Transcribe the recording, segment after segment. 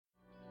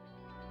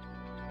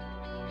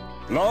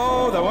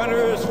Lo, the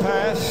winter is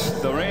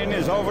past, the rain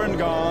is over and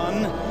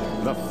gone,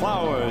 the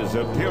flowers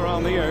appear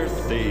on the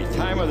earth, the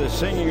time of the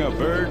singing of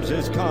birds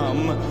is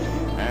come,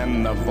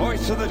 and the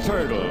voice of the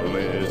turtle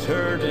is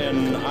heard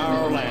in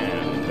our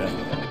land.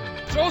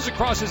 Throws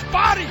across his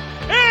body,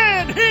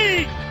 and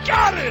he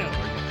got him!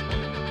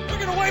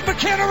 Looking away,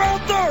 McKenna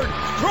around third.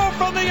 Throw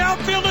from the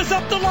outfield is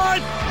up the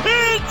line,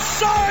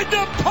 inside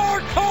the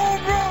park,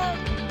 home run!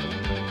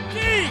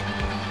 Deep,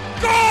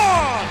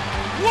 gone!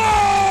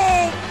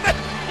 Whoa!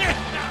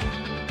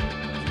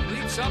 He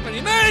leaps up and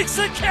he makes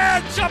the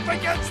catch up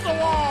against the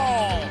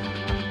wall!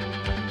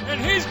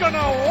 And he's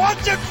gonna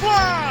watch it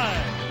fly!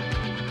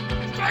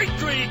 Strike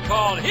three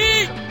called.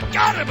 He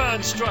got him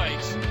on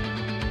strikes!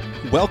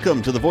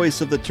 Welcome to The Voice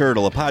of the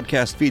Turtle, a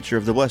podcast feature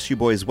of the Bless You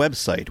Boys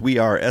website. We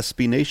are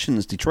SB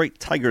Nation's Detroit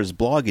Tigers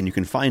blog, and you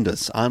can find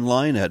us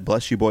online at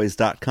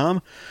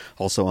blessyouboys.com,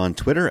 also on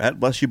Twitter at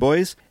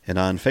blessyouboys, and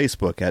on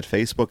Facebook at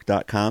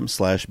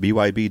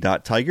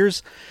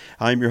facebook.com/byb.tigers.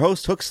 I'm your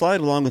host, Hook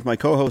Slide, along with my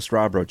co-host,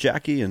 Rob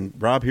Rojacki. And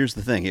Rob, here's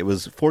the thing. It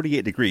was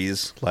 48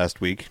 degrees last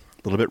week,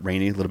 a little bit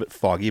rainy, a little bit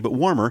foggy, but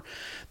warmer.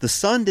 The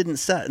sun didn't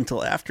set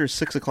until after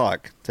 6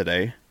 o'clock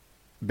today.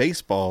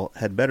 Baseball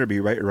had better be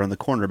right around the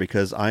corner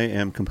because I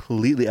am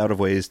completely out of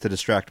ways to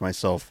distract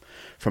myself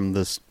from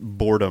this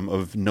boredom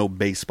of no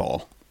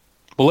baseball.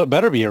 Well, it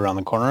better be around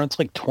the corner. It's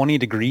like 20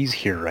 degrees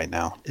here right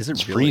now. Is it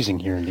It's really? freezing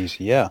here in DC,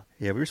 yeah.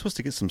 Yeah, we were supposed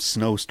to get some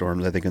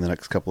snowstorms, I think, in the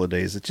next couple of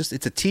days. It's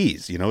a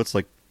tease, you know? It's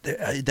like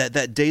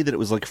that day that it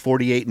was like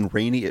 48 and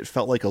rainy, it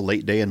felt like a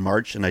late day in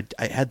March, and I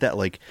had that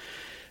like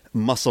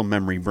muscle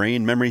memory,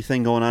 brain memory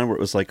thing going on where it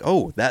was like,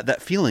 oh,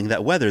 that feeling,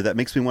 that weather, that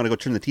makes me want to go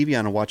turn the TV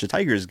on and watch a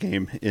Tigers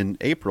game in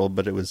April,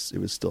 but it was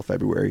still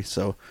February,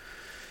 so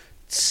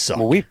it sucked.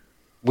 Well,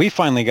 we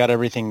finally got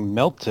everything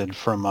melted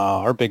from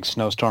our big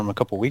snowstorm a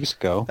couple weeks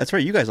ago. That's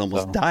right, you guys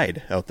almost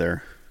died out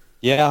there.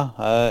 Yeah,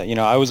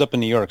 I was up in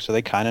New York, so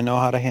they kind of know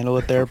how to handle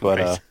it there, but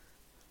Right.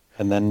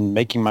 And then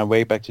making my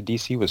way back to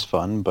DC was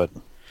fun, but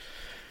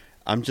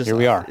here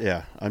we are.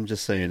 Yeah, I'm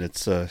just saying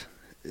it's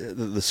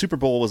the Super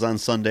Bowl was on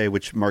Sunday,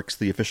 which marks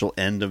the official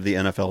end of the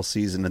NFL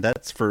season, and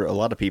that's for a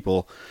lot of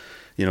people,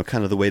 you know,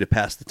 kind of the way to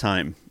pass the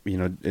time, you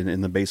know,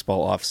 in the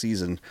baseball off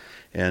season.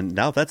 And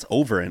now that's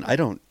over, and I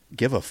don't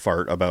give a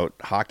fart about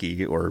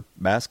hockey or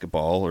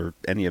basketball or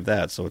any of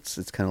that. So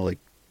it's kind of like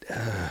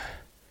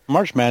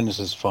March Madness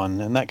is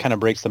fun, and that kind of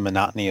breaks the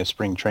monotony of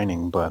spring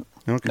training. But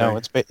Okay. no,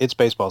 it's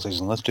baseball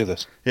season. Let's do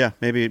this. yeah,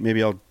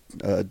 maybe I'll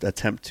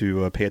attempt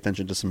to pay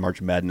attention to some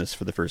March Madness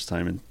for the first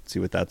time and see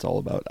what that's all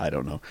about. I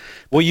don't know.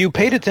 Well, you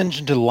paid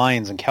attention to the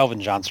Lions, and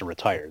Calvin Johnson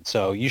retired,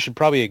 so you should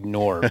probably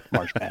ignore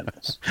March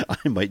Madness.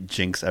 I might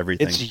jinx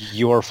everything. It's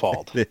your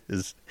fault. It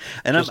is.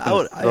 And Just I'm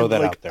gonna out. throw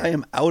that out there. I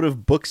am out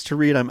of books to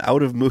read. I'm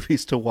out of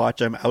movies to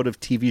watch. I'm out of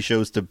TV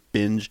shows to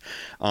binge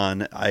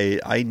on.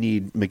 I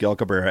need Miguel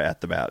Cabrera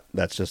at the bat.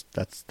 That's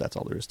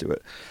all there is to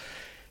it.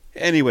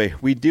 Anyway,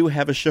 we do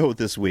have a show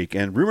this week,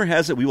 and rumor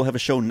has it we will have a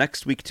show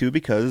next week too,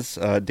 because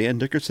Dan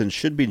Dickerson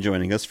should be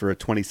joining us for a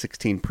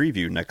 2016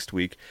 preview next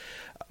week.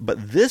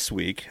 But this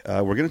week,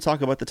 we're going to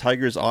talk about the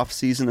Tigers'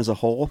 offseason as a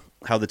whole,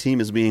 how the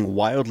team is being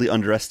wildly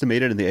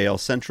underestimated in the AL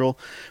Central,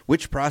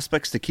 which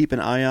prospects to keep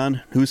an eye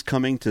on, who's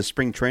coming to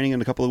spring training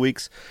in a couple of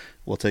weeks.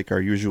 We'll take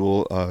our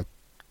usual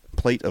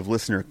plate of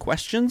listener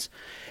questions,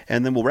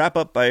 and then we'll wrap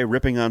up by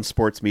ripping on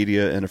sports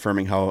media and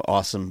affirming how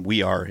awesome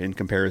we are in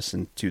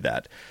comparison to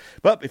that.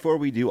 But before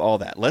we do all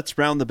that, let's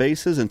round the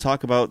bases and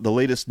talk about the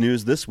latest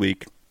news this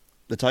week.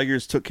 The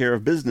Tigers took care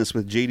of business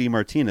with JD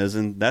Martinez,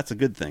 and that's a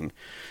good thing.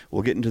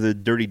 We'll get into the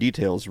dirty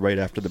details right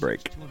after the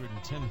break.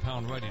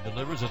 210-pound righty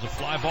delivers as a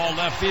fly ball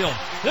left field.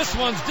 This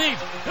one's deep.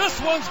 This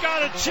one's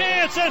got a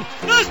chance, and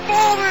this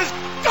ball is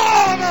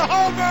gone! A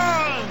home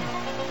run!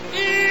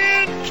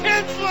 Ian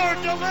Kinsler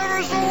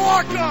delivers a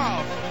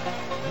walk-off.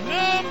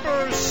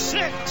 Number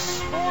 6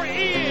 for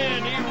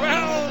Ian. He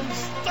rounds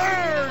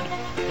third,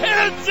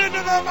 heads into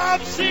the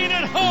mob scene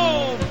at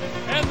home,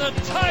 and the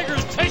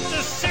Tigers take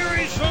the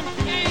series from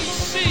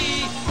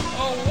KC.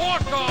 A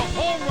walk-off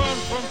home run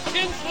from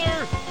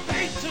Kinsler,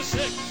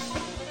 8-6.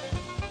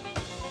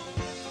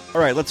 All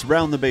right, let's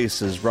round the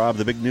bases. Rob,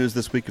 the big news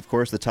this week, of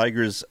course, the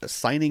Tigers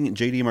signing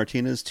JD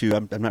Martinez to,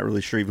 I'm not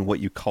really sure even what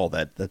you call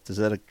that. Is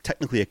that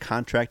technically a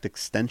contract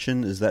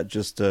extension? Is that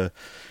just a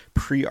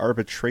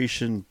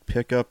pre-arbitration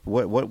pickup?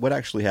 What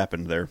actually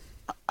happened there?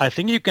 I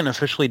think you can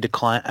officially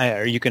define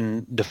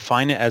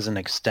it as an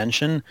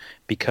extension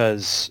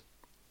because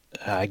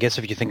I guess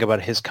if you think about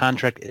it, his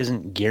contract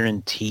isn't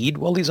guaranteed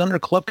while he's under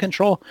club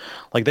control.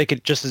 Like they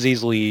could just as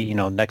easily,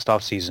 next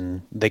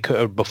offseason,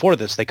 before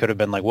this, they could have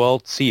been like,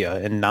 well, see ya,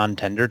 and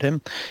non-tendered him.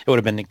 It would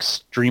have been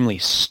extremely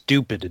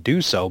stupid to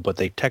do so, but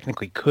they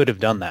technically could have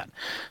done that.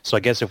 So I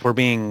guess if we're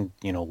being,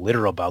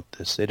 literal about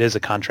this, it is a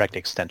contract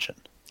extension.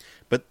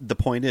 But the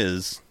point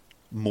is,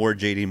 more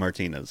JD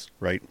Martinez,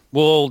 right?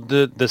 Well,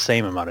 the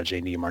same amount of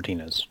JD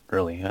Martinez,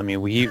 really. I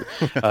mean,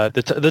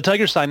 the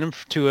Tigers signed him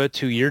to a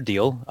 2-year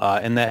deal,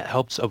 and that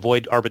helps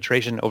avoid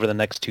arbitration over the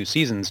next 2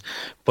 seasons.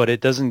 But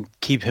it doesn't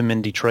keep him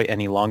in Detroit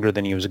any longer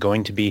than he was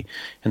going to be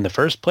in the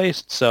first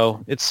place.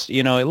 So it's,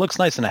 it looks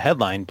nice in a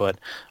headline, but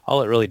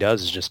all it really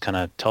does is just kind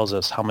of tells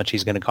us how much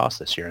he's going to cost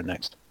this year and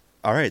next.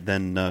 All right,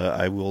 then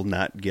I will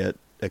not get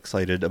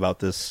excited about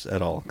this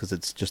at all because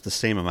it's just the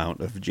same amount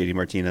of JD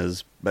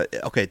Martinez. But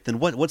okay, then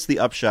what's the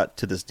upshot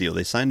to this deal?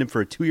 They signed him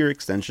for a 2-year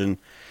extension.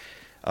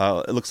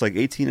 It looks like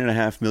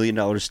 $18.5 million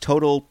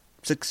total,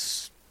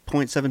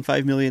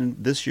 $6.75 million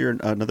this year,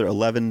 another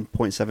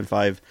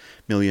 $11.75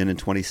 million in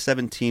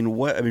 2017.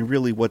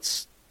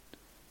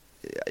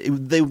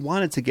 They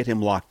wanted to get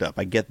him locked up.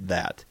 I get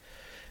that,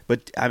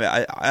 but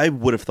I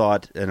would have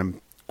thought, and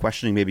I'm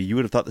questioning, maybe you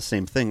would have thought the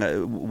same thing.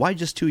 Why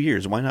just 2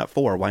 years? Why not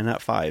 4? Why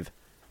not 5?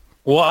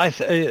 Well,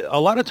 a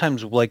lot of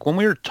times, like when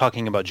we were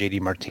talking about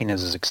JD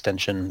Martinez's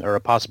extension or a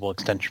possible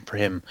extension for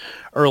him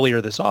earlier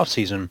this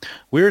offseason,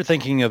 we were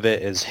thinking of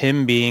it as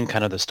him being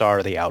kind of the star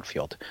of the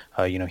outfield.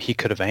 He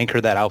could have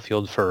anchored that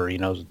outfield for,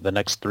 the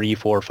next 3,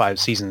 4, 5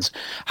 seasons,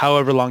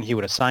 however long he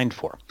would have signed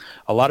for.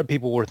 A lot of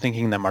people were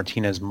thinking that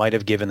Martinez might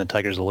have given the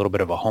Tigers a little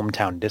bit of a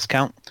hometown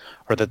discount,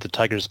 or that the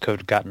Tigers could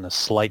have gotten a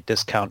slight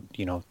discount,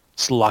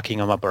 locking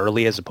him up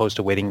early as opposed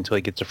to waiting until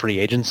he gets a free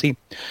agency.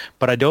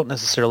 But I don't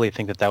necessarily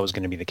think that was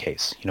going to be the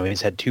case.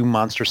 He's had 2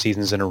 monster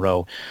seasons in a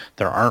row.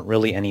 There aren't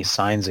really any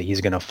signs that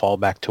he's going to fall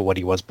back to what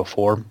he was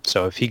before.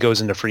 So if he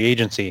goes into free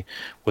agency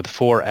with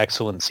 4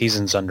 excellent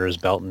seasons under his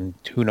belt and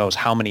who knows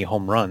how many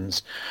home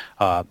runs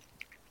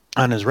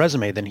on his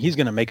resume, then he's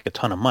going to make a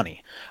ton of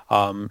money.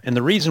 And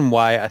the reason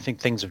why I think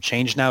things have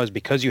changed now is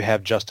because you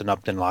have Justin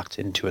Upton locked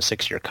into a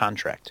 6-year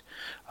contract.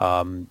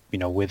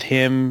 With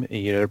him,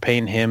 they're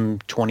paying him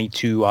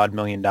 $22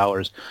 million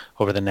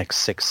over the next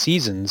 6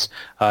 seasons.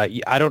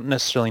 I don't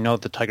necessarily know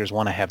if the Tigers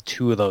want to have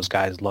 2 of those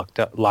guys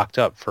locked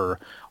up for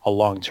a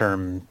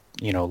long-term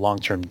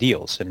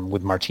deals. And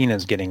with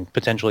Martinez getting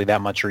potentially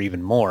that much or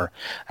even more,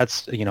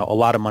 that's, a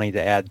lot of money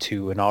to add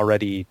to an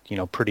already,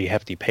 pretty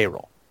hefty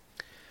payroll.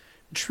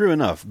 True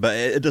enough, but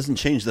it doesn't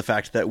change the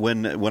fact that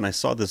when I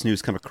saw this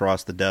news come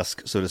across the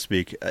desk, so to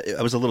speak,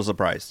 I was a little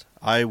surprised.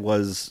 I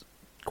was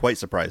quite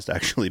surprised,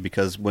 actually,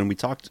 because when we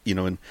talked,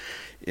 in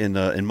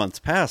months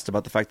past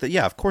about the fact that,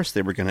 yeah, of course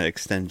they were going to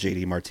extend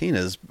JD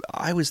Martinez,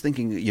 I was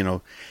thinking,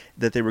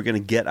 that they were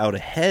going to get out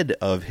ahead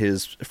of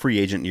his free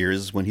agent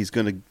years when he's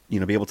going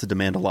to, be able to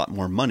demand a lot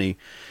more money.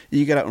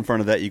 You get out in front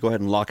of that, you go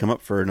ahead and lock him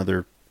up for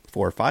another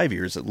 4 or 5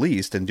 years at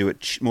least, and do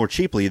it more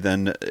cheaply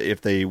than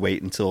if they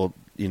wait until,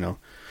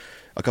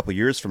 a couple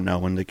years from now,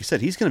 when, like you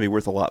said, he's going to be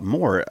worth a lot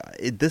more.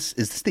 Is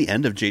this the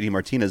end of JD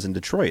Martinez in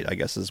Detroit, I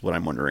guess, is what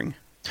I'm wondering.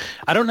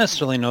 I don't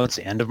necessarily know it's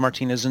the end of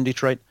Martinez in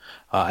Detroit.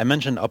 I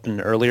mentioned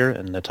Upton earlier,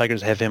 and the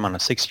Tigers have him on a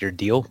 6-year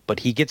deal, but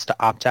he gets to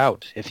opt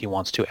out if he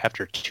wants to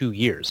after 2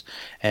 years.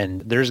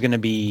 And there's going to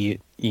be,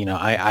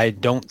 I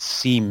don't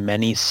see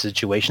many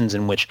situations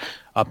in which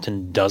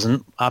Upton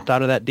doesn't opt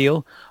out of that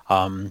deal.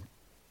 I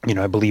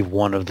believe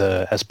one of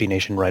the SB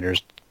Nation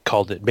writers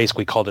called it a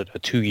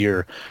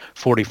 2-year,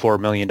 $44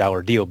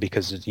 million deal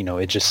because,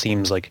 it just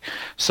seems like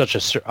such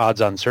a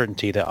odds-on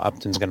certainty that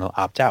Upton's going to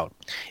opt out.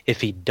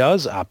 If he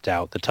does opt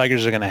out, the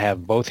Tigers are going to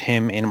have both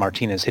him and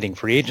Martinez hitting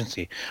free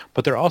agency,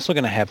 but they're also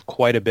going to have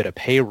quite a bit of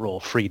payroll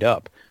freed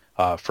up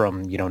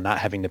from, not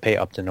having to pay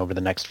Upton over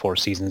the next 4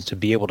 seasons to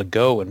be able to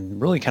go and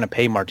really kind of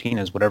pay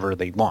Martinez whatever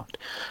they want.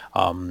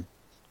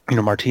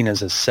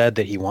 Martinez has said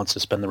that he wants to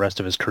spend the rest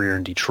of his career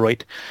in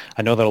Detroit.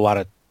 I know that a lot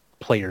of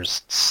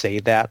players say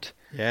that.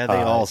 Yeah,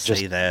 they all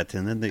say that,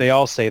 and then they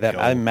all say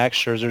that. Max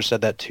Scherzer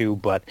said that too,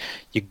 but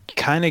you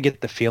kind of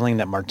get the feeling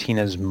that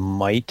Martinez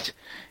might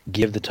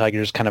give the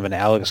Tigers kind of an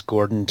Alex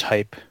Gordon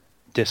type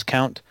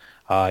discount.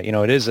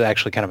 It is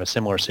actually kind of a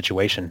similar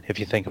situation if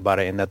you think about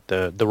it, in that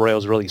the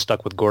Royals really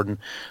stuck with Gordon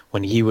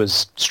when he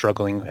was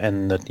struggling,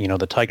 and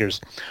the Tigers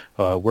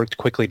worked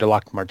quickly to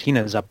lock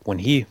Martinez up when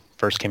he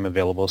first came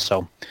available.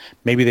 So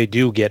maybe they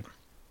do get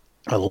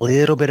a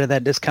little bit of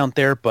that discount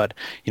there, but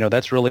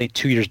that's really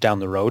 2 years down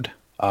the road.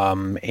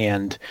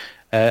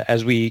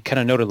 As we kind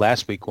of noted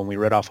last week when we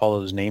read off all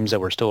those names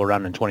that were still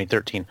around in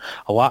 2013,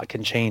 a lot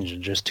can change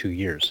in just 2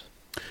 years.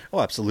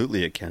 Oh,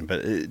 absolutely it can, but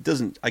it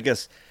doesn't, I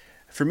guess,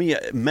 for me,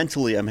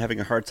 mentally, I'm having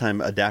a hard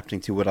time adapting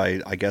to what I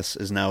guess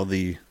is now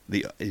the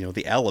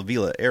Al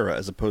Avila era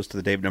as opposed to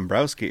the Dave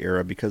Dombrowski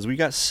era, because we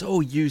got so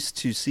used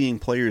to seeing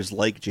players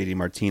like JD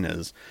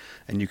Martinez,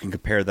 and you can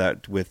compare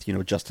that with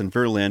Justin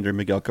Verlander,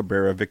 Miguel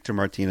Cabrera, Victor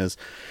Martinez.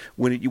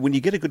 When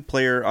you get a good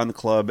player on the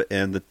club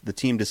and the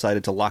team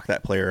decided to lock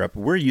that player up,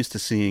 we're used to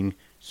seeing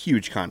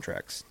huge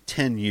contracts,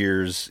 10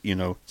 years,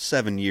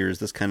 7 years,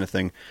 this kind of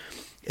thing.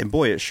 And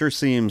boy, it sure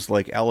seems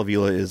like Al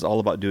Avila is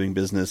all about doing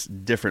business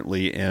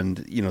differently. And,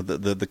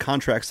 the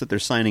contracts that they're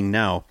signing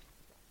now,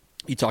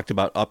 you talked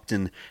about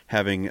Upton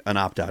having an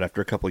opt-out after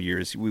a couple of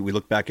years. We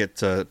look back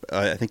at,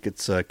 I think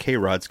it's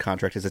K-Rod's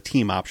contract as a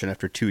team option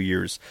after 2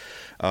 years.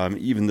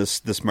 Even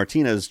this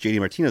JD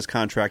Martinez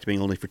contract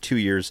being only for 2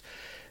 years.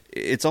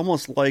 it's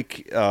almost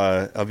like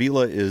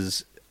Avila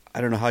is,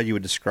 I don't know how you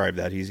would describe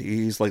that.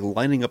 He's like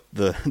lining up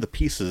the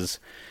pieces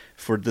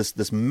for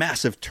this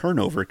massive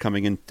turnover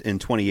coming in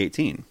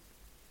 2018.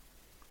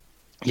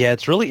 Yeah,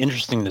 it's really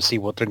interesting to see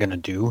what they're going to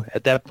do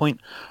at that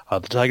point. The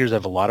Tigers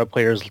have a lot of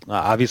players,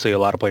 obviously a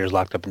lot of players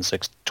locked up in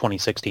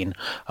 2016.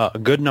 A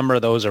good number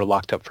of those are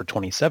locked up for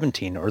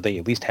 2017, or they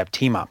at least have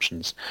team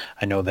options.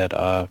 I know that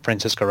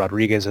Francisco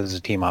Rodriguez has a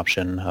team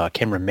option.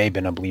 Cameron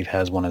Maybin, I believe,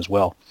 has one as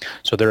well.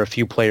 So there are a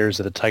few players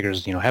that the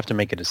Tigers, have to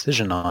make a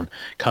decision on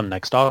come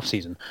next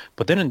offseason.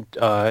 But then,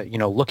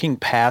 looking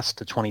past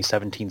the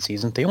 2017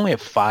 season, they only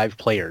have 5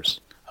 players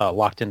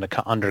locked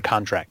under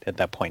contract at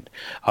that point.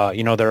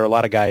 There are a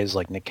lot of guys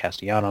like Nick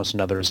Castellanos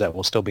and others that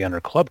will still be under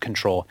club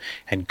control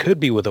and could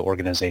be with the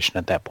organization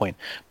at that point.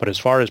 But as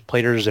far as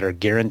players that are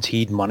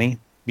guaranteed money,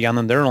 beyond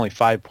them, there are only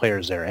 5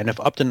 players there. And if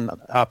Upton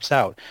opts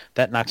out,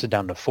 that knocks it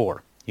down to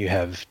 4. You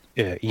have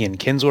Ian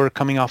Kinsler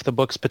coming off the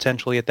books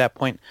potentially at that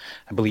point.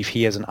 I believe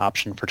he has an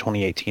option for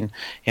 2018.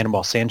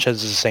 Anibal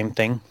Sanchez is the same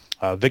thing.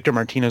 Victor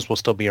Martinez will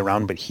still be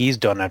around, but he's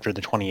done after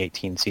the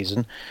 2018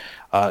 season.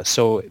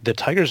 So the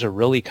Tigers are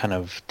really kind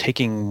of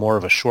taking more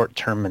of a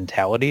short-term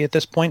mentality at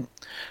this point.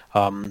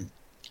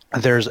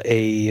 There's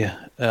a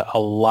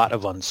lot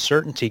of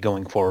uncertainty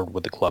going forward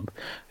with the club.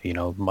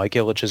 Mike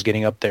Ilitch is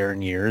getting up there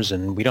in years,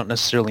 and we don't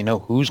necessarily know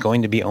who's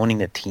going to be owning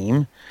the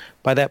team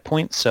by that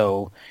point.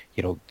 So,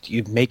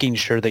 you making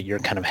sure that you're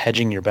kind of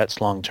hedging your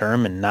bets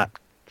long-term and not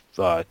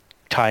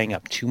tying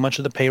up too much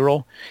of the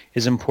payroll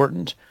is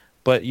important.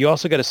 But you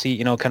also got to see,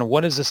 kind of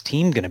what is this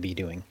team going to be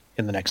doing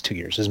in the next 2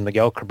 years? Is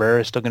Miguel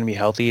Cabrera still going to be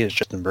healthy? Is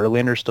Justin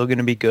Verlander still going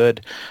to be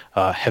good?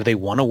 Have they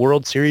won a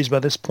World Series by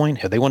this point?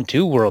 Have they won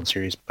 2 World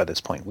Series by this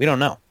point? We don't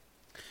know.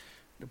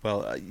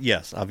 Well,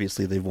 yes,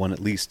 obviously they've won at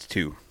least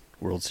 2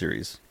 World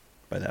Series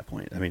by that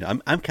point. I mean,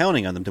 I'm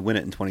counting on them to win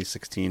it in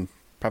 2016,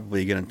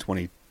 probably again in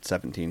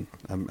 2017.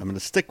 I'm going to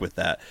stick with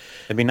that.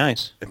 It'd be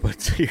nice. But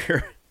to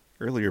your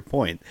earlier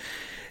point,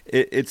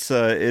 it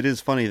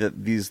is funny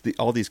that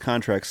all these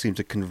contracts seem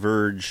to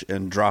converge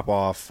and drop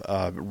off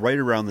right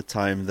around the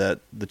time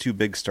that the 2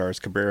 big stars,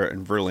 Cabrera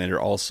and Verlander,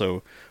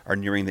 also are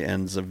nearing the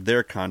ends of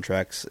their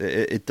contracts.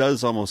 It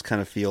does almost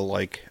kind of feel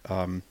like,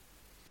 I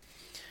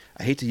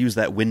hate to use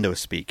that window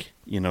speak,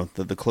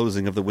 the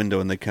closing of the window,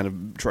 and they kind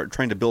of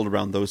trying to build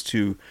around those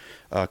 2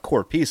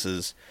 core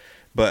pieces.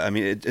 But, I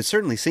mean, it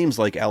certainly seems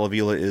like Al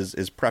Avila is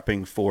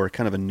prepping for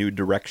kind of a new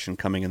direction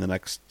coming in the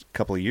next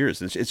couple of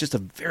years. It's just a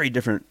very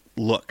different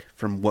look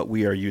from what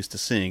we are used to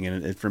seeing.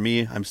 And for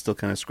me, I'm still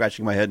kind of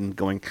scratching my head and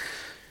going,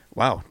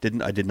 wow,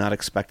 I did not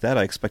expect that.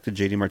 I expected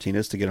JD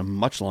Martinez to get a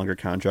much longer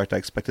contract. I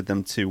expected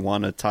them to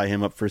want to tie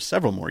him up for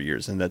several more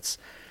years. And that's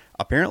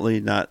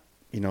apparently not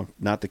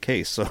the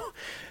case. So,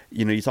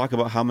 you talk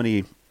about how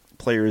many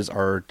players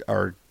are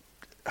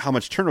how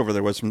much turnover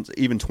there was from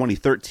even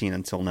 2013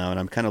 until now. And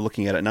I'm kind of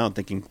looking at it now and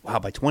thinking, wow,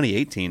 by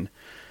 2018,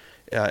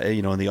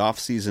 in the off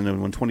season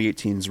and when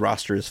 2018's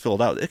roster is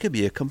filled out, it could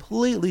be a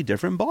completely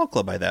different ball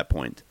club by that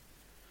point.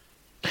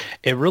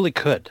 It really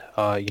could.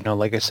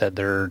 Like I said,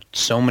 there are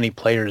so many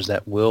players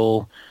that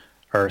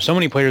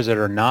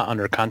are not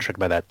under contract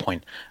by that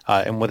point.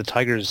 And with the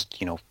Tigers,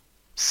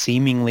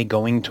 seemingly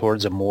going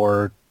towards a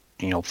more,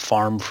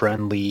 farm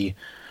friendly,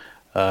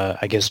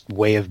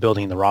 way of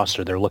building the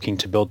roster. They're looking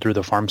to build through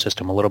the farm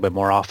system a little bit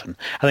more often.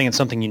 I think it's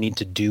something you need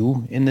to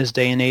do in this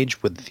day and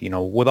age with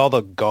all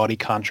the gaudy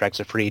contracts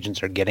that free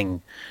agents are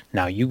getting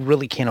now. You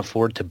really can't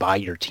afford to buy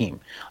your team.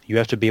 You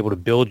have to be able to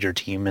build your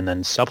team and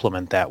then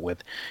supplement that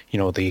with,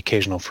 the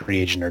occasional free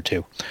agent or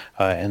 2.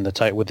 And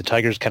with the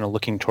Tigers kind of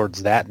looking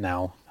towards that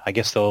now, I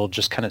guess they'll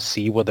just kind of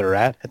see where they're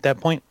at that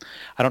point.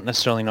 I don't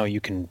necessarily know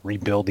you can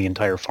rebuild the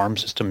entire farm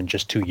system in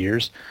just 2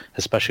 years,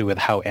 especially with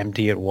how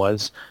empty it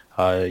was.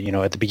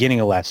 At the beginning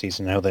of last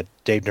season, I know that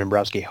Dave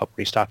Dombrowski helped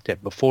restock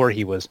it before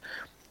he was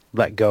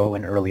let go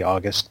in early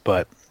August,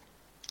 but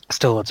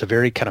still, it's a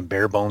very kind of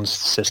bare bones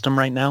system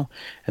right now,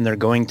 and they're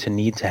going to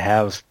need to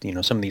have,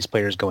 some of these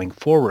players going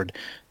forward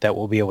that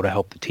will be able to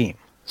help the team.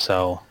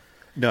 So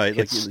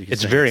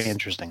it's very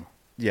interesting.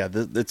 Yeah,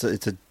 it's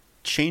a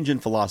change in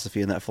philosophy,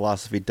 and that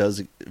philosophy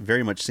does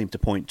very much seem to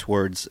point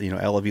towards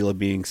Al Avila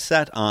being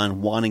set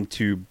on wanting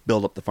to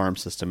build up the farm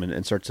system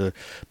and start to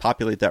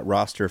populate that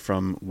roster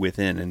from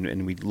within.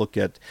 And we look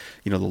at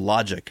the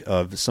logic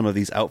of some of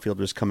these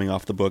outfielders coming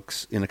off the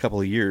books in a couple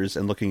of years,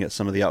 and looking at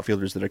some of the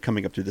outfielders that are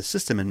coming up through the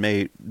system and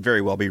may very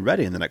well be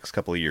ready in the next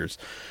couple of years.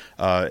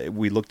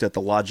 We looked at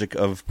the logic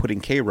of putting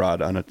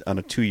K-Rod on a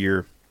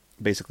 2-year,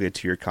 basically a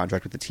 2-year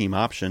contract with the team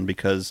option,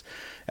 because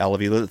Al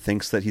Avila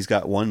thinks that he's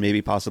got 1,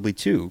 maybe possibly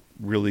 2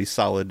 really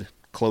solid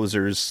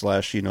closers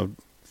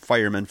 /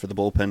 firemen for the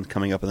bullpen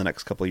coming up in the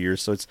next couple of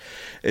years. So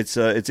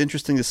it's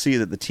interesting to see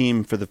that the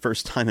team, for the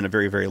first time in a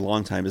very, very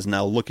long time, is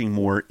now looking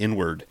more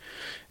inward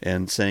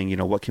and saying,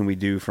 what can we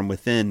do from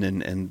within,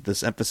 and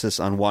this emphasis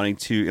on wanting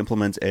to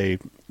implement a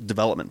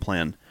development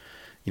plan,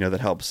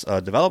 that helps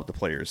develop the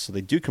players so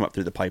they do come up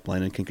through the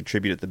pipeline and can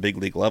contribute at the big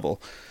league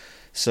level.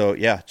 So,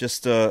 yeah,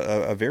 just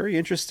a very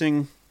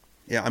interesting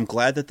Yeah, I'm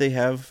glad that they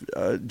have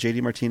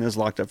JD Martinez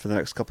locked up for the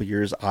next couple of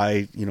years.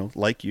 I,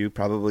 like you,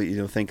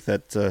 probably, think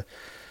that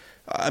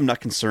I'm not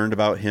concerned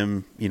about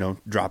him,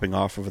 dropping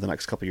off over the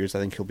next couple of years. I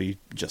think he'll be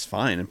just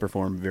fine and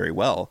perform very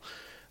well.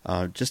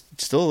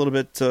 Just still a little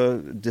bit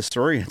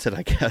disoriented,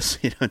 I guess,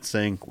 and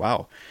saying,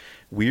 wow,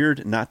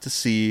 weird not to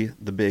see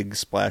the big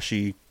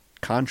splashy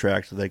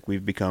contract like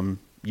we've become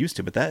used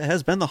to. But that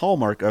has been the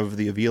hallmark of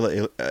the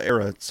Avila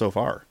era so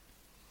far.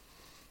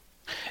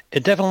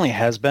 It definitely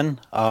has been.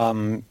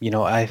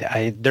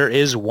 There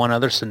is one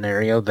other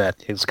scenario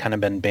that has kind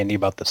of been bandied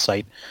about the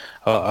site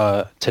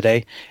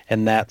today,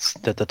 and that's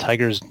that the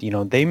Tigers,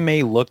 they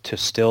may look to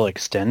still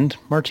extend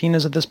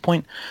Martinez at this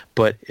point,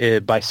 but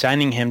by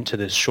signing him to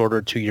this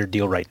shorter 2-year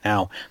deal right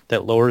now,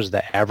 that lowers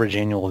the average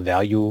annual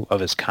value of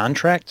his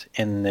contract,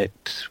 and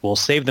it will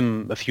save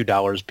them a few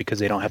dollars because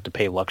they don't have to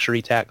pay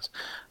luxury tax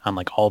on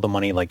like all the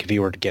money. Like if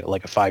you were to get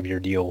like a 5-year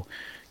deal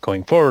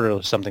going forward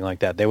or something like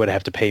that, they would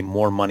have to pay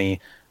more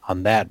money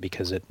on that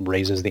because it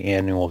raises the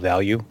annual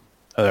value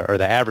or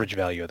the average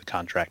value of the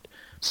contract.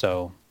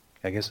 So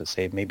I guess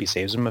maybe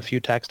saves them a few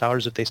tax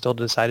dollars if they still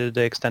decided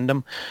to extend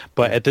them.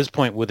 But at this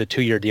point, with a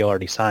 2-year deal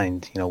already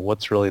signed,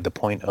 what's really the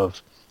point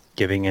of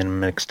giving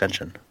him an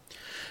extension?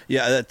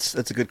 Yeah, that's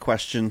a good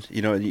question.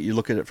 You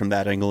look at it from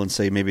that angle and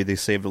say maybe they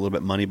saved a little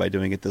bit of money by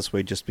doing it this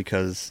way just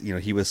because,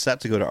 he was set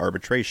to go to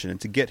arbitration, and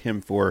to get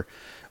him for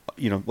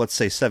let's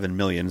say $7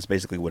 million is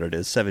basically what it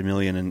is. $7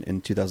 million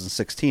in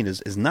 2016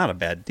 is not a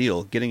bad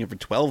deal. Getting him for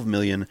 $12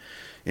 million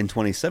in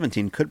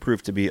 2017 could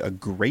prove to be a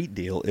great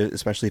deal,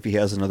 especially if he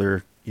has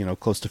another,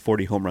 close to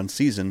 40 home run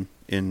season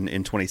in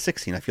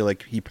 2016. I feel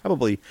like he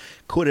probably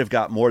could have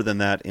got more than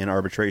that in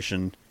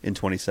arbitration in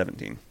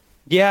 2017.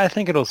 Yeah, I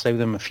think it'll save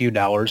them a few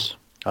dollars,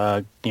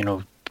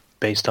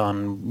 based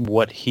on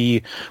what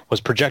he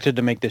was projected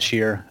to make this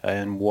year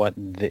and what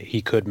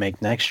he could make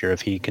next year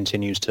if he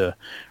continues to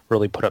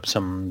really put up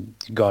some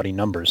gaudy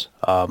numbers.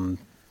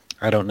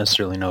 I don't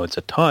necessarily know it's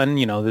a ton.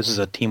 This is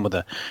a team with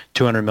a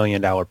 $200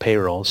 million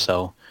payroll,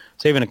 so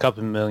saving a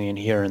couple million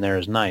here and there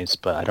is nice,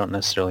 but I don't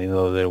necessarily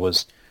know that it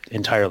was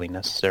entirely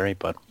necessary.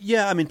 But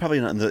yeah, I mean, probably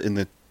not in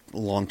the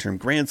long-term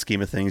grand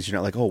scheme of things. You're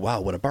not like, oh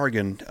wow, what a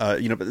bargain, but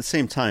at the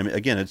same time,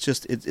 again,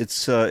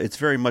 it's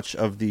very much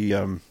of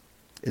the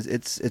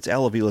it's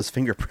Al Avila's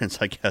fingerprints,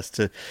 I guess,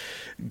 to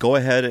go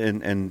ahead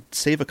and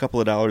save a couple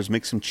of dollars,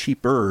 make some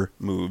cheaper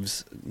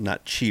moves,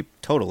 not cheap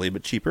totally,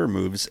 but cheaper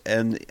moves,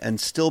 and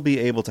still be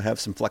able to have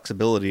some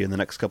flexibility in the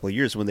next couple of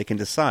years when they can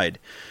decide,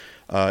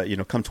 come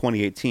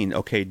 2018,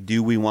 okay,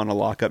 do we want to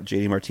lock up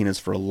JD Martinez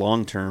for a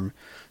long-term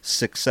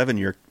 6-7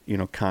 year,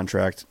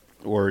 contract,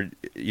 or,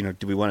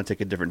 do we want to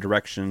take a different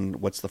direction?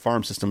 What's the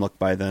farm system look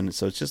by then?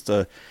 So it's just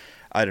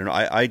I don't know.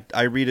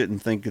 I read it and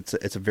think it's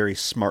a very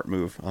smart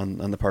move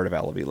on the part of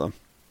Al Avila.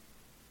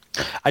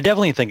 I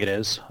definitely think it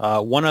is.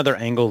 One other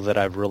angle that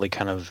I've really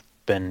kind of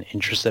been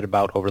interested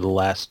about over the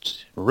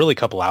last really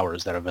couple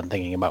hours that I've been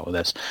thinking about with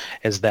this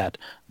is that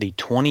the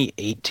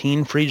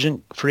 2018 free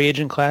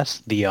agent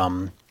class,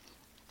 the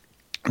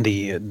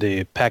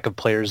pack of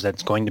players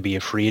that's going to be a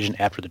free agent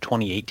after the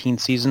 2018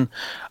 season,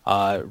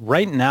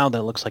 right now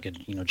that looks like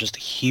just a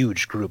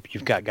huge group.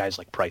 You've got guys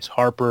like Bryce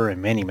Harper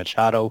and Manny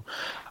Machado.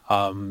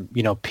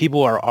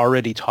 People are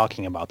already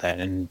talking about that,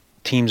 and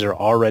teams are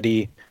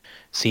already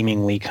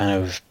seemingly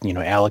kind of,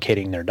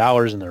 allocating their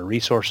dollars and their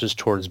resources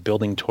towards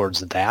building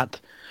towards that.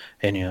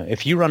 And,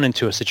 if you run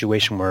into a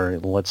situation where,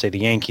 let's say the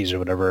Yankees or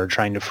whatever are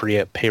trying to free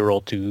up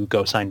payroll to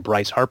go sign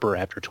Bryce Harper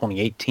after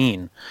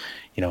 2018,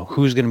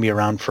 who's going to be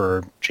around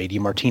for JD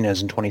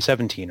Martinez in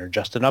 2017 or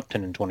Justin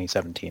Upton in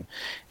 2017?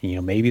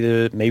 Maybe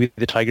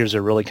the Tigers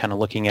are really kind of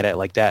looking at it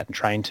like that and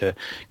trying to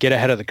get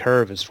ahead of the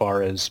curve as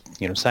far as,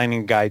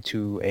 signing a guy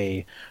to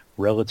a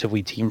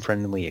relatively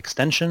team-friendly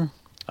extension.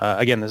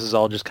 Again, this is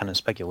all just kind of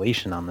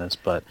speculation on this,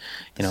 but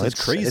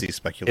it's crazy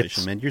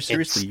speculation, man.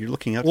 You're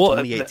looking out to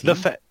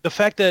 2018. The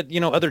fact that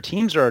other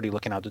teams are already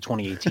looking out to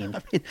 2018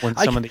 when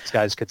some of these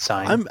guys could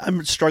sign.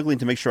 I'm struggling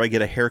to make sure I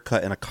get a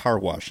haircut and a car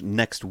wash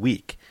next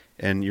week,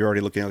 and you're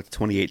already looking out to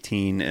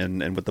 2018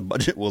 and what the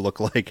budget will look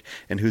like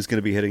and who's going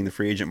to be hitting the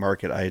free agent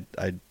market.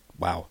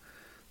 Wow,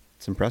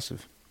 it's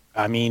impressive.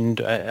 I mean,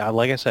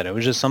 like I said, it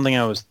was just something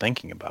I was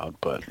thinking about,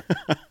 but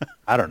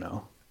I don't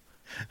know.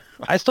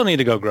 I still need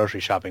to go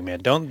grocery shopping,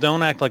 man.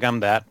 Don't act like I'm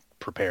that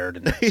prepared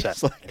and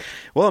set.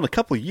 Well, in a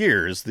couple of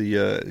years,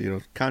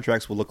 the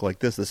contracts will look like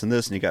this, and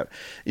this, and you got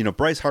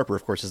Bryce Harper,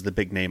 of course, is the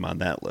big name on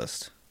that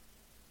list,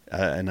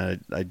 and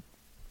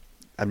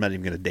I'm not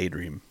even going to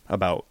daydream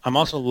about. I'm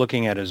also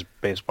looking at his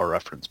baseball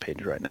reference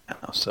page right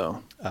now,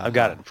 so I've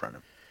got it in front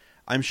of me.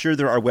 I'm sure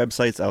there are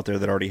websites out there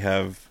that already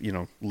have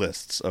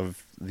lists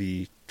of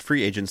the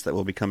free agents that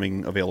will be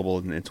coming available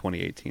in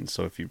 2018.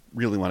 So if you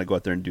really want to go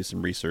out there and do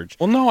some research.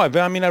 Well, no, I've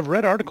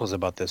read articles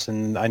about this,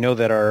 and I know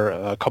that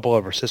a couple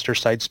of our sister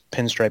sites,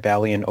 Pinstripe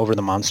Alley and Over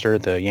the Monster,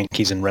 the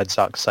Yankees and Red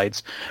Sox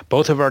sites,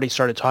 both have already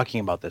started talking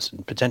about this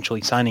and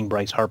potentially signing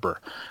Bryce Harper.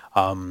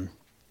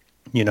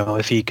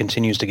 If he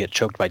continues to get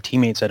choked by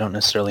teammates, I don't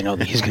necessarily know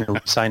that he's going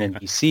to sign in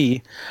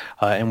DC.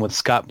 And with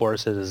Scott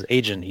Boras as his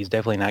agent, he's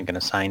definitely not going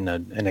to sign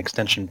an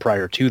extension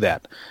prior to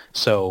that.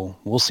 So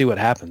we'll see what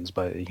happens.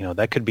 But,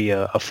 that could be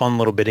a fun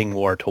little bidding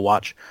war to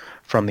watch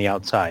from the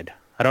outside.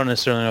 I don't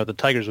necessarily know if the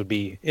Tigers would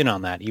be in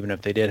on that, even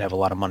if they did have a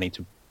lot of money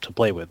to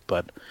play with.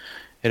 But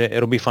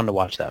it'll be fun to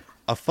watch that.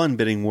 A fun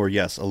bidding war,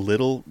 yes. A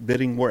little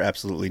bidding war,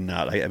 absolutely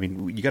not. I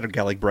mean, you got a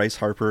guy like Bryce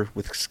Harper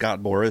with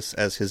Scott Boras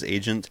as his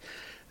agent.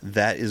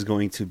 That is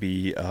going to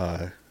be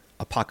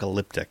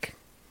apocalyptic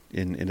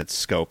in its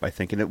scope, I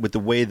think. And with the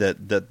way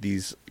that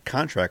these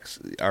contracts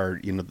are,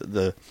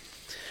 the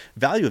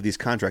value of these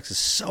contracts is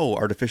so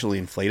artificially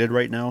inflated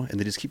right now, and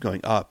they just keep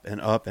going up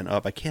and up and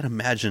up. I can't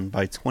imagine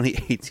by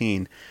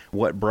 2018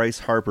 what Bryce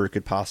Harper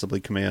could possibly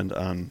command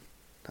on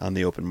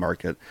the open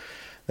market.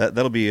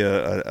 That'll be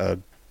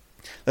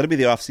that'll be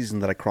the off season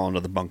that I crawl into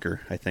the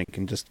bunker, I think,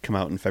 and just come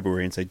out in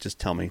February and say, just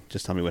tell me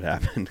what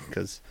happened,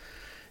 because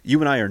you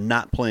and I are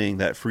not playing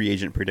that free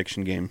agent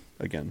prediction game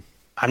again.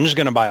 I'm just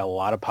going to buy a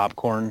lot of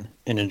popcorn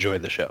and enjoy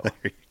the show. There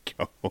you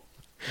go.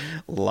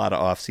 A lot of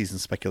off-season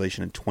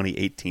speculation in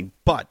 2018,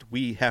 but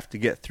we have to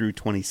get through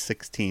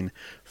 2016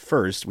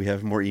 first. We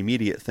have more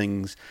immediate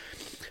things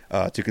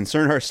to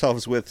concern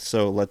ourselves with,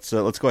 so let's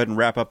go ahead and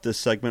wrap up this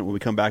segment. When we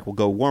come back, we'll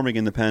go warming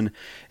in the pen,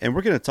 and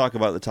we're going to talk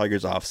about the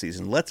Tigers'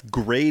 offseason. Let's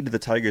grade the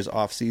Tigers'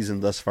 offseason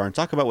thus far and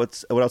talk about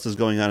what else is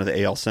going on in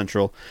the AL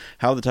Central,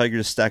 how the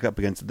Tigers stack up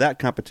against that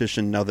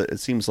competition now that it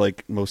seems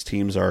like most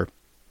teams are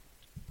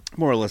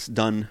more or less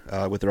done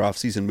with their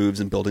off-season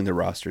moves and building their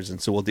rosters.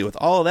 And so we'll deal with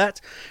all of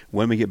that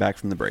when we get back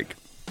from the break.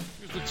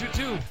 Here's the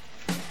 2-2.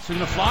 Swing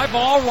the fly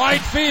ball,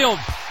 right field.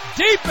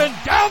 Deep and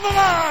down the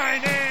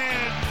line,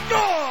 and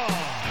gone!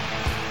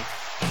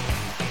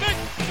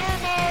 Victor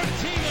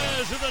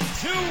Martinez with a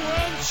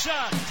 2-run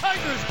shot.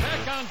 Tigers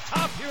back on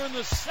top here in the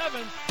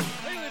 7th.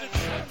 They lead it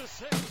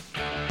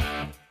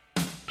 7-6.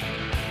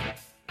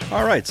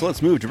 All right, so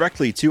let's move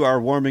directly to our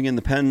warming in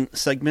the pen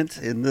segment.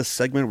 In this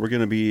segment, we're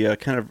going to be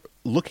kind of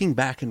looking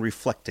back and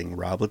reflecting,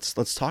 Rob.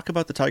 Let's talk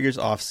about the Tigers'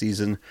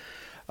 offseason.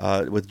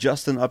 With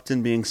Justin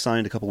Upton being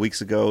signed a couple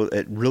weeks ago,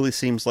 it really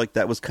seems like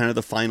that was kind of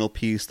the final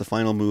piece, the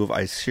final move.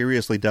 I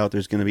seriously doubt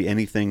there's going to be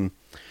anything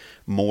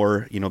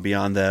more,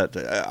 beyond that,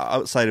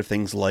 outside of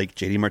things like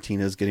JD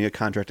Martinez getting a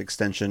contract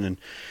extension, and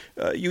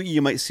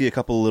you might see a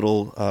couple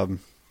little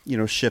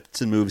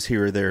shifts and moves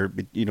here or there,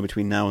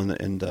 between now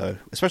and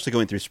especially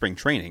going through spring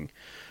training.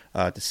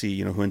 To see,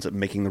 who ends up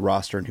making the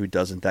roster and who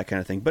doesn't, that kind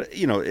of thing. But,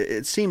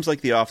 it seems like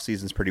the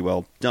offseason's pretty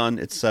well done.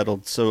 It's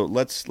settled. So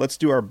let's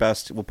do our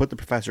best. We'll put the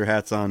professor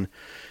hats on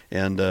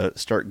and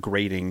start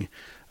grading.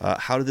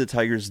 How did the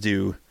Tigers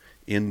do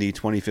in the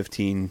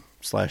 2015/2016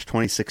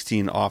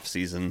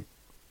 offseason?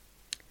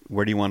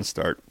 Where do you want to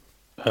start?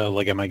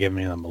 Am I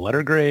giving them a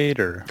letter grade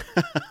or?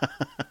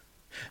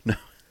 No.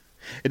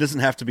 It doesn't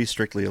have to be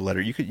strictly a letter.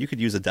 You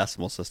could use a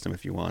decimal system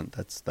if you want.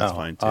 That's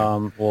fine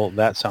too. Well,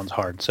 that sounds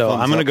hard. So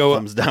thumbs I'm going to go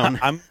thumbs down.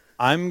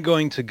 I'm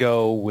going to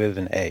go with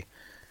an A.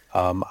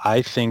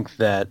 I think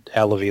that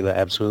Al Avila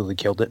absolutely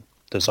killed it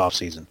this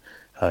offseason.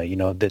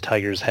 The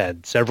Tigers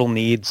had several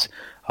needs.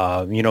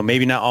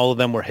 Maybe not all of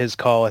them were his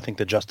call. I think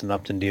the Justin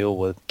Upton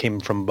deal came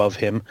from above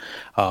him.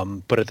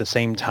 But at the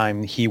same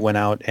time, he went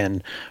out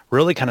and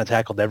really kind of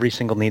tackled every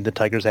single need the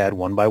Tigers had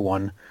one by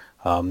one.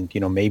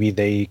 Maybe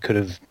they could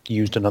have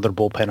used another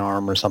bullpen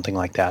arm or something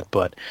like that,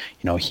 but,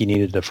 he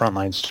needed a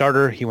frontline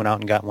starter. He went out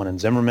and got one in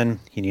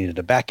Zimmerman. He needed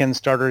a back-end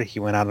starter. He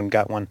went out and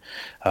got one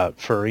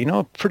for,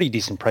 a pretty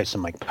decent price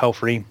in Mike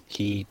Pelfrey.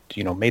 He,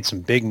 made some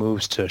big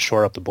moves to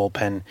shore up the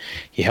bullpen.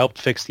 He helped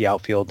fix the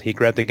outfield. He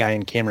grabbed the guy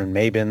in Cameron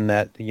Maybin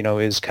that,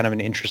 is kind of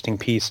an interesting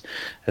piece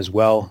as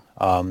well.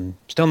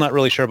 Still not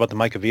really sure about the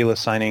Mike Avila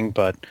signing,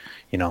 but,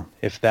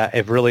 if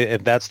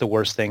that's the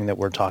worst thing that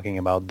we're talking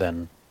about,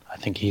 then I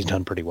think he's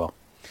done pretty well.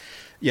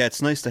 Yeah,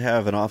 it's nice to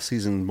have an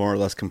offseason more or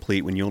less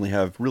complete when you only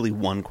have really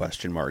one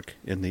question mark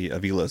in the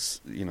Avila's,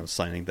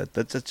 signing.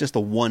 That's just the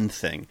one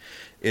thing.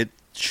 It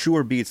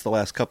sure beats the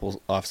last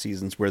couple off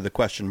seasons where the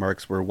question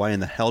marks were, why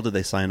in the hell did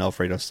they sign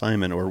Alfredo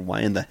Simon, or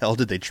why in the hell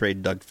did they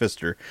trade Doug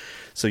Fister?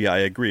 So yeah, I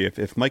agree.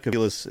 If Mike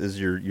Avilas is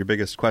your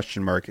biggest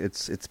question mark,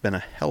 it's been a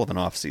hell of an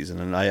off season,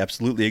 and I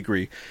absolutely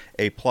agree.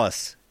 A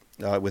plus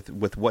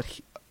with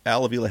what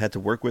Al Avila had to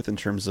work with in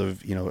terms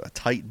of a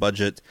tight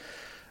budget.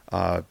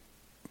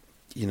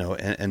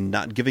 And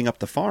not giving up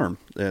the farm,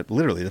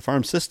 literally the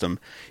farm system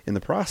in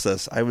the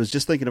process. I was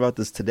just thinking about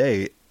this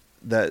today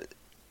that,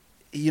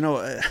 I'm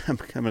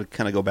going to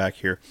kind of go back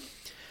here.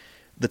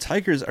 The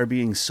Tigers are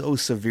being so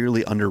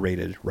severely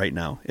underrated right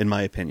now, in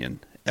my opinion.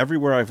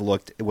 Everywhere I've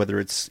looked, whether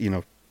it's,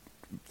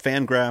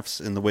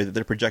 Fangraphs and the way that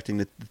they're projecting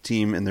the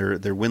team and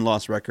their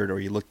win-loss record, or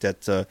you looked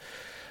at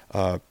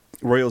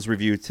Royals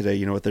Review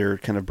today, with their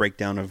kind of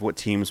breakdown of what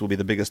teams will be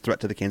the biggest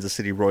threat to the Kansas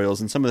City Royals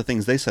and some of the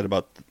things they said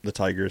about the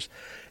Tigers.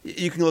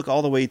 You can look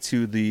all the way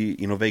to the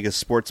Vegas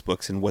sports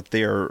books and what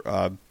they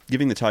are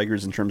giving the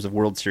Tigers in terms of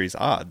World Series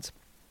odds.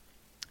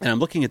 And I'm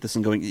looking at this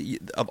and going,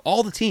 of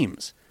all the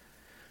teams,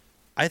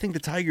 I think the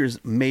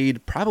Tigers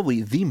made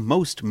probably the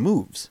most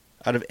moves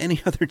out of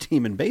any other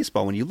team in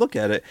baseball. When you look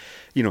at it,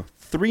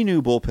 3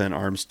 new bullpen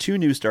arms, 2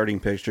 new starting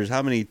pitchers,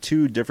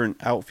 2 different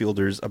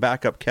outfielders, a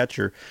backup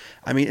catcher.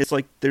 I mean, it's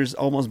like there's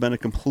almost been a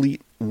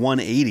complete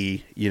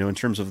 180, in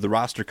terms of the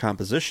roster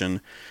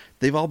composition.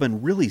 They've all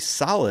been really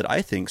solid,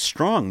 I think,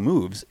 strong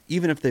moves,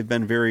 even if they've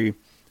been very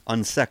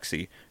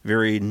unsexy,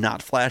 very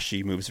not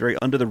flashy moves, very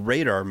under the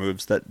radar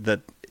moves that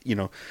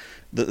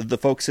the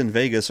folks in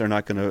Vegas are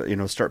not going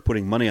to start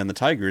putting money on the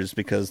Tigers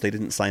because they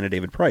didn't sign a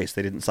David Price,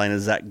 they didn't sign a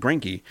Zach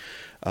Greinke,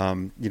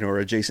 or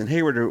a Jason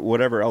Hayward or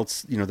whatever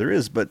else there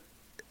is. But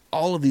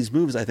all of these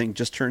moves, I think,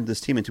 just turned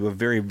this team into a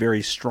very,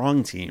 very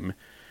strong team,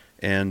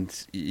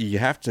 and you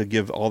have to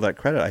give all that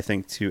credit, I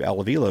think, to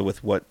Al Avila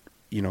with what,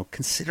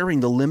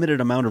 considering the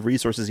limited amount of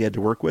resources he had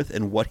to work with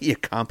and what he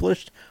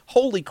accomplished.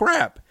 Holy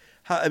crap!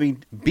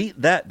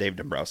 Beat that, Dave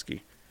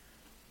Dombrowski.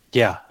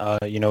 Yeah,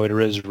 it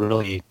is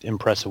really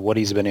impressive what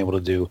he's been able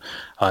to do.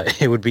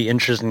 It would be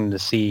interesting to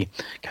see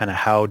kind of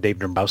how Dave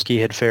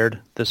Dombrowski had fared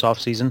this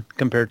offseason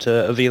compared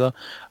to Avila.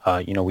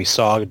 We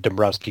saw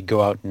Dombrowski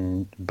go out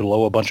and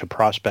blow a bunch of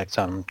prospects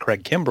on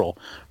Craig Kimbrell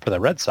for the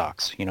Red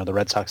Sox. The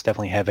Red Sox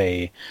definitely have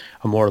a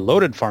more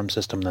loaded farm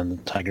system than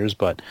the Tigers,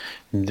 but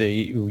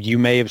you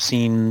may have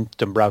seen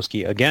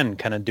Dombrowski, again,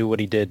 kind of do what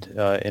he did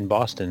in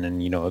Boston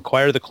and,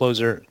 acquire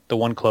the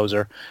one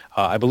closer.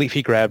 I believe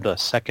he grabbed a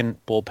second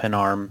bullpen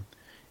arm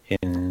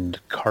in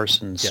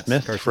Carson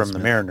Smith from the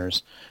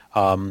Mariners.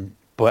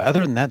 But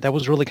other than that, that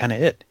was really kind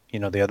of it.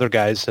 The other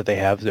guys that they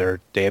have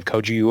Koji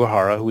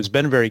Uehara, who's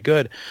been very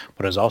good,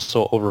 but is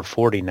also over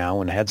 40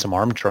 now and had some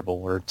arm trouble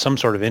or some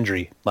sort of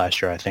injury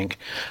last year, I think.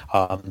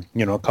 A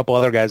couple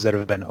other guys that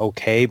have been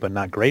okay, but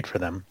not great for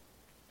them.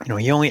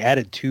 He only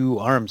added 2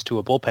 arms to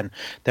a bullpen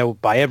that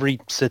by every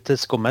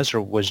statistical measure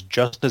was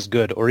just as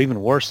good or even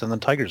worse than the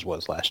Tigers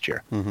was last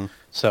year. Mm-hmm.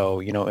 So,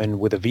 and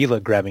with Avila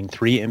grabbing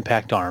 3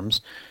 impact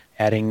arms,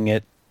 adding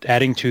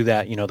to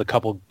that,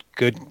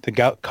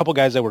 the couple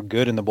guys that were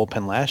good in the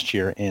bullpen last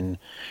year in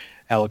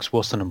Alex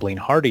Wilson and Blaine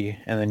Hardy,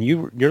 and then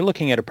you're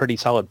looking at a pretty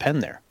solid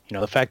pen there.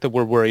 The fact that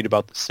we're worried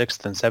about the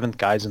 6th and 7th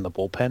guys in the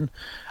bullpen,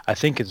 I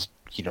think is,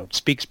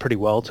 speaks pretty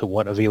well to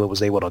what Avila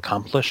was able to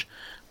accomplish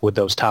with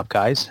those top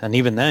guys. And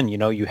even then,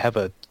 you have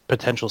a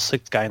potential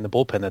 6th guy in the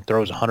bullpen that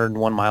throws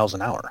 101 miles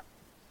an hour.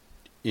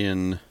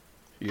 In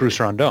Bruce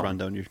Rondon.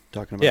 Rondon, you're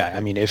talking about. Yeah, I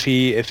mean, if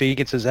he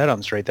gets his head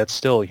on straight, that's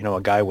still,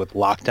 a guy with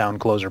lockdown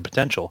closer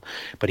potential.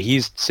 But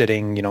he's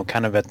sitting,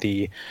 kind of at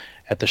the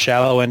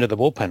shallow end of the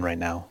bullpen right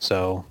now.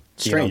 So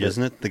strange,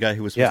 isn't it? The guy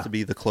who was supposed to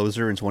be the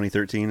closer in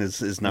 2013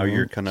 is now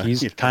you're kind of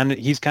he's kind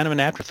of an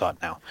afterthought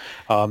now.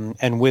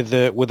 And with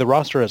the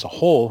roster as a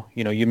whole,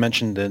 you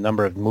mentioned the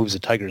number of moves the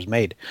Tigers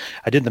made.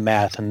 I did the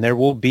math, and there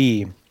will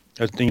be,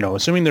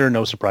 assuming there are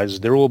no surprises,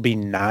 there will be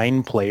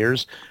 9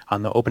 players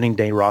on the opening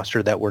day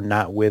roster that were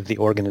not with the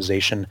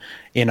organization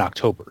in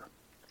October.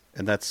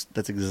 And that's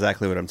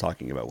exactly what I'm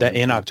talking about. That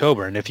in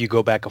October, and if you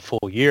go back a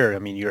full year, I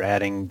mean, you're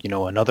adding,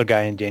 another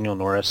guy in Daniel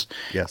Norris,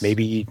 yes,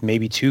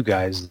 maybe 2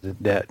 guys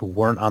that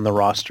weren't on the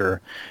roster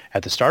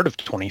at the start of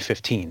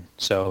 2015.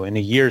 So in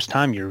a year's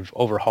time, you've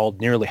overhauled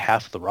nearly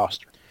half of the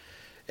roster.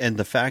 And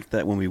the fact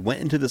that when we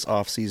went into this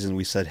offseason,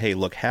 we said, hey,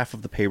 look, half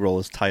of the payroll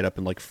is tied up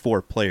in like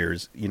 4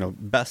 players,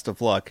 best of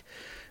luck.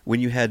 When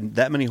you had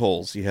that many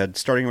holes, you had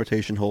starting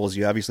rotation holes,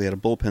 you obviously had a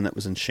bullpen that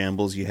was in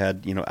shambles, you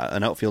had,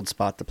 an outfield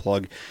spot to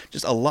plug,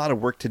 just a lot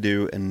of work to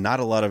do and not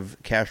a lot of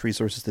cash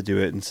resources to do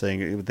it, and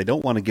saying they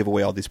don't want to give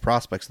away all these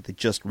prospects that they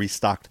just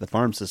restocked the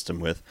farm system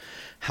with.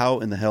 How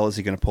in the hell is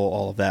he going to pull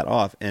all of that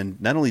off? And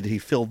not only did he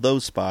fill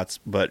those spots,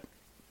 but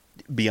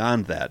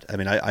beyond that, I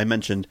mean, I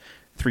mentioned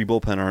 3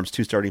 bullpen arms,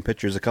 2 starting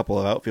pitchers, a couple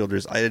of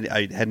outfielders.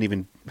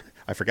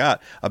 I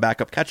forgot a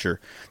backup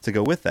catcher to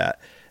go with that.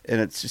 And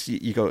it's just,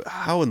 you go,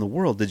 how in the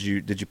world did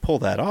you pull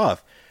that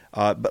off?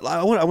 But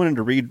I wanted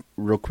to read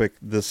real quick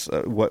this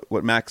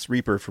what Max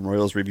Reaper from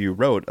Royals Review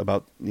wrote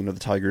about the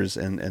Tigers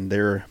and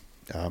their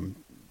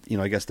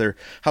I guess their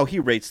how he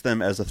rates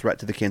them as a threat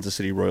to the Kansas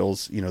City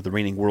Royals, the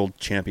reigning world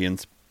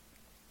champions.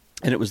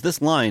 And it was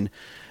this line.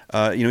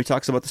 He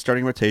talks about the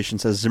starting rotation,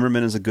 says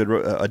Zimmerman is a good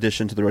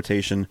addition to the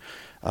rotation,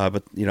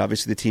 but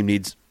obviously the team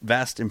needs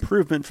vast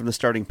improvement from the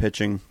starting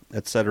pitching,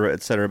 et cetera,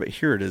 et cetera. But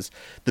here it is.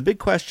 The big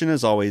question,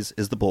 as always,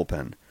 is the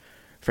bullpen.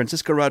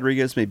 Francisco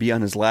Rodriguez may be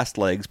on his last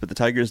legs, but the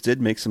Tigers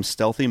did make some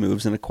stealthy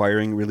moves in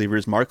acquiring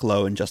relievers Mark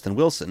Lowe and Justin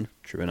Wilson,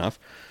 true enough.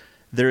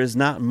 There is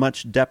not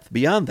much depth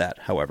beyond that,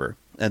 however,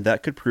 and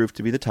that could prove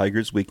to be the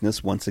Tigers'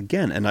 weakness once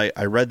again. And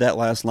I read that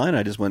last line,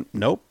 I just went,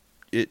 nope,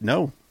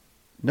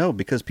 no,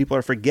 because people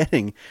are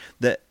forgetting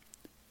that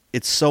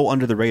it's so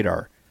under the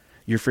radar.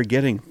 You're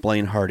forgetting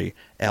Blaine Hardy,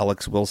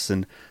 Alex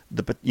Wilson,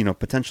 the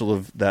potential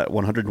of that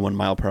 101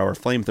 mile per hour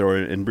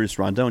flamethrower in Bruce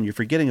Rondon. You're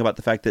forgetting about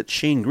the fact that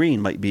Shane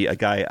Green might be a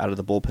guy out of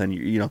the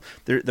bullpen.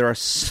 There's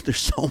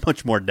so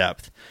much more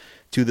depth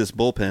to this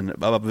bullpen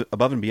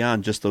above and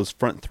beyond just those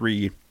front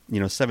 3,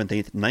 7th,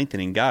 8th, 9th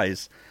inning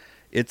guys.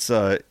 It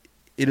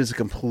is a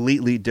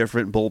completely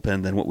different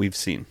bullpen than what we've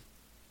seen.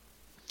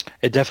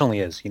 It definitely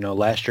is.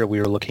 Last year we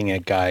were looking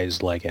at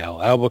guys like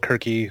Al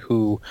Albuquerque,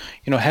 who,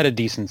 had a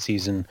decent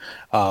season.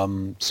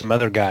 Some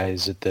other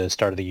guys at the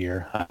start of the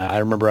year. I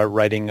remember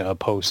writing a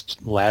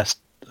post last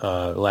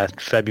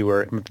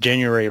February,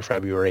 January or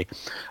February,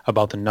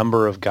 about the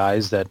number of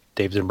guys that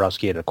Dave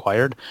Dombrowski had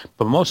acquired.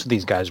 But most of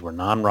these guys were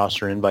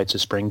non-roster invites to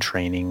spring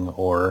training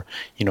or,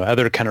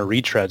 other kind of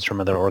retreads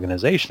from other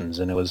organizations.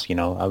 And it was,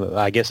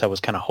 I guess I was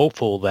kind of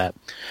hopeful that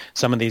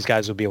some of these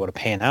guys would be able to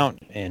pan out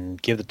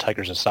and give the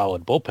Tigers a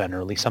solid bullpen,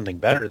 or at least something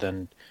better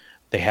than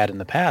they had in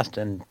the past.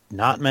 And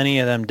not many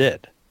of them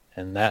did.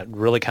 And that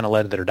really kind of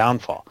led to their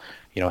downfall.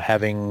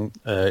 Having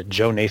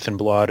Joe Nathan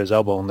blow out his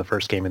elbow in the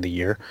first game of the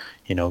year,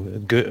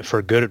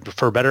 for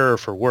better or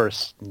for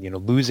worse,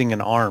 losing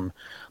an arm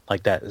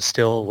like that is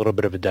still a little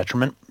bit of a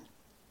detriment.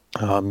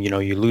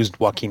 You lose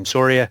Joaquin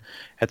Soria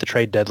at the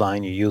trade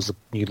deadline. You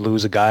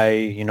lose a guy,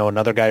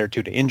 another guy or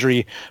two to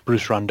injury,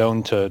 Bruce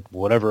Rondon to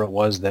whatever it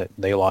was that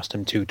they lost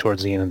him to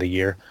towards the end of the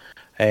year.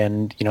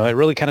 And, it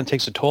really kind of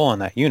takes a toll on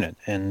that unit.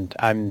 And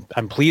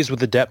I'm pleased with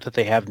the depth that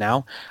they have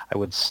now. I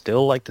would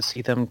still like to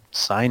see them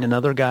sign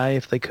another guy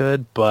if they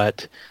could.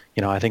 But,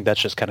 I think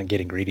that's just kind of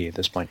getting greedy at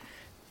this point.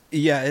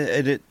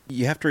 Yeah,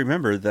 you have to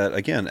remember that,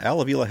 again,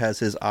 Al Avila has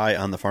his eye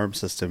on the farm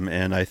system,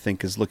 and I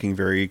think is looking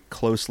very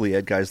closely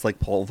at guys like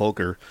Paul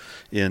Volcker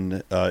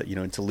in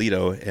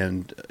Toledo,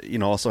 and,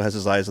 also has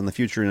his eyes on the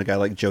future in a guy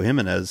like Joe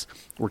Jimenez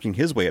working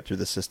his way up through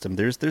the system.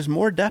 There's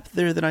more depth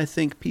there than I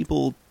think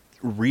people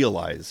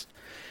realize.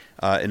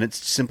 And it's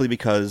simply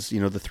because,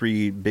 the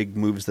three big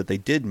moves that they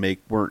did make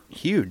weren't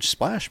huge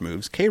splash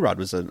moves. K-Rod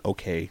was an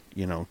okay,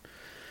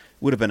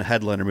 would have been a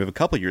headliner move a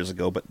couple years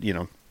ago, but,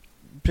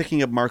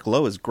 picking up Mark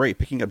Lowe is great.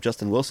 Picking up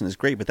Justin Wilson is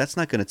great, but that's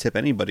not going to tip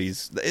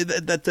anybody's.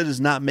 That is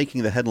not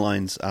making the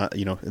headlines,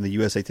 in the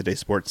USA Today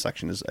Sports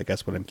section is, I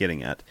guess, what I'm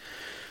getting at.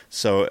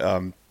 So,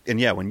 and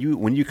yeah, when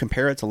you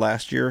compare it to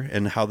last year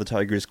and how the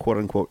Tigers, quote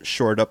unquote,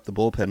 shored up the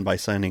bullpen by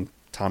signing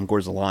Tom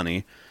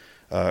Gorzolani,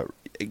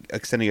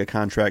 extending a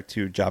contract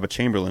to Jabba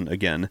Chamberlain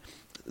again.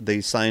 They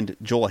signed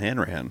Joel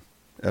Hanrahan.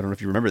 I don't know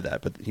if you remember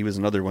that, but he was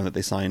another one that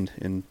they signed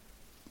in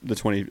the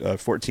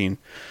 2014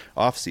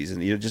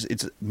 offseason.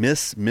 It's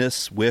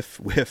miss,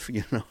 whiff.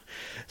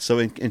 So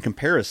in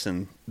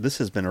comparison, this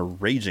has been a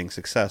raging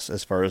success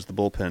as far as the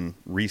bullpen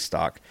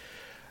restock.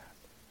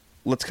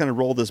 Let's kind of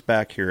roll this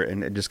back here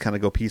and just kind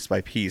of go piece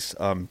by piece.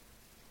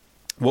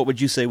 What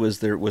would you say was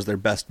their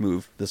best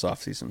move this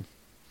offseason?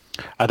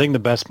 I think the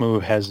best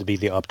move has to be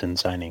the Upton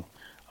signing.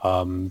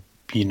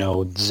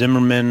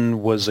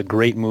 Zimmerman was a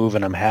great move,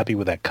 and I'm happy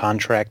with that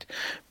contract.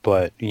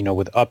 But,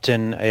 with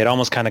Upton, it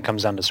almost kind of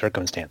comes down to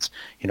circumstance.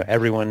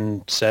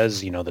 Everyone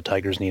says, the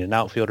Tigers need an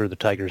outfielder. The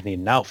Tigers need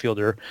an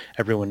outfielder.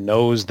 Everyone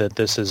knows that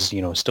this is,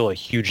 still a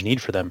huge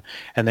need for them.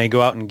 And they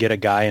go out and get a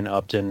guy in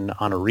Upton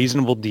on a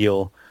reasonable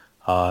deal,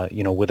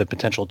 with a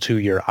potential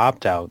 2-year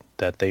opt-out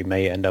that they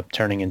may end up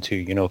turning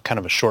into, kind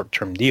of a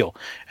short-term deal.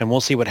 And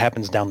we'll see what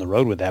happens down the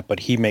road with that.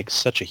 But he makes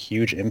such a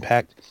huge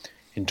impact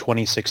in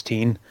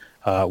 2016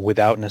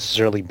 without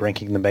necessarily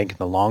breaking the bank in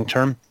the long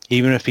term.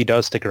 Even if he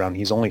does stick around,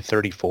 he's only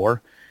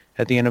 34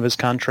 at the end of his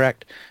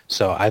contract.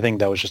 So I think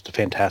that was just a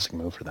fantastic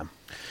move for them.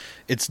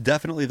 It's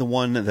definitely the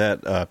one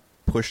that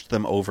pushed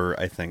them over,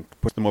 I think.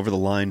 Pushed them over the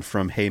line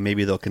from, hey,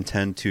 maybe they'll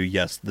contend to,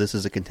 yes, this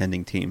is a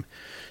contending team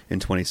in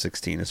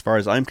 2016. As far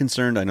as I'm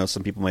concerned, I know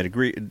some people might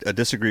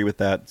disagree with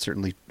that.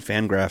 Certainly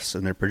Fangraphs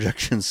and their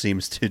projections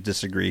seems to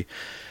disagree,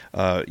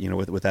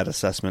 with that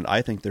assessment.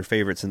 I think they're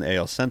favorites in the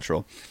AL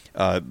Central.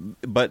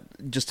 But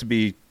just to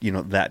be,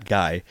 that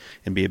guy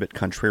and be a bit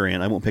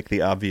contrarian, I won't pick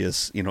the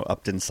obvious,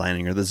 Upton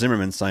signing or the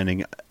Zimmerman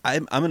signing.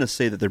 I'm going to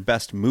say that their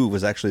best move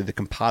was actually the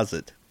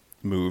composite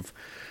move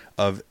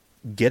of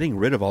getting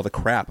rid of all the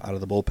crap out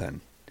of the bullpen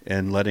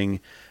and letting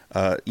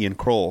Ian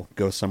Kroll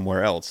go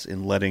somewhere else,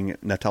 and letting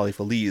Natali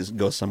Feliz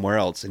go somewhere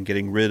else, and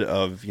getting rid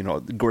of,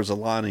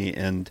 Gorzolani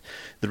and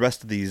the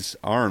rest of these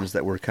arms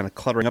that were kind of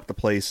cluttering up the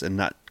place and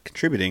not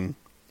contributing,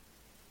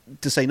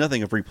 to say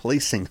nothing of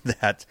replacing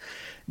that.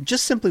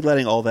 Just simply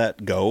letting all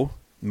that go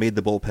made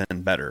the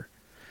bullpen better.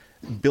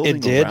 Building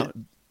it did.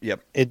 Around,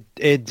 yep.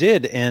 It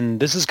did, and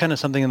this is kind of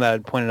something that I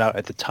pointed out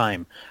at the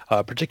time,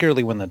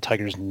 particularly when the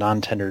Tigers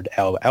non-tendered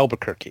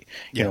Albuquerque.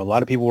 A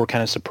lot of people were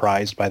kind of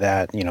surprised by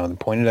that, and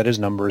pointed at his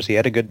numbers. He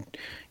had a good,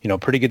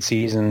 pretty good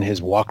season.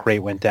 His walk rate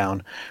went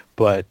down.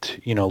 But,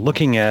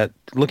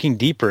 looking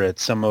deeper at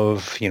some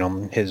of,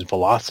 his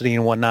velocity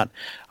and whatnot,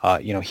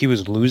 he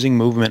was losing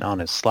movement on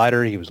his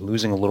slider. He was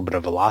losing a little bit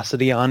of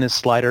velocity on his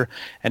slider,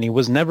 and he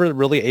was never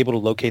really able to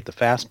locate the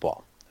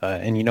fastball.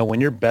 And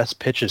when your best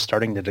pitch is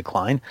starting to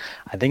decline,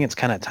 I think it's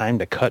kind of time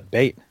to cut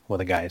bait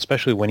with a guy,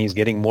 especially when he's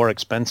getting more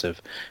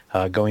expensive,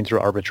 going through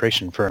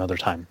arbitration for another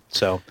time.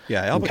 So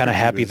yeah, I'm kind of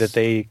happy that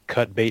they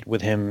cut bait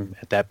with him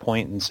at that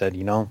point and said,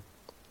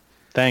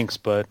 thanks,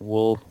 but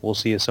we'll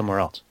see you somewhere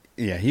else.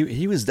 Yeah,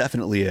 he was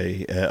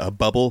definitely a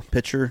bubble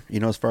pitcher.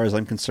 As far as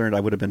I'm concerned,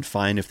 I would have been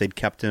fine if they'd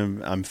kept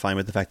him. I'm fine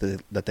with the fact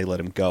that they let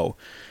him go.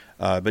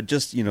 But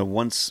just,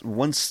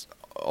 once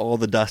all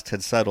the dust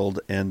had settled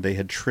and they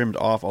had trimmed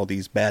off all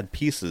these bad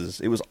pieces,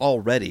 it was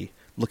already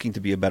looking to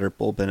be a better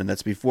bullpen, and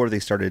that's before they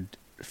started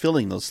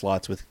filling those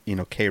slots with,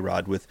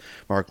 K-Rod, with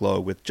Mark Lowe,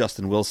 with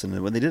Justin Wilson.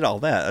 And when they did all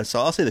that, so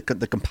I'll say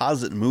the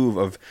composite move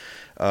of,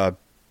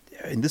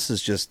 and this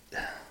is just,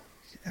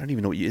 I don't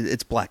even know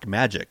it's black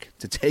magic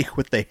to take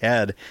what they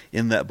had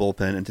in that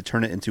bullpen and to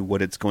turn it into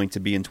what it's going to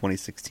be in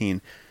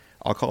 2016.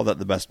 I'll call that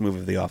the best move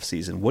of the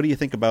offseason. What do you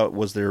think about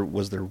was their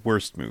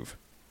worst move?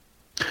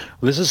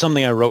 Well, this is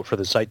something I wrote for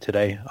the site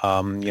today.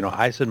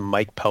 I said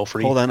Mike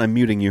Pelfrey. Hold on, I'm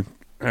muting you.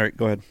 All right,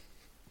 go ahead.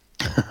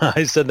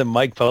 I said that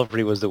Mike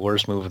Pelfrey was the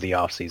worst move of the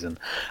offseason.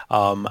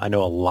 I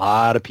know a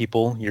lot of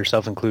people,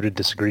 yourself included,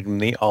 disagreed with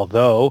me,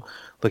 although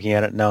looking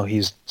at it now,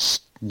 he's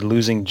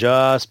losing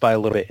just by a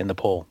little bit in the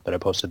poll that I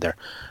posted there.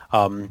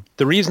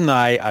 The reason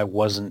I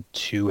wasn't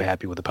too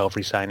happy with the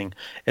Pelfrey signing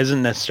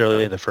isn't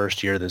necessarily the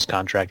first year of this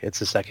contract. It's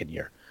the second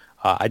year.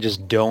 I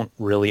just don't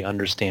really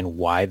understand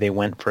why they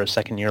went for a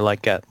second year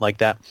like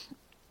that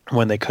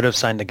when they could have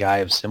signed a guy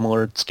of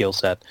similar skill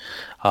set,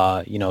 to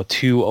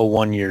a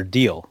 1-year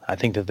deal. I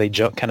think that they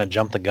kind of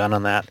jumped the gun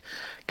on that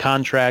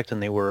contract,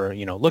 and they were,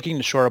 looking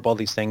to shore up all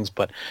these things.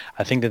 But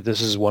I think that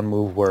this is one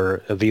move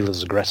where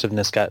Avila's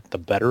aggressiveness got the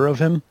better of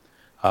him.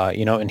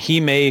 And he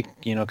may,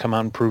 come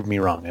out and prove me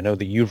wrong. I know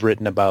that you've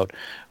written about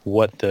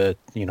what the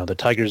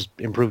Tigers'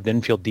 improved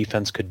infield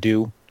defense could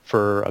do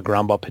for a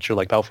ground ball pitcher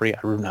like Pelfrey.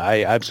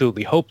 I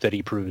absolutely hope that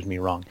he proves me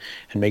wrong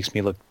and makes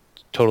me look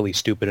totally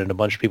stupid, and a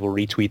bunch of people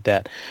retweet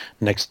that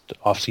next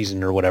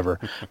offseason or whatever.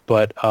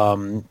 But,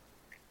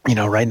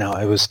 right now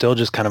it was still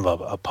just kind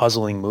of a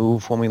puzzling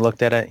move when we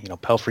looked at it.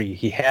 Pelfrey,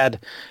 he had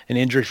an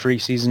injury-free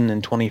season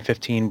in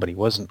 2015, but he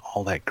wasn't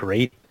all that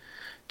great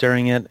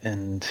during it.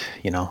 And,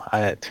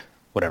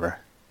 whatever.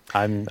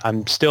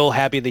 I'm still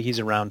happy that he's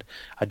around.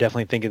 I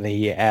definitely think that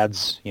he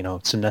adds,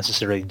 some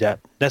necessary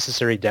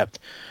depth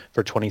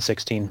for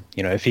 2016.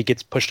 If he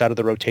gets pushed out of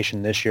the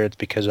rotation this year, it's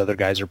because other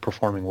guys are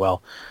performing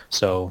well.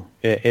 So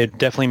it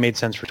definitely made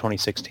sense for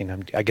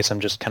 2016. I guess I'm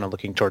just kind of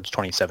looking towards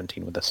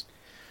 2017 with this.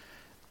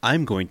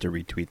 I'm going to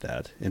retweet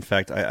that. In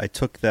fact, I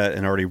took that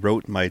and already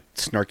wrote my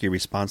snarky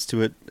response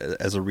to it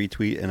as a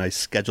retweet, and I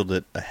scheduled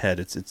it ahead.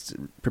 It's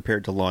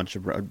prepared to launch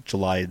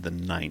July the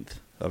 9th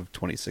of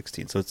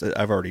 2016. So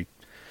I've already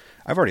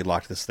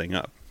locked this thing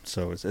up.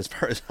 So as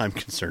far as I'm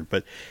concerned,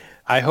 but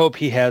I hope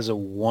he has a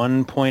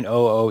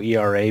 1.00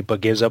 ERA,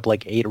 but gives up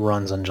like 8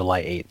 runs on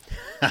July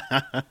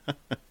 8th.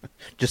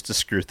 Just to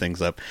screw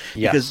things up.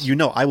 Yes.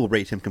 Because I will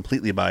rate him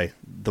completely by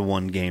the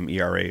 1-game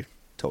ERA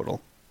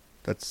total.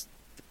 That's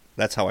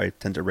how I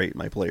tend to rate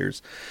my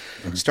players,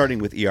 starting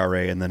with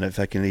ERA, and then if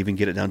I can even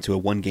get it down to a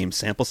 1-game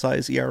sample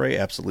size ERA,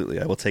 absolutely,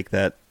 I will take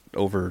that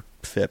over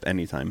FIP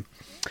anytime.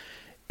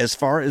 As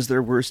far as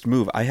their worst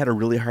move, I had a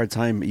really hard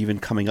time even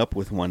coming up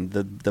with one.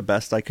 The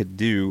best I could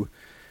do,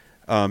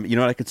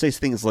 I could say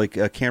things like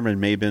Cameron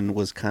Maybin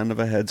was kind of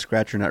a head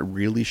scratcher. Not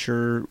really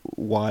sure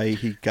why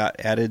he got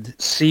added.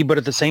 See, but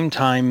at the same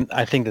time,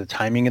 I think the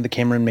timing of the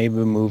Cameron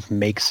Maybin move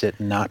makes it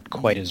not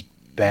quite as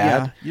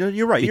bad. Yeah,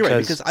 you're right.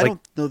 Because I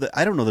don't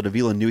know that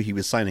Avila knew he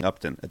was signing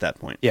Upton at that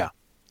point. Yeah,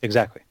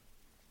 exactly.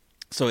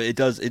 So it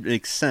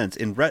makes sense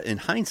in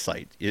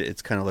hindsight.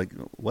 It's kind of like,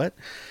 what?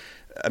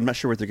 I'm not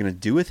sure what they're going to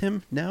do with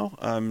him now.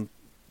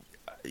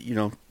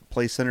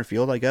 Play center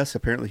field, I guess.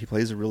 Apparently, he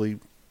plays a really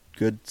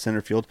good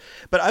center field,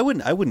 but I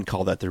wouldn't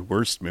call that their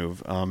worst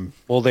move.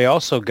 Well, they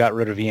also got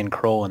rid of Ian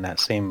Kroll in that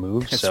same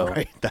move, that's so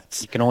right.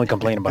 You can only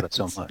complain about it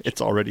so much. It's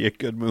already a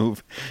good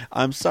move.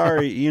 I'm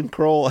sorry, Ian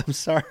Kroll. I'm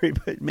sorry,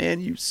 but man,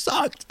 you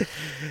sucked.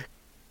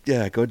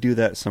 Yeah, go do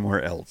that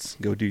somewhere else.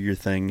 Go do your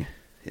thing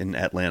in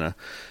Atlanta.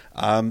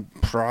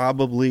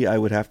 Probably, I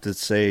would have to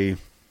say,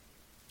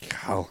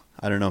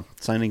 I don't know,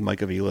 signing Mike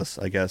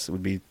Aviles, I guess it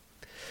would be,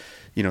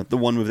 the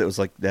one move that was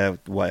like,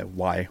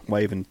 why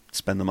even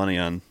spend the money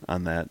on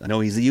that? I know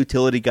he's a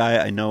utility guy.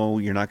 I know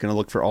you're not going to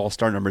look for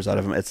all-star numbers out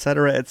of him, et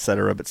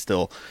cetera, but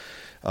still.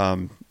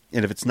 And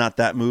if it's not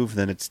that move,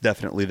 then it's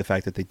definitely the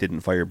fact that they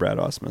didn't fire Brad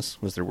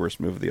Ausmus was their worst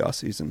move of the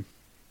offseason.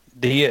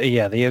 The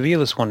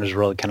Aviles one is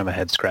really kind of a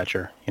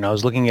head-scratcher. I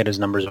was looking at his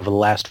numbers over the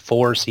last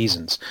 4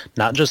 seasons,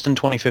 not just in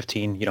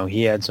 2015.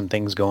 He had some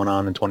things going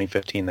on in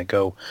 2015 that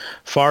go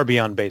far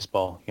beyond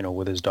baseball,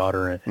 with his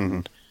daughter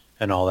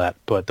and all that.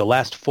 But the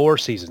last 4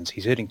 seasons,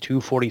 he's hitting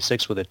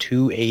 .246 with a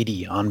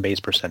 .280 on-base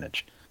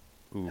percentage.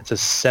 Ooh. It's a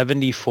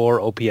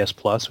 74 OPS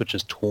plus, which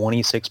is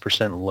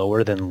 26%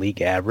 lower than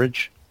league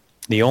average.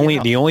 The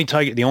only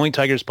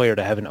Tigers player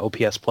to have an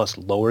OPS plus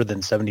lower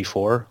than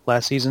 74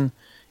 last season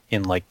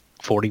in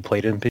 40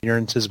 plate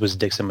appearances was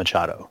Dixon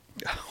Machado.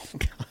 Oh,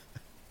 God.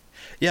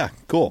 Yeah,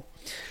 cool.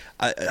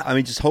 I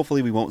mean, just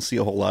hopefully we won't see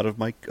a whole lot of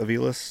Mike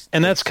Aviles.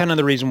 And that's kind of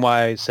the reason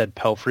why I said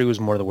Pelfrey was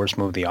more the worst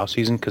move of the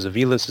offseason, because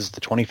Aviles is the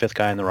 25th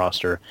guy on the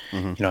roster.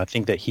 Mm-hmm. I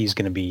think that he's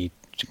going to be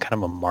kind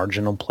of a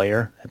marginal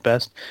player at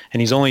best. And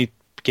he's only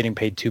getting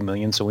paid $2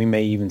 million, so we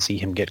may even see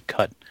him get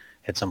cut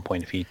at some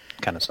point if he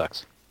kind of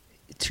sucks.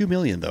 $2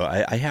 million, though.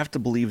 I have to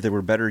believe there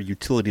were better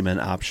utility man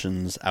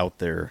options out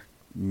there.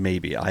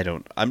 Maybe.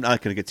 I'm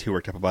not going to get too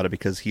worked up about it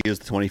because he is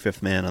the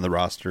 25th man on the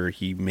roster.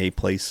 He may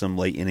play some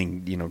late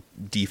inning,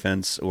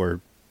 defense or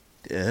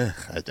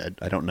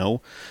I don't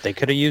know. They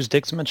could have used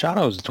Dixon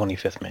Machado as the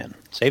 25th man.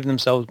 Saved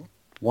themselves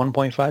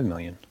 $1.5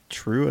 million.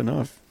 True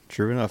enough.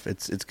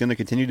 It's going to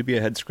continue to be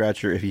a head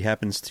scratcher if he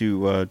happens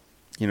to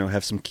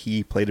have some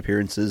key plate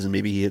appearances and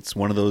maybe he hits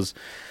one of those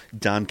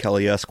Don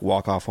Kelly-esque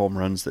walk-off home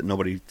runs that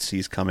nobody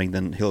sees coming.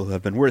 Then he'll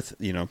have been worth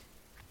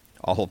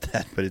all of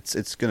that. But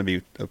it's going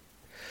to be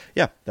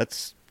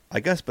that's, I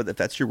guess. But if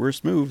that's your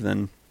worst move,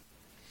 then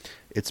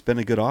it's been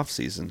a good off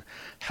season.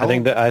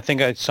 I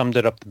think I summed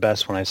it up the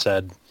best when I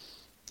said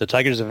the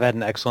Tigers have had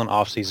an excellent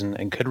offseason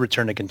and could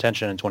return to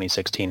contention in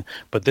 2016,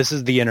 but this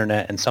is the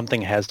internet, and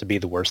something has to be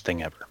the worst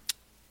thing ever.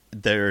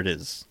 There it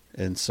is.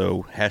 And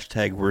so,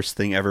 # worst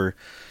thing ever,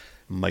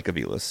 Mike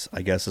Aviles,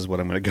 I guess is what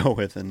I'm going to go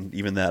with, and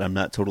even that, I'm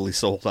not totally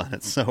sold on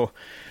it. So,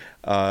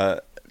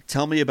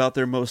 tell me about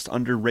their most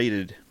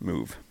underrated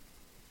move.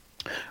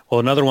 Well,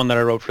 another one that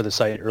I wrote for the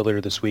site earlier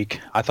this week,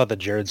 I thought that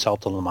Jared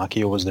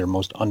Saltalamacchia was their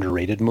most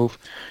underrated move.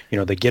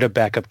 They get a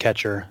backup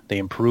catcher, they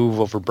improve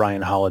over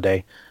Brian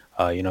Holiday.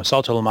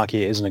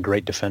 Saltalamacchia isn't a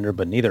great defender,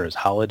 but neither is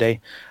Holiday,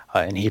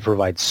 and he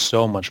provides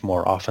so much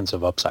more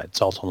offensive upside.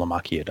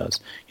 Saltalamacchia does.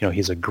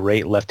 He's a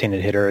great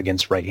left-handed hitter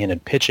against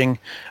right-handed pitching.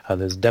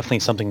 There's definitely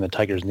something the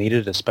Tigers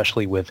needed,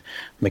 especially with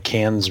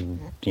McCann's,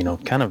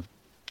 kind of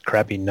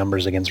crappy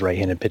numbers against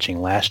right-handed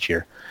pitching last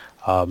year.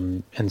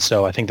 And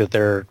so I think that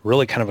they're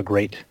really kind of a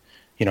great,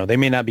 they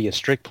may not be a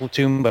strict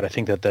platoon, but I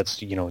think that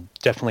that's,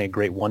 definitely a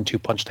great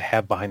 1-2 punch to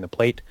have behind the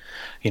plate.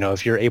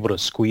 If you're able to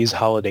squeeze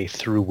Holiday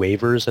through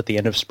waivers at the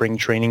end of spring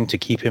training to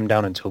keep him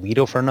down in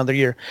Toledo for another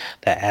year,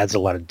 that adds a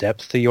lot of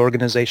depth to the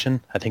organization.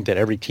 I think that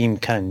every team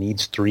kind of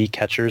needs 3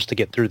 catchers to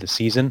get through the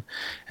season.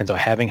 And so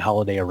having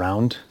Holiday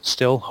around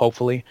still,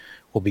 hopefully,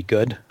 will be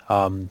good.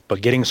 But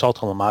getting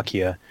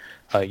Saltalamacchia,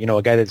 a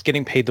guy that's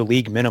getting paid the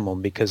league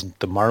minimum because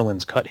the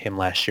Marlins cut him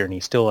last year and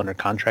he's still under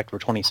contract for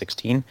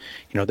 2016.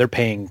 They're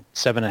paying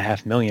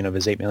 $7.5 million of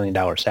his $8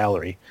 million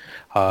salary.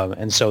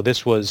 And so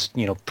this was,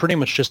 pretty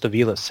much just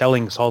Avila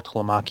selling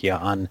Saltalamacchia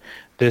on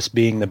this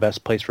being the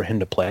best place for him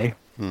to play.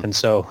 And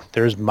so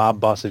there's mob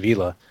boss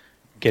Avila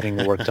getting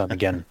the work done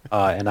again.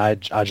 And I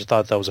just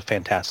thought that was a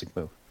fantastic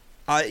move.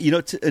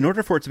 In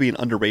order for it to be an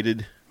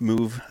underrated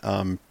move,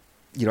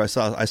 I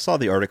saw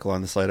the article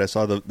on the site. I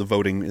saw the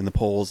voting in the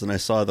polls, and I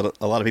saw that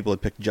a lot of people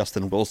had picked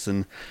Justin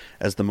Wilson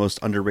as the most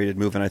underrated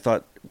move. And I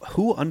thought,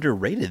 who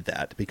underrated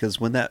that? Because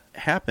when that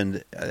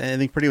happened, I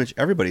think pretty much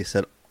everybody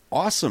said,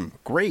 awesome,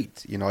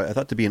 great. I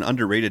thought to be an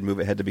underrated move,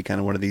 it had to be kind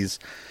of one of these,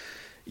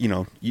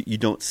 you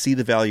don't see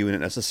the value in it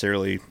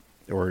necessarily,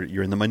 or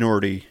you're in the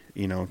minority,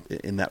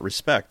 in that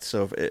respect.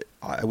 So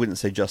I wouldn't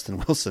say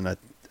Justin Wilson. I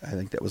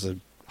think that was a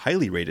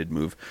highly rated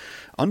move.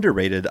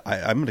 Underrated,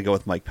 I'm going to go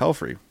with Mike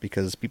Pelfrey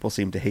because people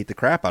seem to hate the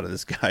crap out of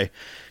this guy,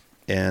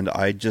 and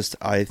I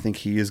think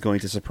he is going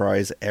to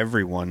surprise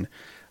everyone,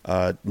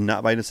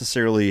 not by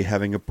necessarily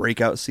having a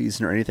breakout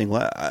season or anything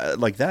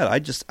like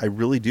that. I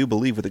really do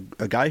believe with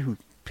a guy who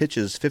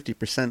pitches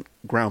 50%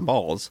 ground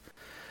balls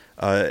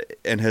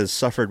and has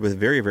suffered with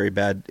very, very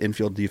bad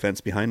infield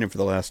defense behind him for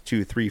the last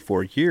 2, 3,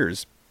 4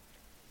 years,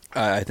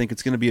 I think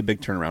it's going to be a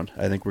big turnaround.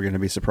 I think we're going to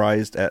be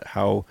surprised at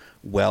how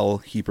well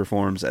he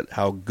performs, at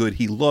how good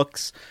he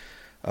looks,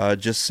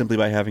 just simply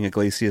by having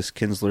Iglesias,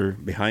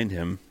 Kinsler behind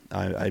him.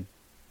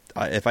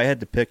 If I had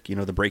to pick,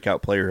 the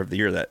breakout player of the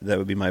year, that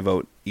would be my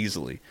vote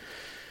easily.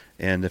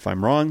 And if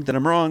I'm wrong, then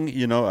I'm wrong.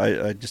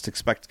 I just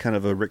expect kind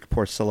of a Rick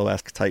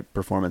Porcello-esque type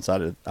performance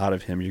out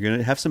of him. You're going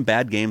to have some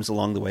bad games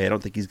along the way. I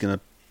don't think he's going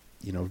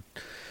to,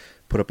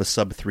 put up a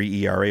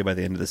sub-3 ERA by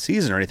the end of the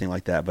season or anything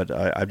like that. But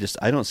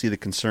I don't see the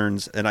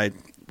concerns, and I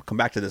come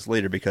back to this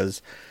later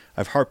because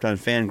I've harped on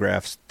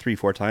Fangraphs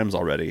 3-4 times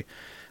already,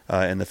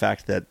 and the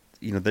fact that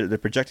they're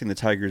projecting the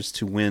Tigers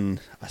to win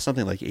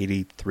something like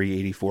 83,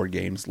 84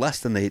 games, less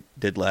than they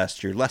did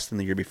last year, less than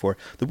the year before.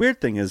 The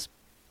weird thing is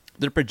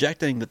they're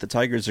projecting that the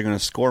Tigers are going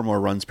to score more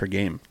runs per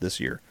game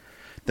this year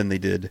than they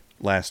did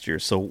last year.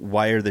 So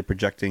why are they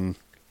projecting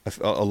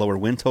a lower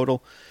win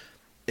total?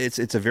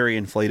 It's a very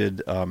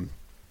inflated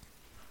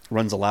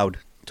runs allowed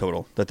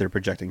total that they're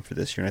projecting for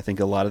this year. And I think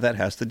a lot of that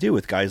has to do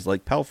with guys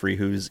like Pelfrey,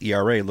 whose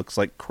ERA looks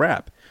like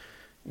crap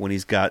when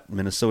he's got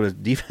Minnesota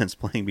defense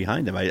playing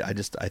behind him. I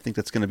think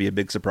that's going to be a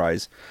big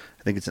surprise.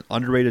 I think it's an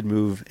underrated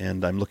move,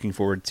 and I'm looking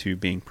forward to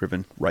being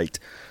proven right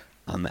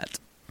on that.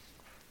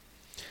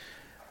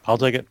 I'll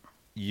take it.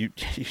 You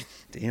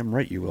damn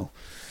right you will.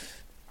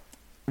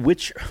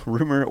 Which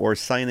rumor or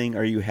signing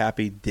are you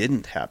happy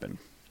didn't happen?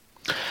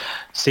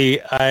 See,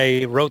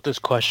 I wrote this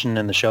question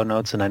in the show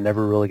notes, and I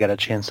never really got a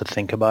chance to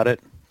think about it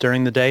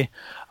during the day.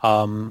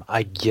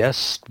 I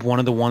guess one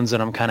of the ones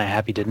that I'm kind of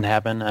happy didn't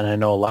happen, and I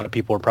know a lot of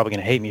people are probably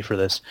going to hate me for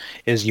this,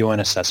 is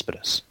Yoenis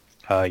Cespedes.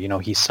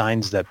 He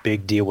signs that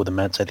big deal with the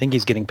Mets. I think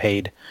he's getting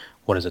paid,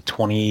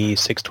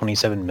 26,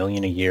 27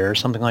 million a year or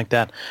something like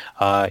that.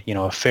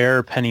 A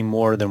fair penny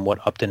more than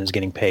what Upton is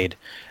getting paid.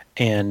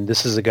 And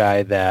this is a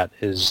guy that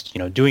is,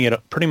 doing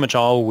it pretty much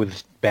all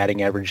with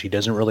batting average. He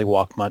doesn't really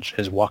walk much.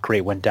 His walk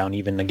rate went down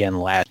even again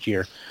last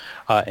year.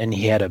 And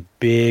he had a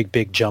big,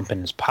 big jump in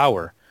his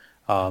power.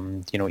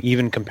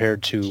 Even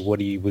compared to what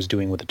he was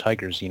doing with the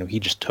Tigers, he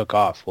just took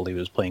off while he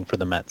was playing for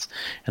the Mets.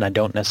 And I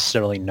don't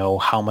necessarily know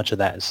how much of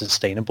that is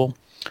sustainable.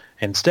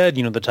 Instead,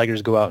 the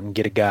Tigers go out and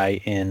get a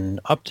guy in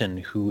Upton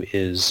who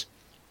is,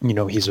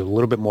 he's a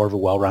little bit more of a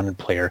well-rounded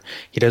player.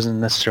 He doesn't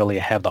necessarily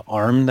have the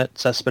arm that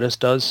Cespedes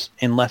does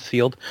in left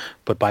field,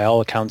 but by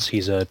all accounts,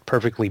 he's a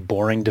perfectly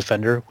boring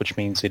defender, which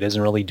means he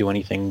doesn't really do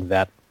anything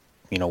that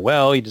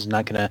well. He's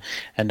not going to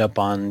end up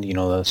on,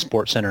 the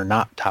Sports Center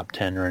not top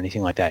 10 or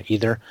anything like that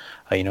either.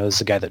 This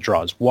is a guy that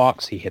draws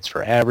walks. He hits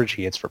for average.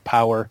 He hits for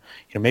power.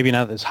 Maybe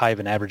not as high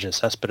of an average as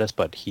Cespedes,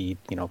 but he,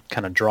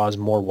 kind of draws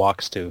more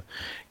walks to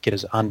get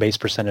his on-base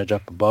percentage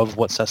up above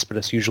what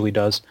Cespedes usually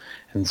does.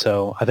 And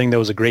so I think that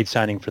was a great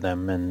signing for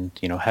them. And,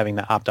 having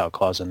the opt-out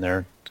clause in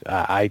there,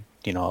 a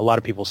lot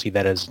of people see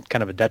that as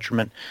kind of a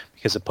detriment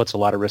because it puts a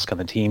lot of risk on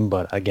the team.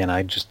 But again,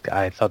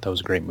 I thought that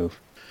was a great move.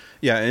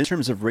 Yeah, in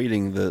terms of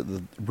rating,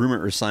 the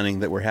rumor or signing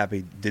that we're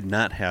happy did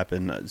not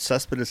happen.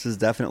 Cespedes is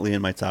definitely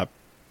in my top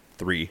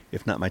 3,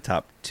 if not my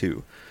top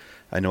 2.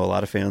 I know a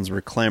lot of fans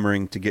were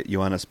clamoring to get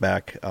Yoenis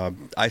back.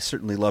 I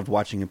certainly loved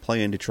watching him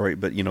play in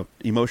Detroit, but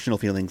emotional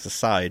feelings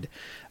aside,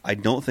 I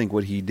don't think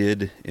what he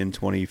did in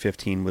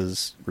 2015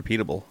 was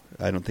repeatable.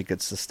 I don't think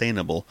it's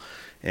sustainable,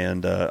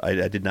 and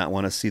I did not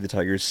want to see the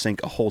Tigers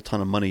sink a whole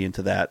ton of money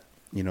into that,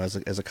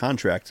 as a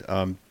contract.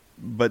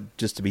 But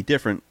just to be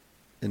different,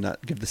 and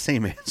not give the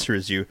same answer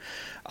as you,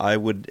 I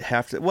would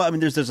have to. Well, I mean,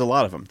 there's a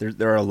lot of them.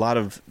 There are a lot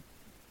of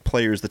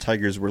players the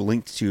Tigers were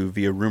linked to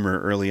via rumor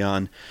early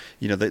on.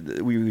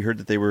 We heard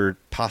that they were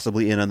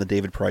possibly in on the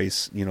David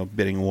Price,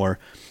 bidding war.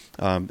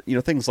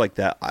 Things like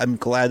that. I'm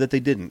glad that they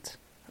didn't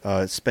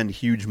spend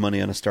huge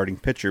money on a starting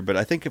pitcher. But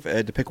I think if I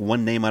had to pick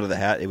one name out of the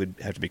hat, it would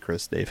have to be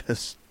Chris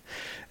Davis.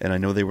 And I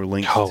know they were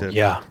linked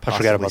to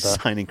possibly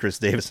signing Chris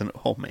Davis. And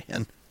oh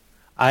man.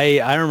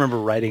 I remember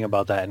writing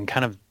about that and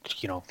kind of,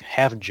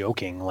 half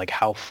joking, like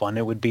how fun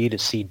it would be to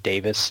see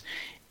Davis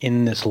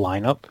in this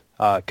lineup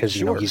because,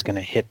 he's going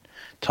to hit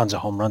tons of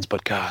home runs.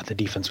 But, God, the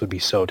defense would be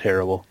so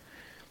terrible.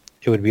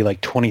 It would be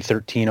like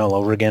 2013 all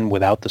over again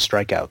without the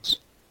strikeouts.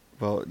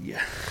 Well,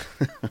 yeah.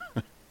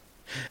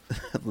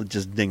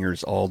 Just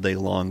dingers all day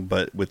long.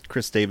 But with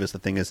Chris Davis, the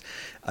thing is,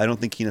 I don't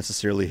think he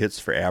necessarily hits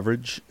for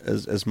average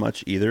as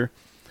much either.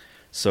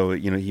 So,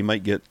 he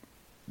might get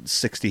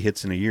 60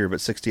 hits in a year,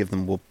 but 60 of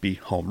them will be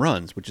home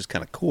runs, which is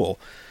kind of cool.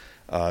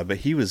 But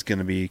he was going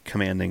to be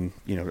commanding,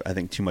 I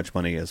think too much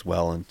money as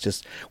well. And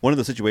just one of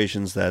the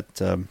situations that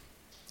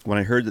when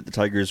I heard that the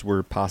Tigers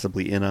were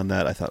possibly in on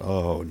that, I thought,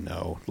 oh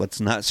no,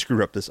 let's not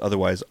screw up this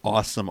otherwise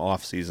awesome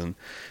offseason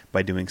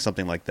by doing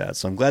something like that.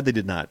 So I'm glad they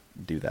did not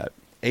do that.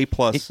 A+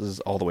 is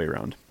all the way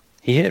around.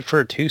 He hit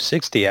for a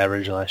 260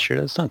 average last year.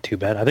 That's not too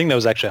bad. I think that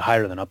was actually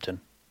higher than Upton,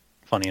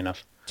 funny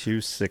enough.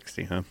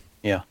 260, huh?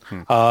 Yeah,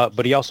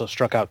 but he also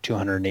struck out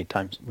 208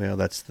 times. Well,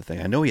 that's the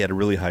thing. I know he had a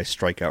really high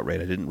strikeout rate.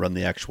 I didn't run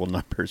the actual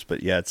numbers,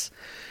 but yeah,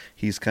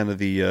 he's kind of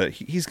the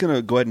he's going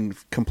to go ahead and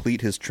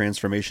complete his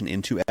transformation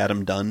into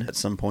Adam Dunn at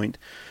some point,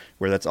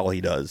 where that's all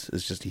he does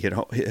is just he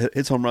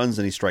hits home runs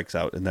and he strikes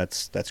out, and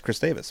that's Chris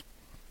Davis.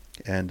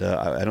 And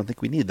I don't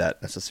think we need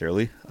that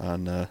necessarily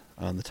on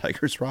the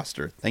Tigers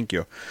roster. Thank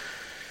you.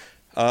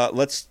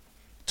 Let's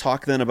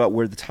talk then about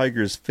where the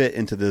Tigers fit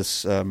into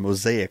this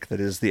mosaic that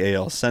is the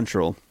AL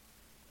Central.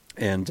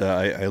 And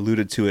I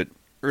alluded to it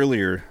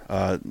earlier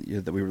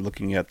that we were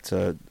looking at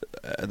the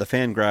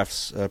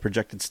Fangraphs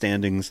projected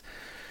standings.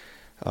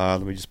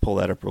 Let me just pull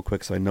that up real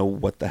quick so I know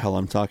what the hell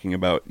I'm talking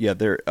about. Yeah,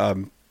 they're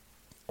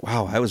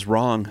wow, I was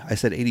wrong. I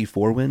said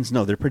 84 wins.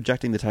 No, they're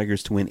projecting the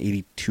Tigers to win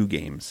 82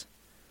 games.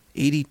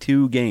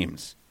 82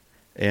 games.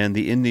 And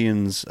the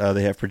Indians,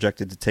 they have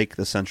projected to take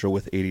the Central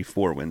with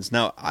 84 wins.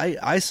 Now,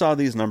 I saw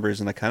these numbers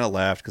and I kind of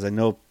laughed because I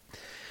know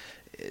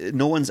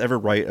no one's ever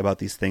right about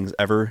these things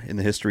ever in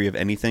the history of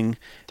anything.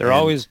 They're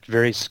always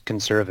very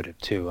conservative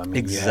too. I mean,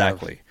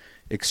 exactly.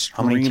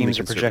 Extremely how many teams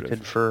are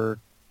projected for?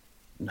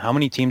 How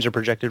many teams are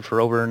projected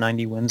for over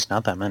 90 wins?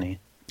 Not that many.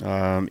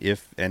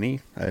 If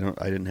any, I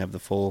didn't have the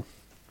full.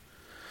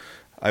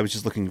 I was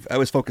just looking. I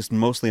was focused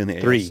mostly on the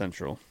AL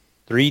Central.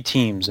 3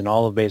 teams in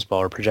all of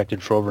baseball are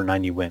projected for over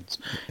 90 wins.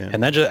 Yeah.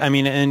 And that just, I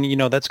mean, and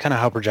that's kind of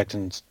how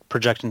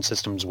projection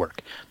systems work.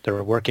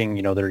 They're working,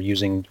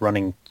 they're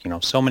running,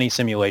 so many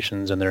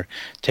simulations, and they're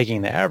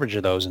taking the average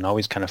of those and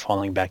always kind of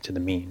falling back to the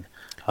mean.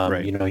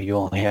 Right. You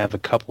only have a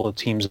couple of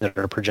teams that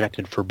are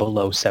projected for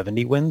below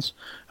 70 wins,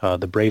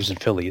 the Braves and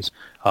Phillies.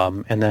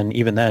 And then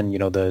even then,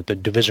 the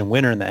division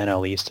winner in the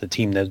NL East, the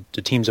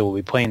teams that will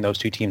be playing those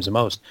 2 teams the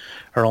most,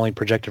 are only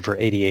projected for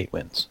 88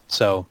 wins.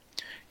 So,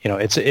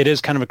 it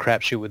is kind of a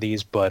crapshoot with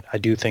these, but I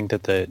do think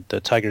that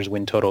the Tigers'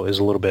 win total is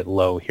a little bit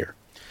low here.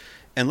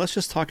 And let's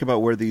just talk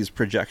about where these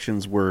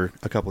projections were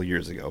a couple of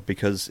years ago,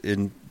 because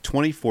in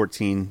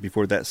 2014,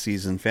 before that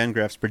season,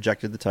 Fangraphs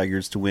projected the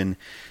Tigers to win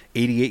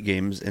 88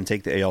 games and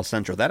take the AL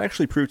Central. That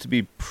actually proved to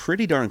be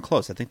pretty darn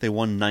close. I think they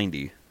won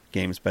 90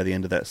 games by the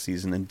end of that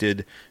season and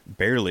did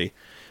barely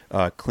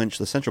clinch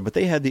the Central. But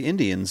they had the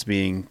Indians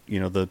being,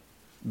 the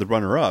the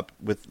runner-up,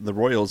 with the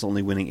Royals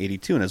only winning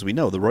 82. And as we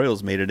know, the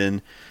Royals made it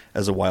in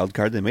as a wild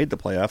card. They made the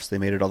playoffs. They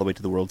made it all the way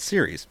to the World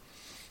Series.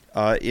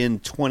 In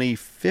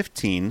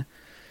 2015,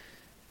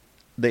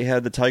 they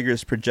had the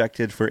Tigers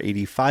projected for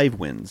 85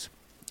 wins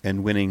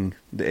and winning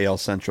the AL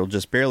Central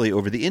just barely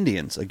over the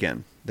Indians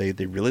again. They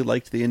really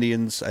liked the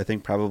Indians, I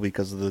think probably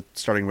because of the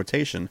starting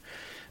rotation.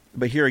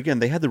 But here again,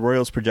 they had the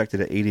Royals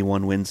projected at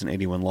 81 wins and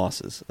 81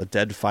 losses, a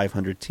dead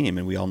 500 team,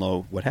 and we all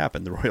know what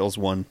happened. The Royals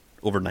won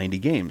over 90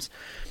 games.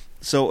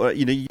 So,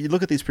 you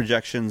look at these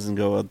projections and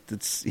go,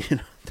 it's,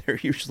 they're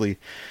usually,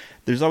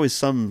 there's always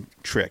some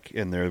trick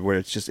in there where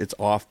it's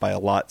off by a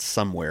lot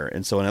somewhere.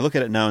 And so when I look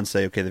at it now and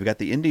say, okay, they've got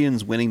the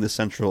Indians winning the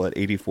Central at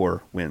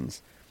 84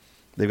 wins.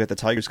 They've got the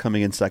Tigers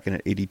coming in second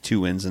at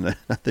 82 wins, and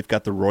they've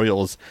got the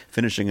Royals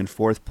finishing in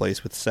fourth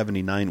place with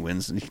 79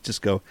 wins. And you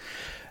just go,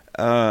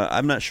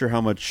 I'm not sure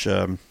how much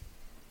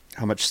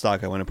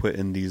stock I want to put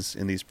in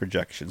these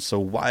projections. So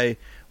why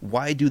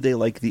do they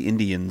like the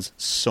Indians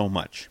so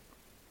much?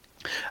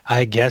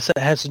 I guess it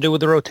has to do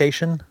with the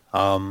rotation.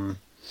 The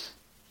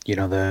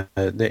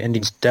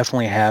Indians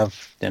definitely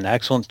have an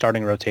excellent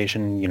starting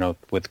rotation,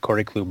 with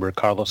Corey Kluber,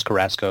 Carlos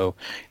Carrasco,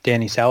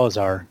 Danny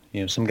Salazar,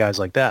 some guys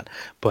like that.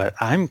 But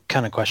I'm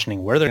kind of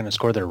questioning where they're going to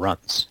score their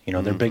runs.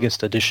 Their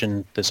biggest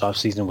addition this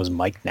offseason was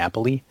Mike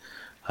Napoli.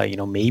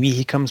 Maybe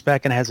he comes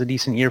back and has a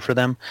decent year for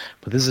them.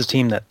 But this is a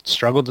team that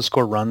struggled to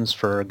score runs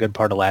for a good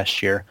part of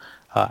last year.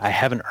 I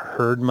haven't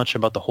heard much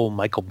about the whole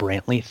Michael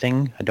Brantley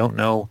thing. I don't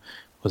know.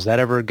 Was that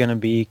ever going to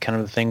be kind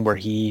of the thing where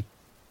he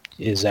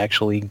is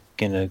actually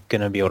gonna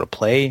be able to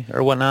play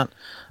or whatnot?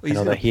 Well, he's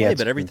going to play,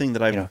 but everything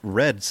that I've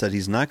read said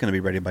he's not going to be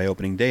ready by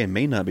opening day and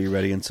may not be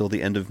ready until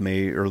the end of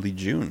May, early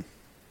June.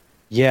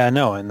 Yeah,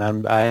 no, and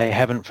I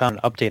haven't found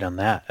an update on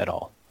that at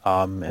all.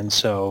 And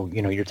so,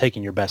 you're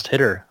taking your best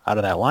hitter out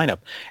of that lineup,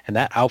 and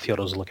that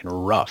outfield is looking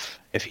rough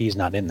if he's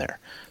not in there.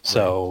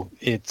 So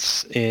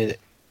right.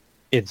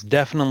 It's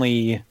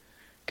definitely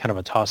kind of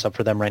a toss-up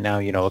for them right now.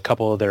 A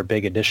couple of their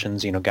big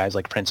additions, guys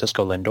like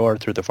Francisco Lindor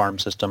through the farm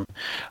system.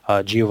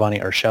 Giovanni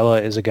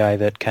Urshela is a guy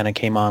that kind of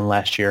came on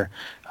last year.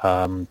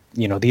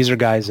 These are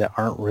guys that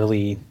aren't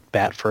really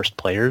bat-first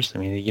players. I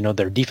mean,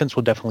 their defense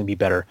will definitely be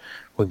better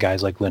with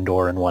guys like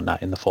Lindor and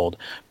whatnot in the fold.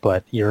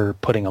 But you're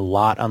putting a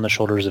lot on the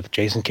shoulders of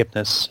Jason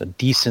Kipnis, a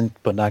decent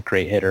but not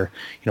great hitter.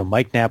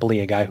 Mike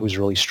Napoli, a guy who's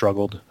really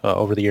struggled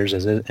over the years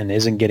and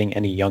isn't getting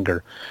any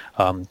younger.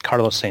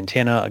 Carlos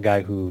Santana, a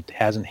guy who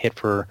hasn't hit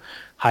for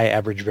high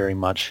average very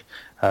much.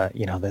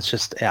 That's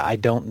just, I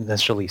don't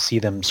necessarily see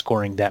them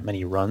scoring that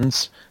many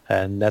runs,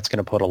 and that's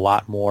going to put a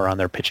lot more on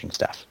their pitching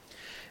staff.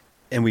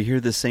 And we hear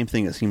the same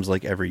thing, it seems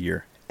like every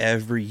year.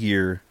 Every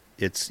year,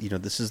 it's,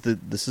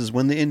 this is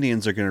when the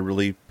Indians are going to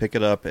really pick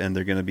it up, and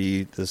they're going to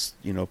be this,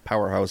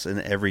 powerhouse. And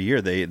every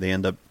year they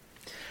end up,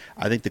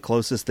 I think the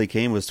closest they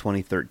came was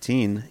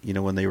 2013,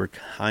 when they were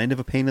kind of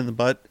a pain in the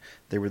butt.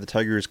 They were the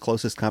Tigers'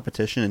 closest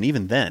competition, and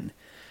even then,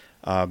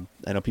 I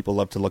know people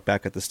love to look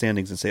back at the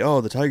standings and say, "Oh,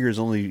 the Tigers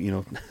only,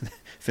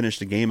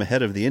 finished a game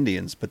ahead of the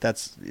Indians," but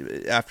that's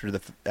after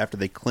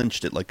they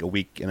clinched it like a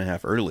week and a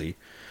half early,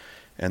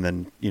 and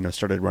then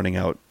started running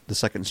out the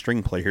second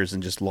string players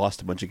and just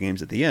lost a bunch of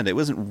games at the end. It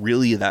wasn't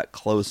really that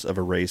close of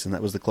a race, and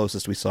that was the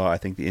closest we saw, I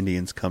think, the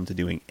Indians come to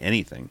doing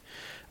anything.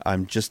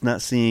 I'm just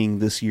not seeing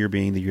this year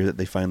being the year that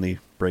they finally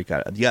break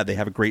out. Yeah, they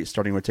have a great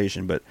starting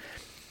rotation, but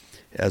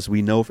as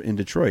we know in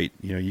Detroit,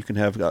 you can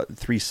have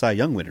 3 Cy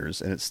Young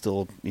winners, and it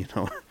still,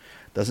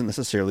 doesn't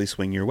necessarily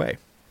swing your way.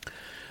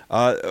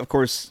 Of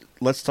course,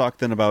 let's talk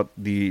then about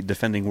the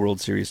defending World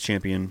Series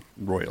champion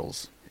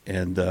Royals.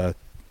 And,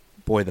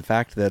 boy, the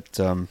fact that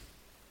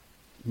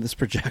this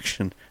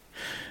projection,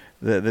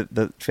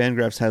 the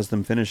Fangraphs has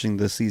them finishing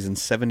the season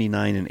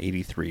 79 and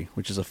 83,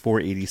 which is a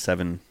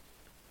 .487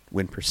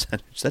 win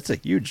percentage. That's a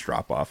huge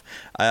drop-off.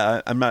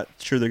 I'm not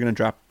sure they're going to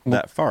drop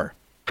that far.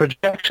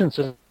 Projection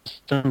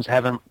systems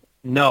haven't.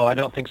 No, I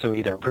don't think so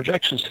either.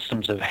 Projection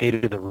systems have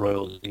hated the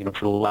Royals,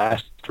 for the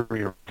last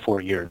 3 or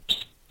 4 years.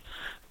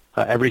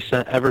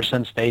 Ever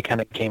since they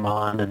kind of came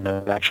on and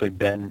have actually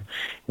been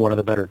one of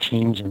the better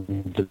teams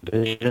in the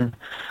division,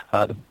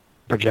 the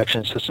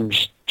projection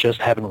systems just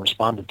haven't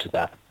responded to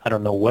that. I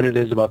don't know what it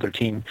is about their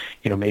team.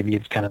 Maybe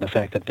it's kind of the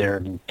fact that they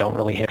don't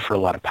really hit for a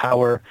lot of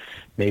power.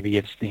 Maybe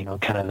it's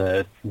kind of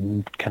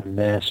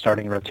the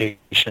starting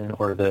rotation,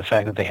 or the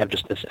fact that they have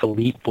just this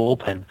elite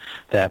bullpen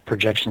that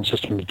projection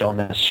systems don't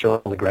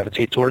necessarily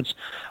gravitate towards.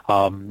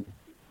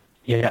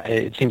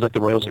 It seems like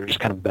the Royals are just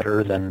kind of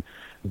better than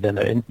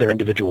their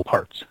individual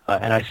parts.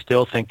 And I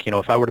still think,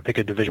 if I were to pick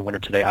a division winner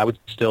today, I would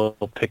still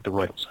pick the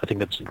Royals. I think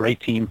that's a great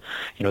team.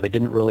 They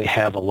didn't really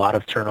have a lot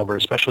of turnover,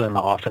 especially on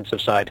the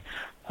offensive side.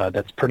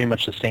 That's pretty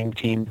much the same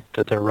team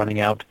that they're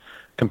running out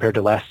compared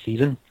to last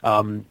season.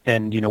 And,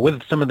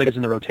 with some of the guys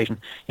in the rotation,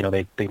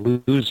 they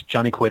lose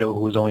Johnny Cueto,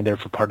 who was only there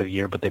for part of the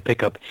year, but they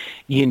pick up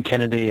Ian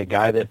Kennedy, a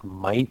guy that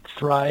might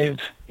thrive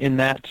in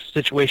that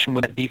situation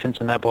with that defense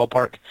in that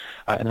ballpark.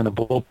 And then the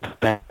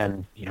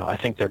bullpen, I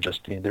think they're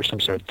just, there's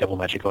some sort of devil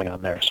magic going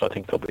on there, so I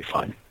think they'll be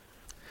fine.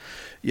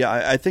 Yeah,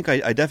 I think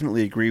I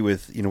definitely agree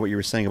with what you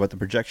were saying about the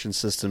projection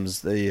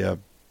systems. They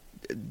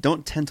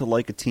don't tend to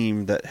like a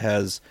team that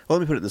has. Well,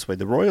 let me put it this way: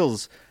 the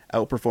Royals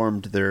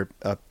outperformed their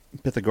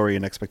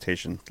Pythagorean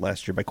expectation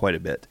last year by quite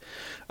a bit,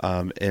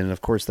 and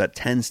of course that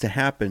tends to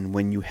happen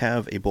when you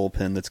have a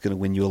bullpen that's going to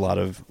win you a lot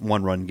of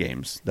one-run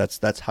games.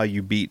 That's how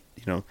you beat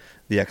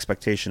the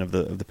expectation of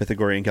the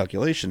Pythagorean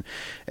calculation.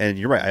 And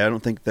you're right. I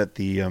don't think that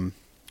the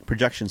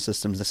projection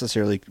systems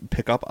necessarily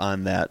pick up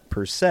on that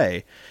per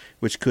se,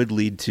 which could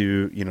lead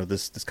to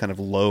this kind of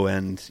low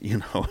end,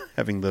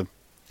 having the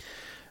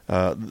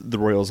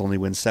Royals only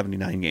win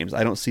 79 games.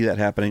 I don't see that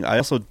happening. I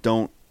also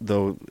don't,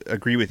 though,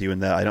 agree with you in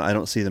that I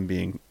don't see them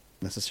being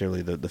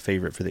necessarily the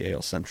favorite for the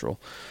AL Central.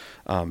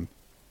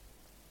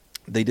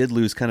 They did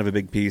lose kind of a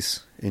big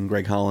piece in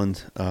Greg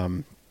Holland,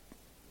 and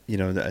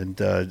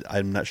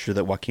I'm not sure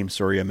that Joakim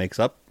Soria makes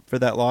up for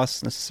that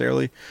loss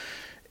necessarily.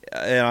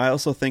 And I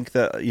also think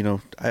that,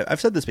 I've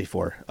said this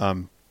before,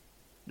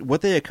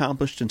 what they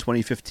accomplished in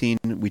 2015,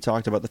 we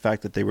talked about the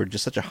fact that they were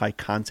just such a high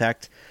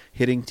contact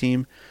hitting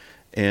team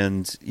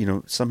and,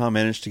 somehow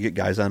managed to get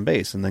guys on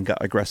base and then got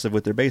aggressive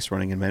with their base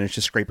running and managed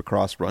to scrape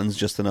across runs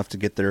just enough to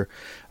get their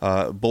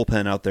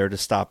bullpen out there to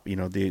stop,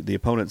 the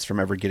opponents from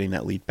ever getting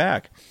that lead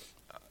back.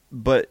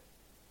 But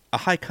a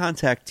high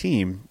contact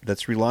team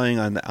that's relying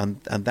on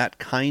that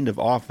kind of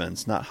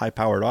offense, not high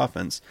powered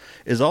offense,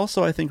 is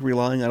also, I think,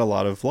 relying on a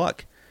lot of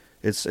luck.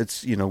 It's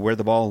where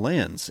the ball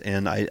lands,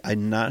 and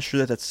I'm not sure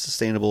that that's a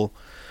sustainable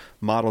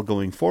model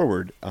going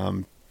forward.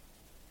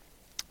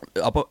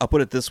 I'll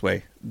put it this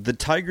way: the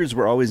Tigers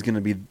were always going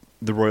to be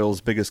the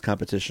Royals' biggest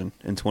competition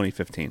in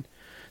 2015.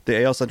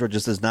 The AL Central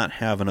just does not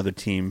have another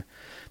team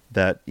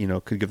that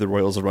could give the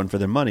Royals a run for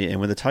their money. And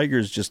when the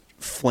Tigers just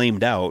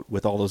flamed out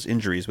with all those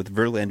injuries, with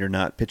Verlander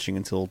not pitching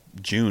until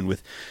June,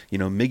 with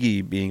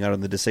Miggy being out on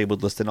the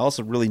disabled list, and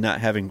also really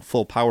not having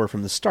full power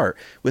from the start,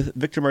 with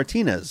Victor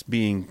Martinez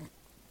being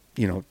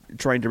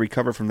trying to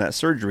recover from that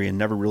surgery and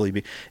never really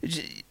be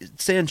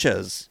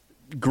Sanchez,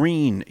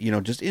 Green,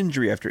 just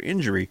injury after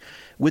injury.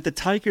 With the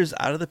Tigers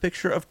out of the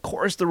picture, of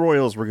course the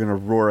Royals were going to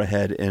roar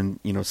ahead and,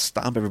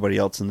 stomp everybody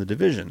else in the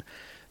division.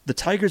 The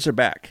Tigers are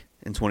back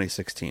in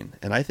 2016,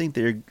 and I think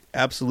they're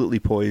absolutely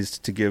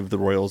poised to give the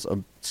Royals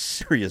a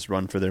serious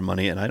run for their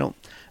money, and I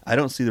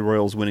don't see the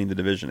Royals winning the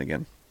division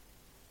again.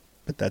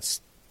 But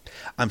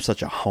I'm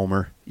such a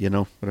homer, you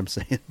know what I'm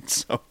saying?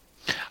 So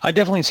I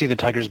definitely see the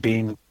Tigers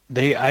being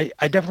I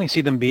definitely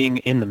see them being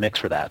in the mix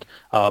for that.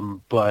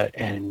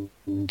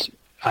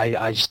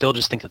 I still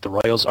just think that the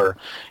Royals are,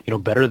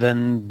 better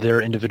than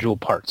their individual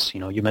parts.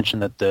 You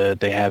mentioned that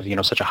they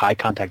have, such a high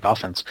contact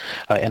offense.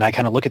 And I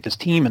kind of look at this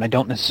team and I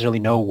don't necessarily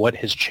know what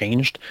has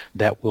changed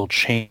that will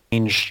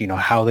change,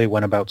 how they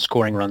went about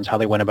scoring runs, how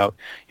they went about,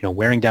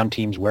 wearing down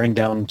teams, wearing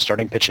down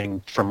starting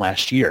pitching from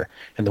last year,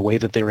 and the way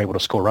that they were able to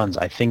score runs.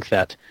 I think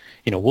that,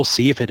 we'll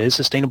see if it is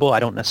sustainable.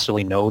 I don't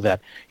necessarily know that,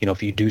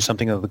 if you do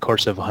something over the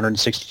course of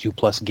 162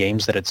 plus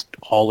games, that it's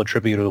all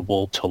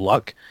attributable to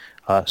luck.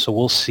 So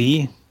we'll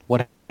see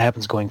what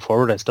happens going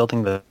forward. I still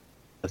think that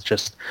it's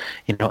just,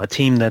 a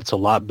team that's a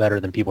lot better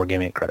than people are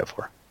giving it credit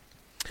for.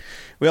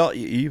 Well,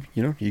 you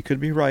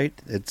could be right.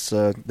 It's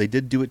they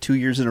did do it 2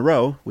 years in a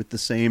row with the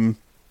same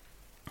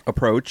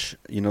approach,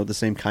 the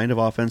same kind of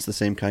offense, the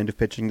same kind of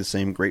pitching, the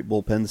same great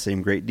bullpen, the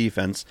same great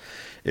defense.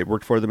 It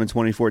worked for them in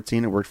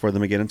 2014. It worked for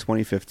them again in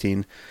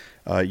 2015.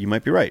 You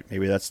might be right.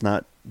 Maybe that's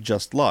not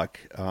just luck.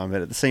 But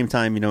at the same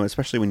time,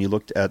 especially when you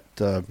looked at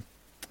at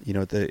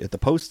the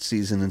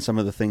postseason and some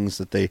of the things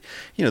that they,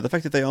 the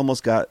fact that they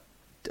almost got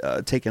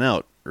taken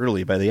out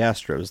early by the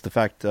Astros, the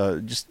fact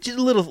just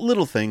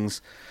little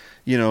things,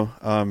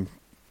 what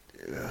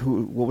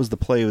was the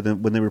play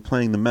when they were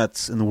playing the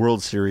Mets in the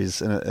World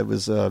Series, and it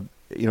was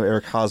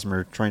Eric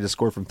Hosmer trying to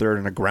score from third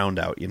and a ground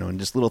out, and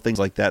just little things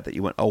like that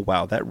you went, oh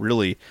wow, that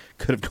really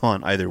could have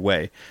gone either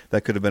way.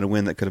 That could have been a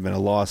win, that could have been a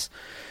loss.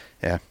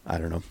 Yeah, I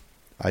don't know.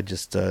 I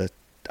just I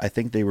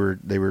think they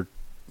were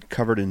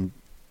covered in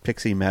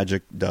pixie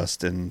magic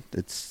dust, and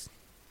it's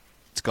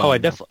gone. Oh, I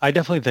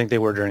definitely think they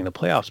were during the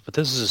playoffs, but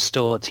this is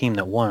still a team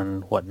that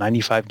won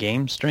 95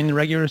 games during the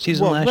regular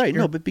season last year.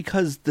 No, but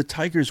because the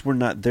Tigers were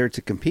not there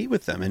to compete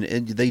with them,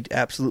 and they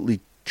absolutely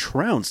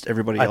trounced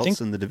everybody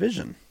else in the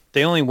division.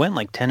 They only went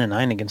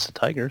 10-9 against the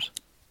Tigers.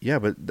 Yeah,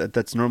 but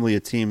that's normally a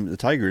team, the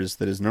Tigers,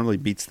 that normally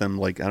beats them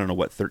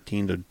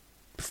 13-4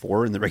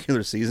 in the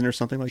regular season or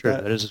something like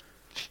that. That is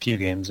a few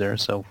games there,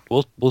 so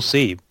we'll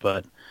see,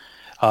 but.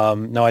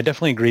 No, I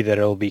definitely agree that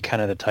it'll be kind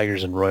of the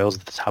Tigers and Royals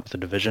at the top of the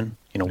division.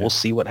 We'll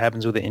see what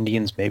happens with the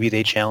Indians. Maybe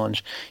they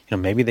challenge.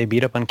 Maybe they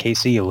beat up on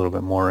KC a little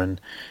bit more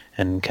and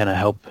kind of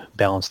help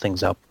balance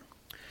things up.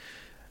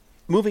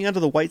 Moving on to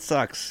the White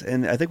Sox,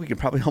 and I think we can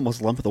probably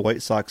almost lump the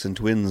White Sox and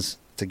Twins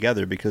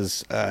together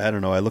because, I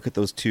don't know, I look at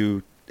those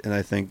two and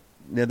I think,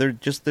 yeah,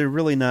 they're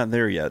really not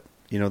there yet.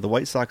 The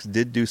White Sox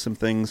did do some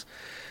things.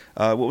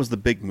 What was the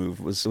big move?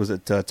 Was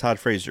it Todd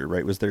Frazier,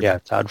 right? Yeah,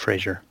 Todd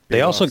Frazier.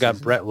 They also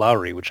got Brett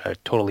Lowry, which I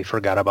totally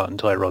forgot about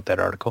until I wrote that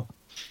article.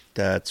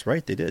 That's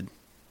right, they did.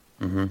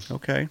 Mm-hmm.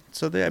 Okay,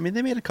 so they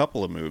made a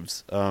couple of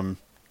moves.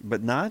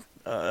 but not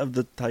of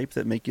the type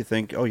that make you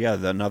think, oh yeah,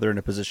 now they're in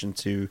a position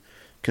to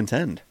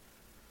contend.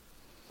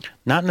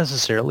 Not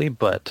necessarily,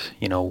 but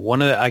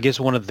I guess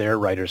one of their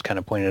writers kind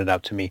of pointed it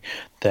out to me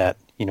that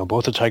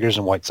both the Tigers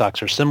and White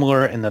Sox are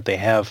similar in that they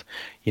have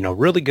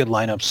really good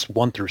lineups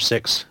 1 through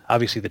 6.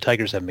 Obviously, the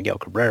Tigers have Miguel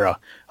Cabrera,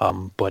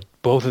 but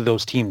both of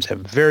those teams have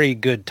very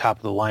good top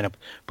of the lineup.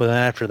 But then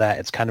after that,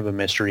 it's kind of a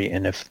mystery.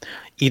 And if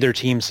either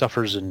team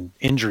suffers an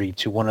injury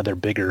to one of their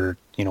bigger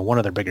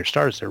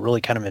stars, they're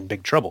really kind of in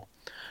big trouble.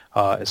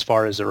 As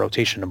far as the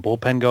rotation and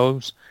bullpen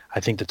goes, I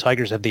think the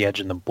Tigers have the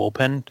edge in the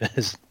bullpen.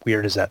 As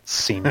weird as that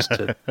sounds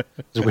to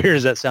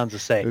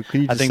say,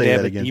 Can you just I think say they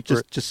have that a again?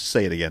 deeper. Just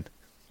say it again.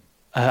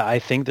 I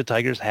think the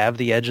Tigers have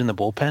the edge in the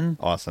bullpen.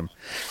 Awesome.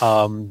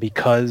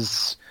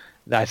 Because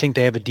I think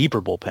they have a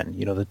deeper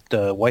bullpen.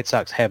 The White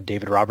Sox have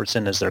David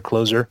Robertson as their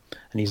closer,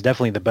 and he's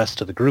definitely the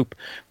best of the group.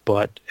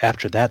 But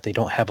after that, they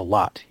don't have a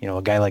lot.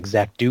 A guy like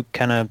Zach Duke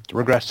kind of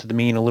regressed to the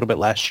mean a little bit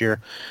last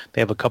year.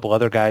 They have a couple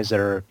other guys that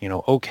are,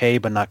 okay,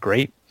 but not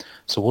great.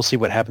 So we'll see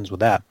what happens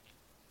with that.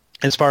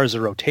 As far as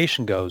the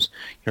rotation goes,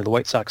 the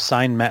White Sox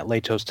signed Matt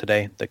Latos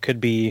today.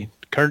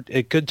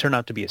 It could turn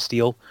out to be a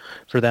steal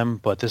for them,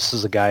 but this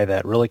is a guy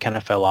that really kind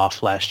of fell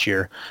off last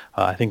year.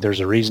 I think there's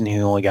a reason he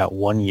only got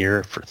 1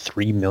 year for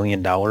 $3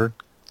 million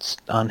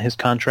on his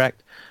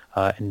contract,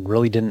 and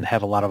really didn't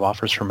have a lot of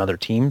offers from other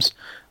teams.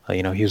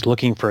 He was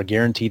looking for a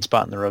guaranteed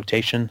spot in the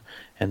rotation,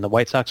 and the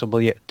White Sox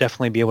will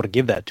definitely be able to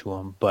give that to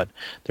him, but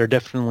they're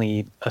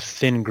definitely a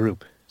thin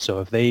group. So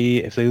if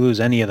they lose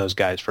any of those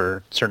guys for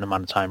a certain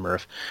amount of time, or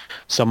if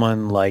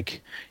someone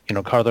like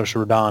Carlos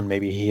Rodon,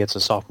 maybe he hits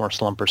a sophomore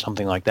slump or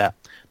something like that,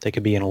 they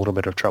could be in a little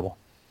bit of trouble.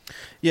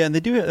 Yeah, and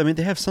they do. I mean,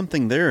 they have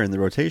something there in the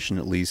rotation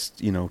at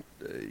least.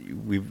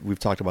 We've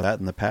talked about that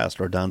in the past.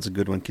 Rodon's a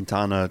good one.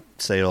 Quintana,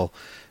 Sale,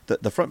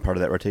 the front part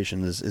of that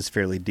rotation is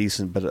fairly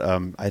decent, but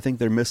I think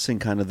they're missing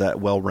kind of that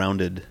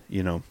well-rounded.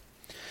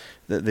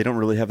 They don't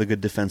really have a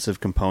good defensive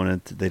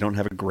component. They don't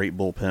have a great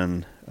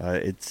bullpen.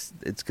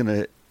 It's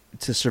gonna.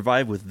 To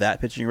survive with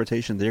that pitching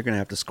rotation, they're going to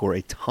have to score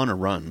a ton of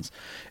runs,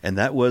 and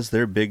that was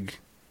their big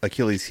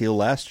Achilles heel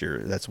last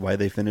year. That's why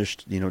they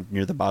finished,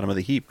 near the bottom of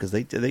the heap, because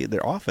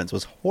their offense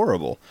was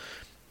horrible.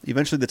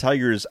 Eventually, the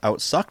Tigers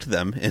outsucked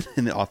them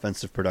in the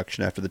offensive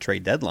production after the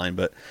trade deadline,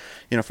 but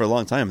for a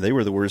long time they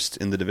were the worst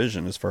in the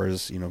division as far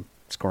as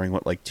scoring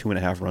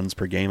 2.5 runs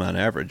per game on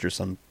average, or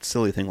some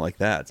silly thing like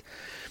that.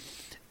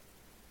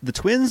 The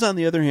Twins, on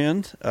the other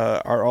hand,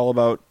 are all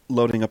about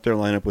loading up their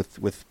lineup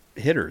with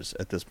hitters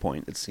at this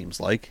point, it seems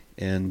like,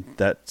 and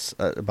that's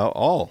about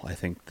all I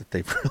think that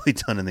they've really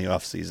done in the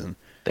offseason.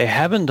 They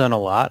haven't done a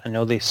lot. I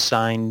know they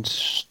signed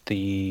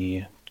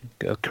the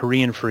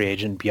Korean free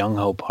agent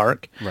Byung-ho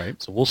Park, right?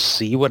 So we'll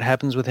see what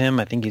happens with him.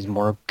 I think he's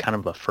more kind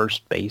of a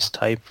first base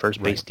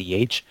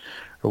DH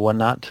or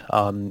whatnot.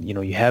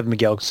 You have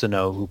Miguel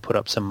Sano, who put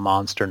up some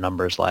monster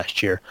numbers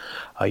last year.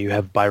 You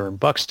have Byron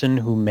Buxton,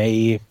 who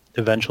may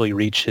eventually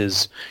reach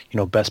his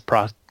best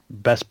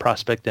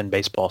prospect in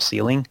baseball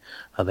ceiling.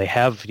 They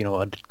have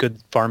a good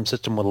farm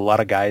system with a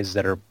lot of guys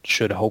that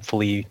should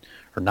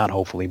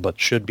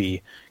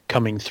be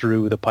coming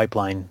through the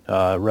pipeline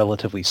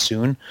relatively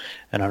soon.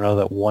 And I know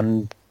that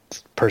one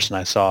person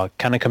I saw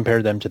kind of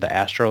compared them to the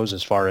Astros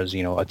as far as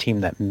a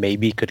team that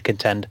maybe could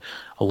contend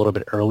a little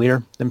bit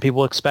earlier than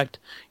people expect.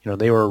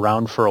 They were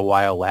around for a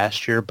while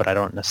last year, but I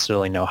don't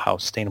necessarily know how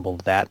sustainable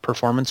that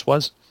performance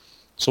was.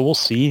 So we'll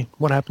see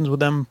what happens with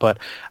them, but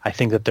I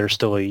think that they're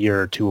still a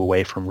year or two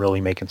away from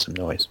really making some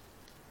noise.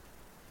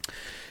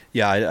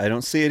 Yeah, I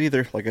don't see it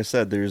either. Like I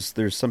said,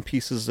 there's some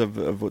pieces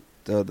of what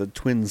the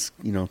Twins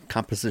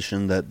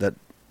composition that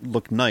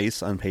look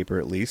nice on paper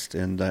at least,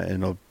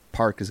 and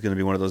Park is going to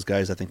be one of those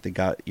guys I think they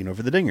got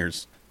for the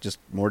dingers, just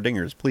more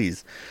dingers,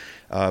 please.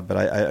 But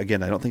I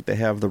don't think they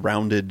have the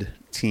rounded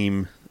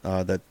team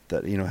that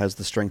has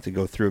the strength to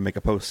go through and make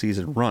a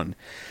postseason run.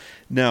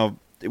 Now,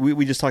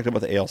 we just talked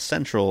about the AL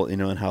Central,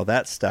 and how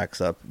that stacks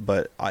up.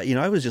 But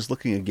I was just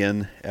looking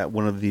again at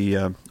one of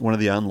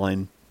the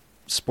online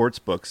sports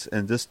books,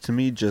 and this to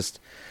me just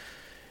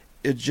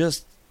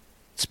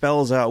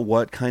spells out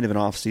what kind of an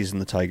offseason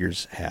the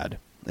Tigers had.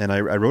 And I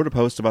wrote a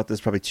post about this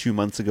probably 2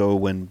 months ago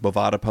when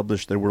Bovada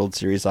published their World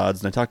Series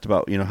odds, and I talked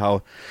about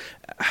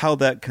how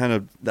that kind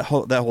of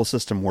that whole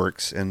system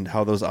works, and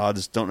how those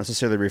odds don't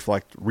necessarily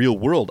reflect real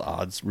world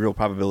odds, real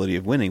probability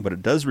of winning, but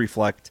it does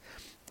reflect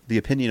the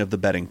opinion of the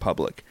betting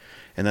public.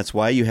 And that's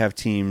why you have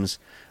teams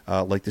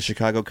like the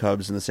Chicago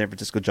Cubs and the San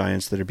Francisco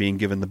Giants that are being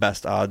given the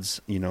best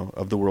odds,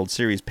 of the World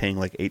Series, paying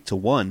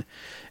 8-1.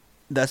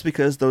 That's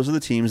because those are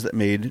the teams that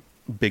made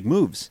big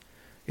moves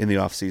in the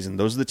offseason.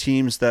 Those are the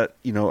teams that,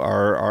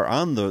 are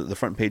on the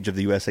front page of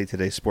the USA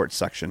Today sports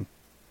section.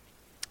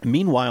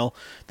 Meanwhile,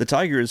 the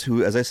Tigers,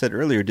 who, as I said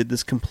earlier, did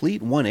this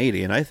complete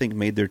 180, and I think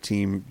made their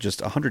team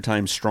just 100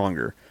 times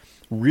stronger,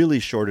 really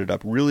shorted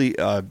up, really,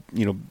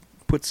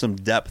 put some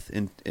depth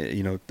in,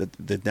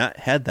 that not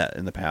had that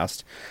in the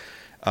past.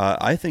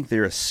 I think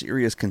they're a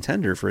serious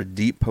contender for a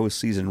deep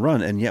postseason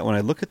run, and yet when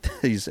I look at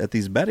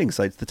these betting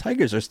sites, the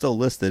Tigers are still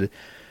listed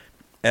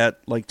at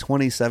like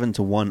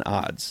 27-1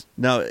 odds.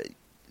 Now,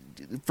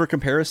 for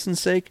comparison's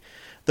sake,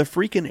 the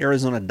freaking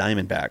Arizona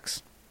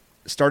Diamondbacks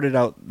started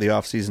out the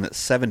offseason at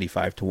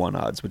 75-1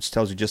 odds, which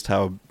tells you just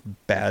how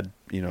bad,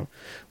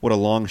 what a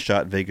long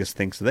shot Vegas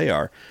thinks they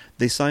are.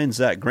 They signed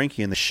Zach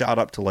Greinke and they shot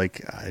up to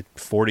like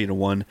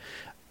 40-1.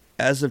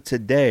 As of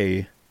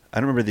today, I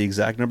don't remember the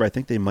exact number. I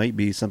think they might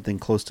be something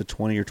close to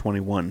 20 or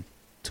 21-1.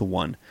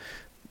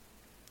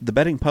 The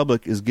betting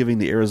public is giving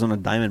the Arizona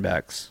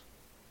Diamondbacks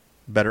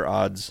better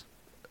odds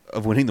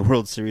of winning the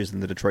World Series than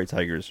the Detroit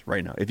Tigers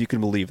right now, if you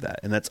can believe that.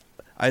 And that's,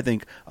 I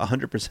think,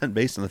 100%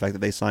 based on the fact that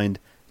they signed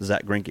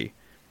Zach Greinke.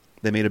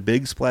 They made a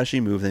big splashy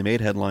move. They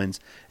made headlines,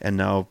 and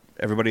now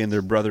everybody and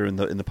their brother in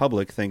the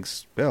public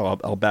thinks, well,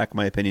 I'll back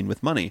my opinion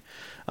with money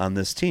on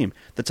this team.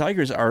 The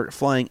Tigers are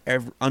flying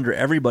under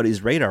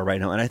everybody's radar right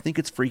now, and I think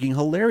it's freaking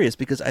hilarious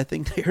because I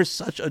think they are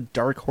such a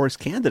dark horse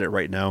candidate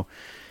right now.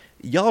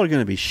 Y'all are going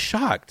to be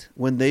shocked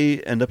when they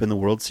end up in the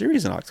World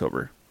Series in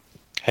October.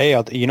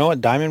 Hey, you know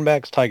what?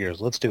 Diamondbacks,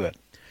 Tigers, let's do it.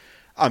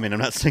 I mean, I'm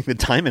not saying the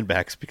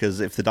Diamondbacks, because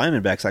if the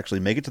Diamondbacks actually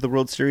make it to the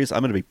World Series,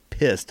 I'm going to be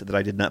pissed that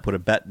I did not put a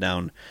bet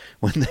down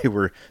when they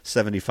were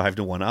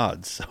 75-1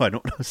 odds. So I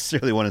don't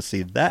necessarily want to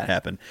see that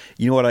happen.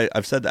 You know what?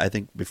 I've said that, I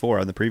think, before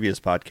on the previous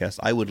podcast.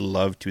 I would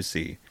love to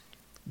see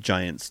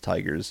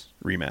Giants-Tigers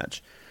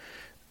rematch.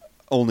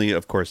 Only,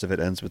 of course, if it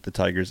ends with the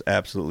Tigers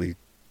absolutely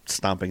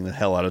stomping the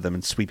hell out of them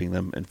and sweeping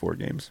them in 4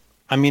 games.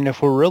 I mean,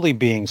 if we're really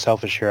being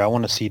selfish here, I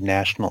want to see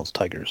Nationals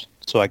Tigers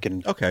so I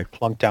can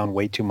plunk down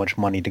way too much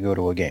money to go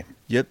to a game.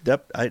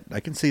 Yep. I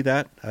can see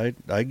that.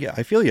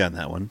 I feel you on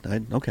that one.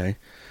 Okay.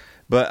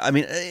 But, I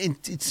mean,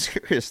 it's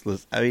serious.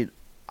 I mean,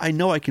 I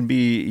know I can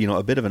be,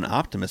 a bit of an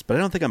optimist, but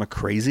I don't think I'm a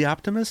crazy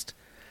optimist.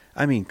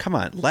 I mean, come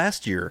on.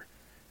 Last year,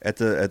 at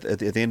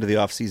the end of the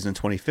offseason in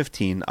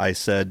 2015, I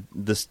said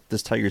this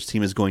Tigers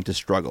team is going to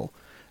struggle.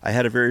 I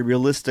had a very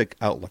realistic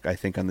outlook, I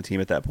think, on the team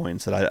at that point,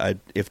 and said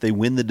if they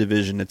win the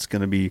division, it's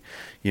going to be,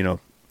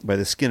 by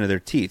the skin of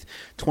their teeth.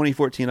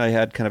 2014, I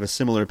had kind of a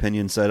similar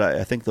opinion, said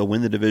I think they'll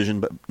win the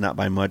division, but not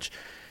by much.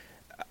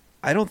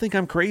 I don't think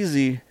I'm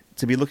crazy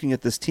to be looking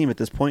at this team at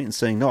this point and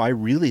saying, no, I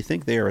really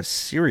think they are a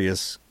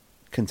serious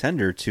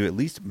contender to at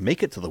least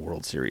make it to the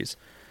World Series.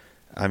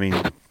 I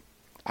mean,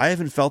 I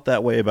haven't felt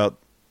that way about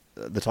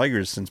the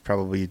Tigers since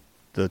probably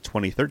the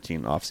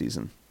 2013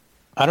 offseason.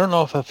 I don't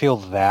know if I feel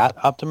that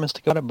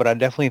optimistic about it, but I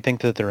definitely think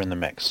that they're in the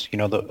mix.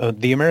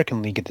 The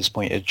American League at this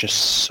point is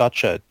just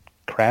such a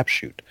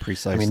crapshoot.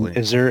 Precisely. I mean,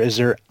 is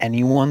there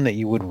anyone that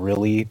you would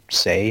really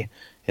say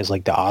is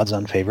like the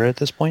odds-on favorite at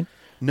this point?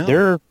 No.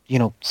 There are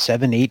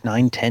 7, 8,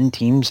 9, 10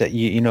 teams that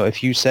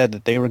if you said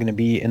that they were going to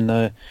be in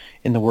the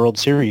World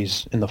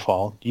Series in the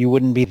fall, you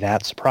wouldn't be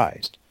that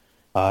surprised.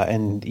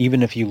 And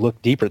even if you look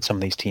deeper at some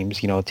of these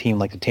teams, a team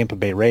like the Tampa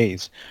Bay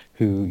Rays,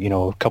 who,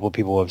 a couple of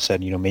people have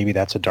said, maybe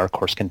that's a dark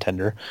horse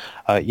contender.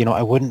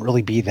 I wouldn't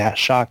really be that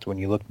shocked when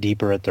you look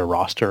deeper at their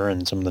roster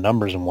and some of the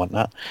numbers and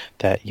whatnot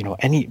that,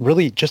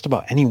 just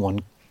about anyone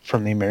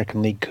from the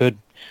American League could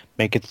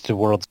make it to the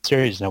World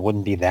Series, and I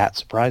wouldn't be that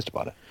surprised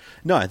about it.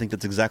 No, I think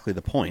that's exactly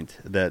the point,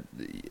 that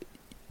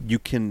you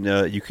can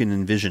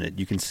envision it,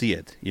 you can see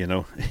it,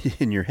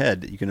 in your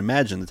head. You can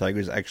imagine the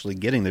Tigers actually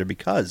getting there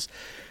because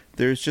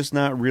there's just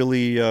not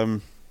really,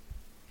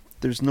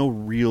 there's no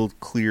real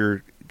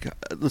clear,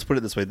 let's put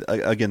it this way.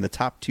 Again, the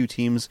top 2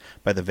 teams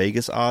by the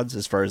Vegas odds,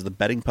 as far as the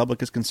betting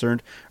public is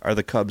concerned, are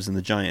the Cubs and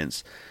the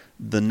Giants.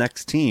 The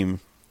next team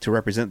to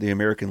represent the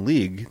American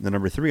League, the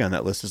number 3 on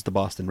that list, is the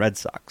Boston Red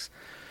Sox.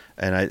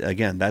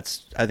 And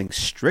that's, I think,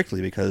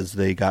 strictly because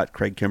they got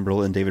Craig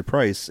Kimbrell and David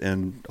Price,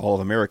 and all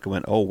of America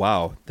went, oh,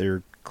 wow,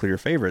 they're clear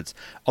favorites.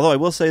 Although I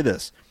will say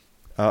this,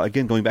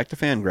 again, going back to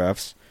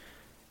Fangraphs,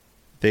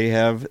 they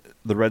have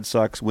the Red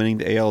Sox winning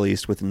the AL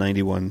East with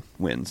 91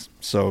 wins.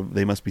 So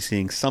they must be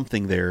seeing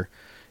something there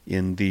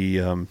in the,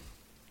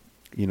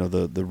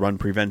 the run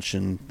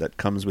prevention that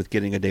comes with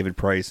getting a David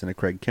Price and a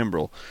Craig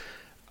Kimbrell.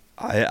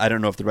 I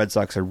don't know if the Red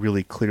Sox are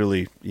really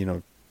clearly,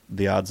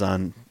 the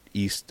odds-on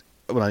East,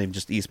 well, not even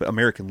just East, but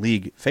American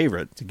League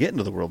favorite to get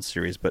into the World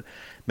Series. But,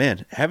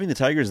 man, having the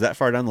Tigers that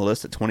far down the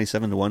list at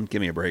 27-1,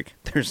 give me a break.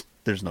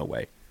 There's no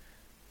way.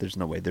 There's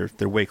no way.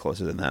 They're way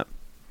closer than that.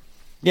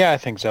 Yeah, I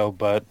think so,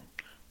 but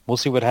we'll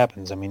see what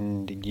happens. I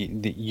mean,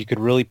 you could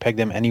really peg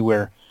them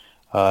anywhere,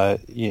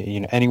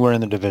 anywhere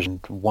in the division,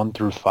 1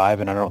 through 5,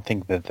 and I don't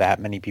think that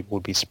many people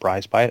would be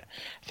surprised by it.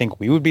 I think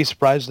we would be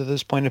surprised at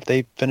this point if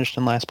they finished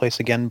in last place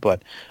again,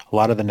 but a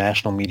lot of the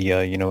national media,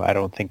 I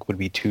don't think would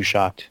be too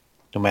shocked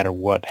no matter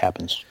what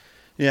happens.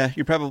 Yeah,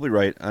 you're probably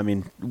right. I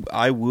mean,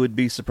 I would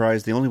be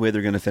surprised. The only way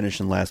they're going to finish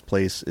in last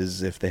place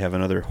is if they have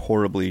another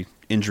horribly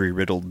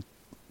injury-riddled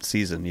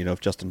season.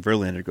 If Justin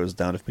Verlander goes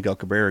down, if Miguel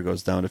Cabrera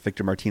goes down, if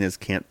Victor Martinez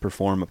can't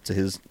perform up to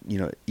his,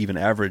 even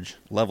average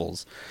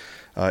levels.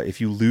 If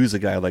you lose a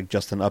guy like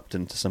Justin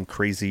Upton to some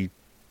crazy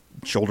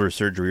shoulder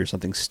surgery or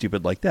something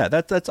stupid like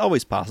that's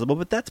always possible,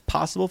 but that's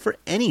possible for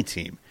any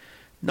team.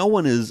 No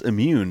one is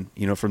immune,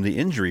 from the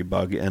injury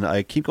bug. And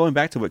I keep going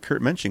back to what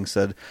Kurt Menching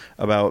said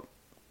about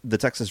the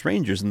Texas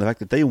Rangers and the fact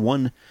that they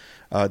won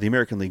the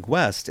American League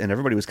West, and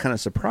everybody was kind of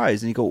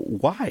surprised. And you go,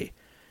 why?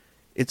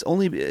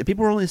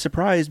 People were only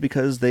surprised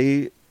because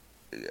they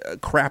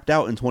crapped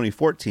out in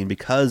 2014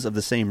 because of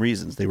the same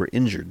reasons. They were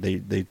injured.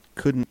 They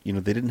couldn't,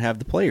 they didn't have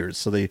the players,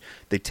 so they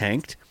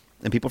tanked,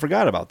 and people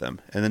forgot about them.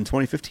 And then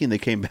 2015 they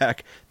came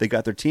back. They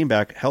got their team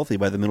back healthy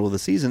by the middle of the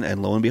season,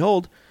 and lo and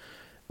behold,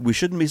 we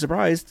shouldn't be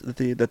surprised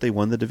that they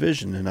won the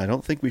division. And I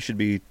don't think we should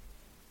be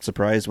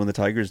surprised when the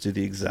Tigers do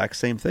the exact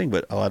same thing,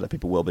 but a lot of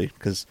people will be,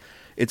 because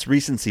it's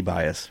recency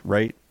bias,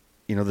 right?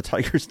 The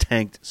Tigers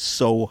tanked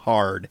so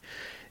hard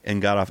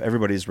and got off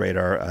everybody's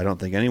radar. I don't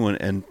think anyone,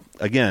 and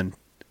again,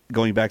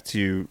 going back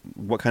to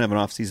what kind of an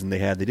offseason they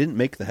had, they didn't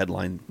make the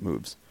headline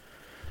moves.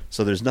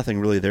 So there's nothing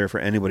really there for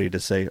anybody to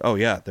say, oh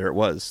yeah, there it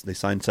was. They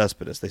signed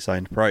Cespedes, they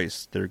signed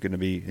Price, they're going to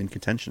be in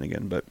contention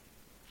again. But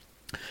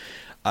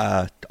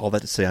all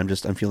that to say, I'm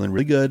feeling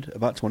really good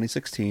about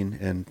 2016,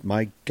 and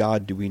my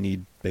God, do we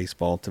need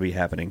baseball to be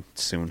happening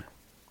soon.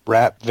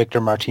 Wrap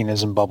Victor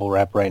Martinez in bubble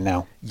wrap right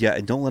now. Yeah,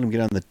 and don't let him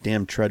get on the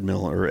damn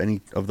treadmill or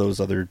any of those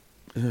other...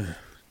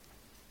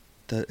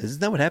 Isn't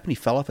that what happened? He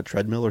fell off a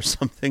treadmill or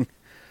something?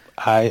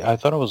 I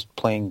thought I was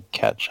playing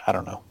catch. I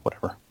don't know.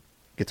 Whatever.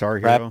 Guitar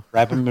Hero?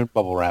 Wrap him in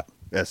bubble wrap.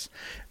 Yes.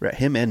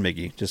 Him and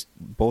Miggy. Just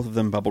both of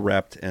them bubble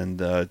wrapped, and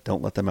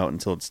don't let them out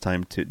until it's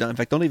time to... In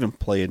fact, don't even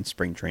play in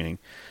spring training.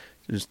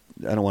 I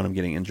don't want them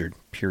getting injured,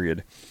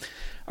 period.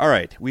 All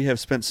right, we have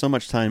spent so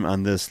much time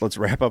on this. Let's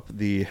wrap up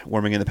the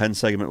Warming in the Pen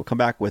segment. We'll come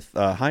back with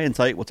High and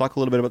Tight. We'll talk a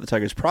little bit about the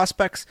Tigers'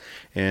 prospects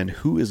and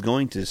who is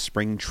going to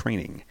spring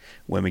training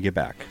when we get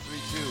back.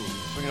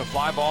 3-2, swinging a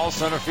fly ball,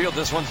 center field.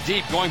 This one's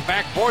deep, going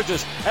back.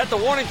 Borges at the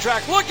warning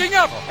track, looking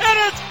up, and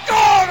it's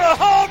gone! A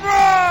home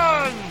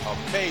run!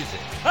 Amazing.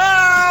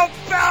 How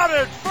about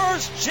it?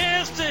 First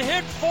chance to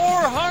hit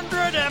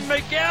 400, and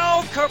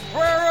Miguel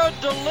Cabrera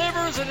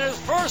delivers in his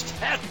first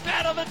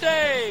at-bat of the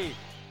day.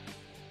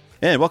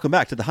 And welcome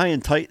back to the High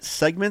and Tight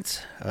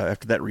segment.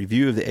 After that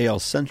review of the AL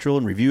Central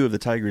and review of the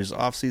Tigers'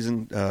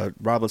 offseason,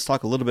 Rob, let's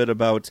talk a little bit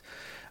about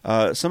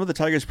some of the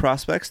Tigers'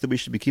 prospects that we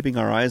should be keeping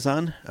our eyes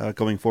on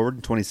going forward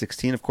in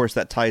 2016. Of course,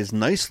 that ties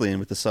nicely in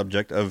with the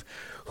subject of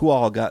who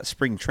all got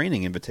spring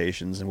training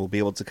invitations, and we'll be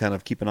able to kind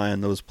of keep an eye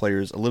on those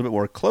players a little bit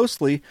more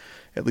closely,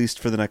 at least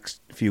for the next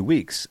few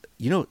weeks.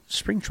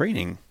 Spring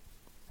training,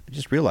 I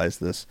just realized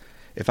this.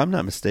 If I'm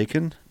not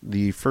mistaken,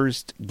 the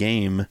first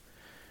game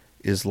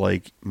is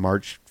like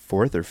March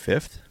 4th or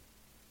 5th.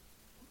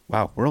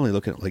 Wow, we're only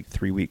looking at like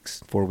 4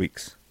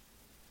 weeks.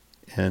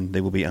 And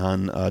they will be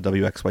on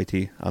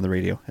WXYT on the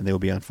radio, and they will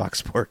be on Fox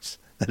Sports.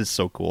 That is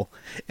so cool.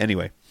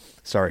 Anyway,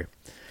 sorry.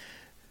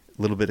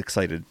 A little bit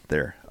excited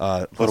there.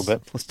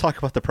 Let's talk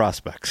about the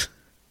prospects.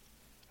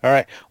 All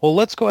right. Well,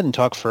 let's go ahead and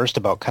talk first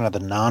about kind of the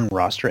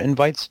non-roster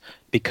invites,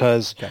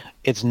 because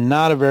it's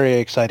not a very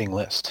exciting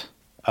list.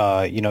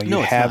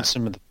 You have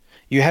some of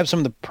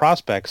the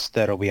prospects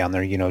that'll be on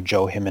there.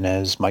 Joe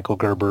Jimenez, Michael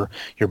Gerber,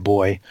 your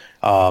boy,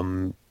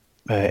 and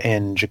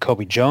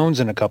Jacoby Jones,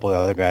 and a couple of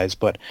other guys.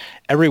 But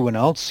everyone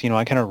else,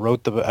 I kind of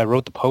wrote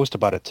the post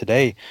about it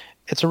today.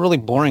 It's a really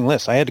boring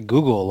list. I had to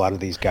Google a lot of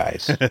these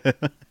guys.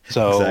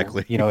 So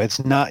exactly.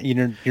 It's not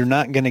you're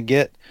not going to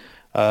get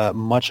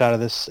much out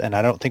of this, and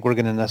I don't think we're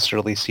going to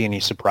necessarily see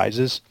any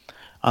surprises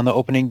on the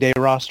opening day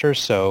roster.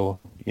 So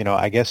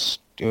I guess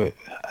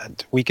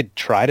we could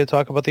try to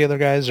talk about the other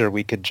guys, or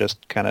we could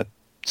just kind of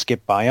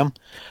skip by them.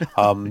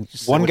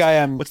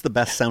 What's the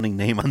best sounding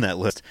name on that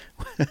list?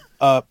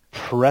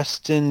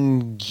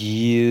 Preston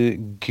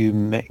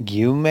Guillemette.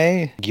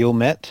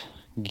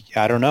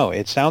 I don't know.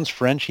 It sounds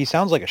French. He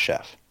sounds like a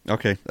chef.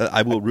 Okay,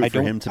 I will root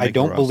for him to make I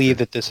don't the believe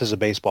roster. that this is a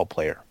baseball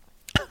player.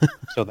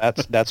 So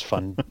that's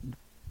fun.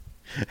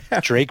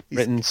 Drake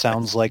Britton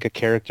sounds like a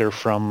character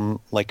from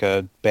like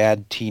a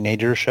bad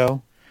teenager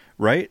show.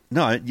 Right?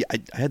 No, I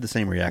had the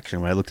same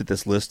reaction when I looked at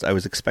this list. I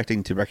was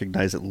expecting to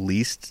recognize at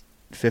least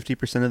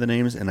 50% of the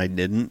names, and I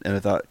didn't. And I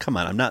thought, come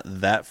on, I'm not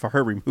that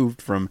far removed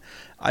from...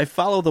 I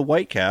follow the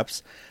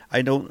Whitecaps.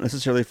 I don't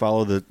necessarily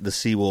follow the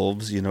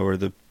Seawolves, or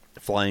the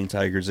Flying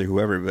Tigers or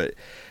whoever, but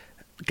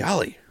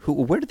golly,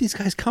 where did these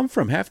guys come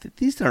from?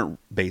 These aren't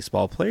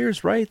baseball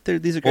players, right?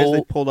 These are guys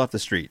they pulled off the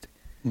street.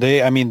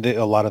 A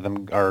lot of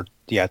them are,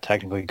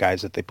 technically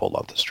guys that they pulled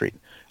off the street.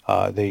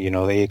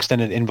 They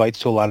extended invites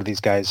to a lot of these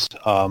guys.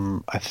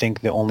 I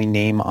think the only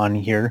name on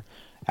here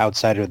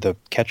outside of the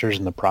catchers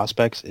and the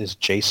prospects is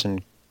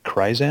Jason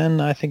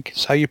Kryzan, I think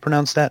is how you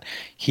pronounce that.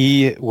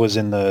 He was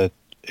in the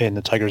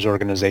Tigers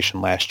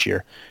organization last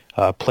year.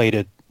 Played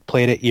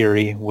at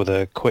Erie with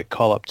a quick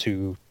call up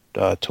to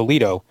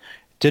Toledo.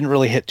 Didn't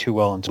really hit too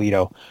well in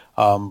Toledo.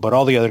 But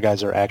all the other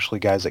guys are actually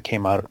guys that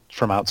came out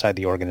from outside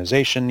the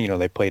organization.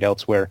 They played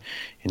elsewhere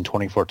in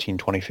 2014,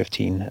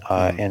 2015,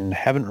 and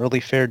haven't really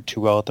fared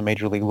too well at the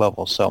major league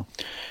level. So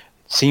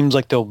seems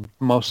like they'll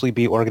mostly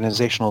be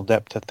organizational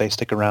depth if they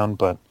stick around,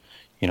 but,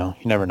 you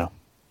never know.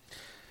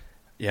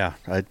 Yeah,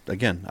 I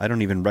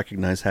don't even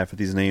recognize half of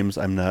these names.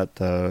 I'm not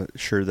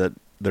sure that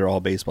they're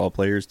all baseball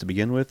players to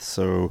begin with,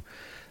 so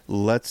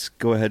let's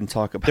go ahead and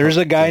talk about... There's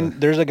a guy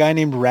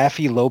named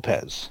Raffy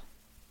Lopez.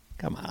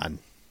 Come on.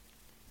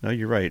 No,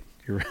 you're right.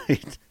 You're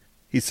right.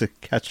 He's a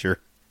catcher.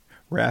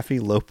 Rafi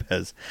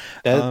Lopez.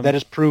 That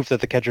is proof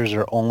that the catchers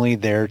are only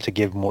there to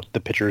give the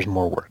pitchers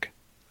more work.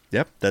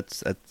 Yep,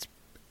 that's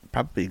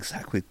probably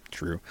exactly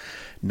true.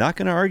 Not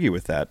going to argue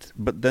with that.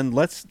 But then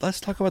let's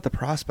talk about the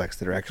prospects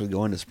that are actually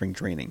going to spring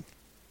training,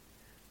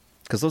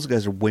 because those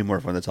guys are way more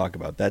fun to talk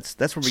about. That's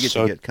where we get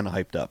to get kind of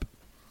hyped up.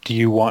 Do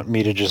you want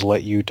me to just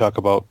let you talk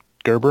about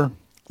Gerber?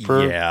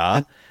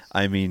 Yeah.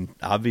 I mean,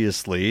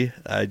 obviously,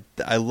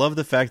 I love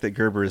the fact that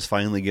Gerber is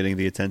finally getting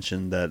the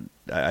attention that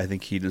I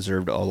think he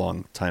deserved a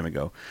long time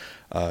ago.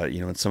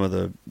 And some of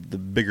the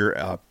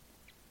bigger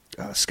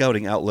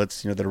scouting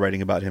outlets, that are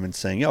writing about him and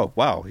saying, "Oh,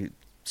 wow,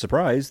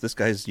 surprise! This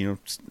guy's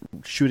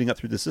shooting up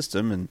through the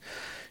system and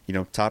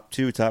top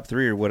 2, top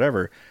 3, or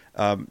whatever."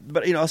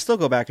 But I'll still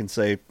go back and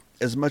say,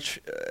 as much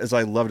as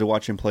I love to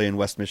watch him play in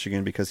West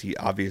Michigan, because he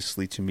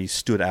obviously to me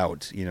stood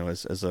out,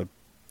 as a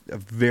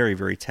very,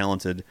 very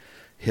talented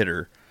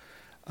hitter.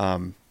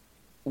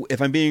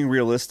 If I'm being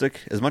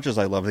realistic, as much as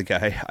I love the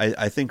guy,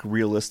 I think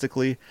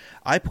realistically,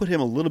 I put him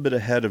a little bit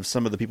ahead of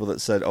some of the people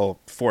that said, "Oh,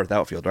 fourth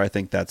outfielder." I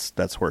think that's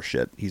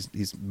horseshit.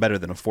 He's better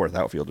than a fourth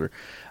outfielder.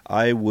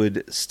 I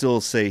would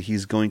still say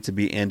he's going to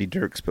be Andy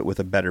Dirks, but with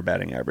a better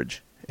batting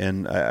average,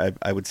 and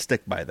I would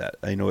stick by that.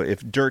 I know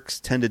if Dirks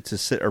tended to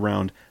sit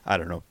around, I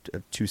don't know,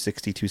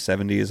 260,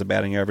 270 is a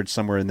batting average,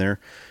 somewhere in there.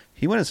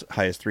 He went as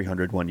high as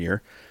 300 one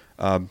year.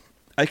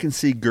 I can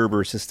see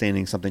Gerber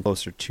sustaining something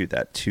closer to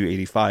that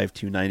 285,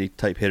 290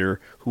 type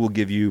hitter who will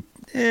give you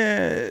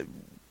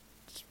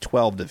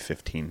 12 to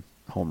 15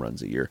 home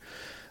runs a year,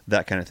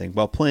 that kind of thing,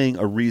 while playing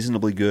a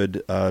reasonably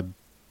good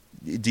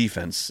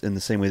defense in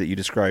the same way that you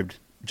described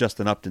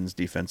Justin Upton's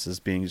defense as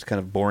being just kind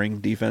of boring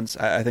defense.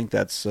 I think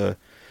that's I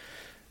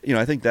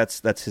think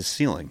that's his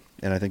ceiling,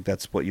 and I think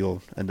that's what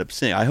you'll end up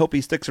seeing. I hope he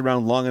sticks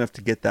around long enough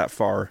to get that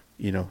far,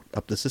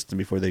 up the system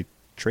before they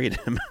trade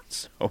him.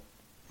 So.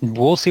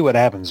 We'll see what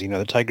happens.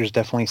 The Tigers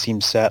definitely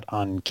seem set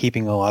on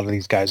keeping a lot of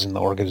these guys in the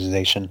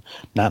organization,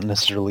 not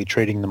necessarily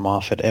trading them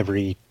off at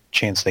every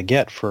chance they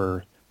get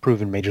for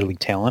proven major league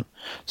talent.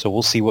 So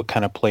we'll see what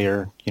kind of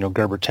player,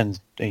 Gerber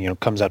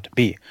comes out to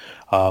be.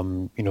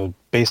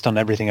 Based on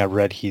everything I've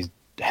read, he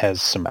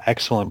has some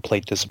excellent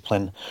plate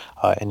discipline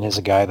and is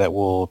a guy that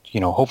will,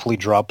 hopefully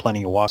draw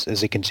plenty of walks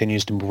as he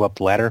continues to move up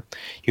the ladder.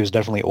 He was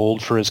definitely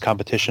old for his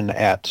competition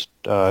at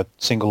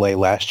single A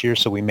last year,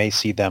 so we may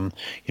see them,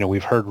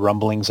 we've heard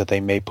rumblings that they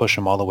may push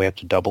him all the way up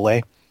to double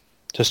A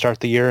to start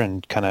the year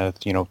and kind of,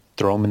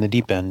 throw him in the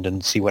deep end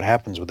and see what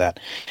happens with that.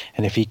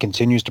 And if he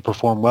continues to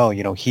perform well,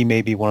 he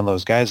may be one of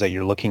those guys that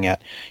you're looking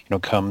at,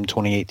 come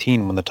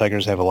 2018 when the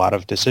Tigers have a lot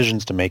of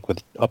decisions to make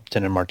with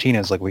Upton and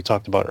Martinez, like we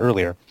talked about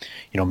earlier.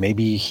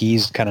 Maybe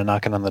he's kind of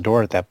knocking on the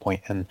door at that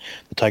point, and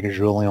the Tigers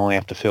really only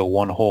have to fill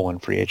one hole in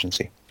free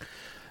agency.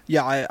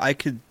 Yeah,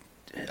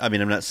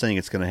 I'm not saying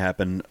it's going to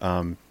happen,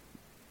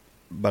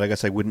 but I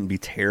guess I wouldn't be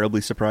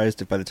terribly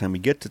surprised if by the time we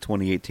get to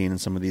 2018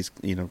 and some of these,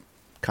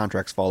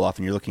 contracts fall off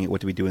and you're looking at what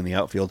do we do in the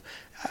outfield,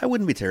 I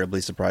wouldn't be terribly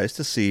surprised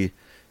to see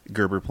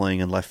Gerber playing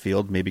in left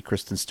field, maybe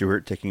Kristen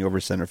Stewart taking over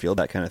center field,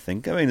 that kind of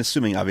thing. I mean,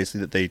 assuming obviously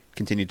that they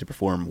continue to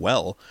perform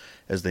well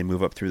as they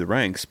move up through the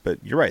ranks. But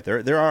you're right,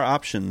 there are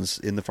options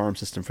in the farm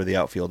system for the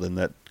outfield, and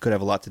that could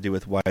have a lot to do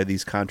with why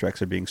these contracts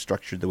are being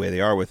structured the way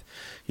they are, with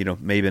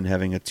Maben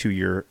having a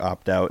 2-year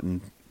opt-out and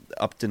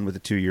Upton with a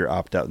 2-year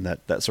opt-out and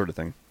that sort of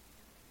thing.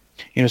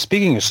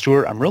 Speaking of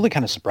Stewart, I'm really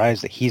kind of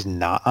surprised that he's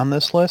not on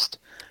this list.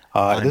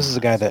 This is a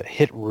guy that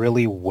hit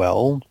really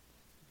well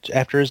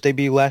after his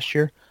debut last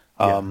year.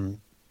 And,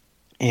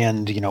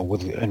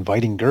 with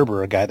inviting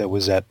Gerber, a guy that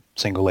was at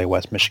single A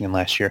West Michigan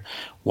last year,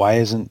 why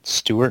isn't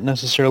Stewart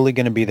necessarily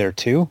going to be there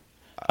too?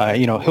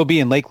 He'll be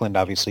in Lakeland,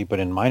 obviously,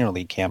 but in minor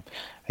league camp.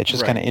 It's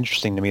just kind of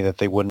interesting to me that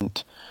they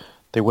wouldn't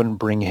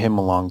bring him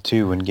along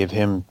too and give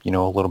him, a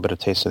little bit of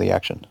taste of the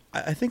action.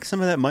 I think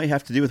some of that might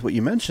have to do with what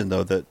you mentioned,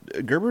 though,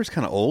 that Gerber is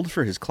kind of old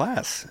for his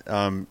class,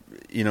 and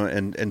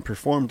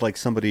performed like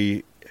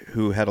somebody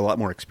who had a lot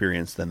more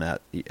experience than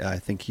that. I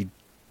think he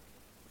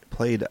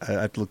played, I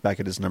have to look back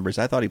at his numbers,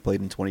 I thought he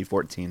played in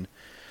 2014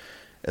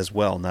 as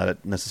well, not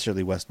at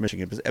necessarily West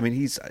Michigan. But, I mean,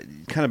 he's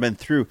kind of been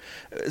through.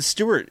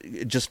 Stewart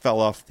just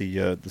fell off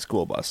the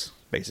school bus,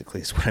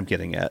 basically, is what I'm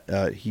getting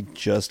at. He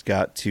just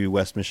got to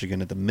West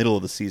Michigan at the middle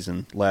of the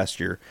season last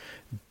year,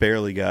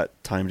 barely got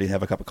time to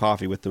have a cup of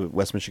coffee with the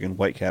West Michigan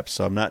Whitecaps,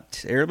 so I'm not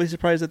terribly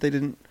surprised that they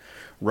didn't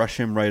rush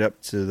him right up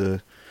to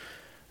the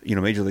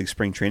Major League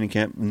spring training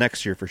camp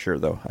next year for sure,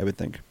 though, I would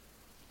think.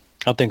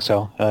 I think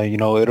so.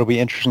 It'll be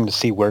interesting to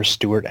see where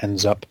Stewart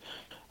ends up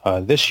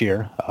this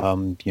year.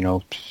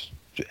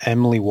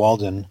 Emily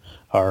Walden,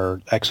 our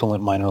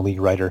excellent minor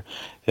league writer,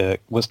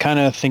 was kind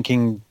of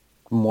thinking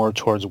more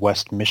towards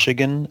West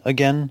Michigan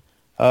again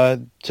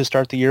to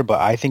start the year,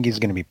 but I think he's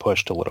going to be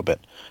pushed a little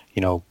bit.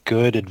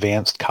 good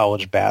advanced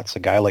college bats, a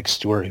guy like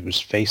Stewart who's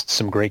faced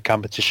some great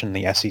competition in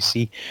the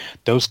SEC.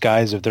 Those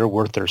guys, if they're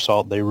worth their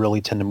salt, they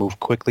really tend to move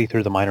quickly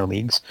through the minor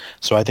leagues.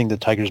 So I think the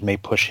Tigers may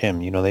push him.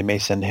 They may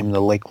send him to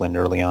Lakeland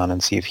early on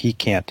and see if he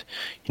can't,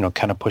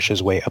 kind of push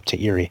his way up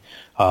to Erie.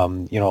 A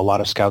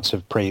lot of scouts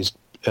have praised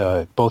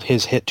both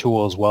his hit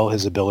tool as well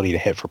his ability to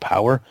hit for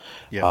power.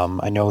 Yes.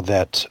 I know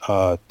that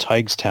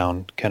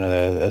Tigestown, kind of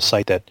a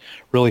site that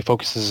really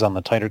focuses on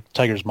the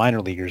Tigers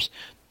minor leaguers,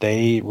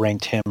 they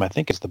ranked him, I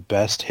think, as the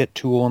best hit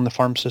tool in the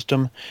farm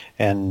system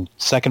and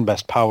second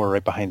best power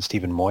right behind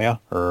Stephen Moya,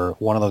 or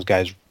one of those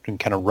guys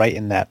kind of right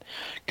in that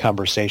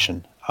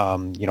conversation.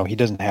 He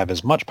doesn't have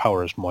as much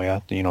power as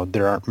Moya.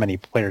 There aren't many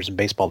players in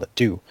baseball that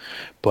do.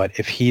 But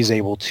if he's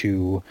able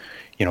to,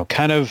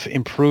 kind of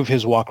improve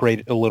his walk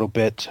rate a little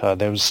bit,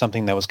 there was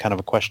something that was kind of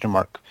a question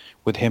mark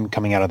with him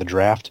coming out of the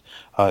draft.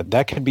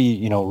 That could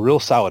be, a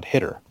real solid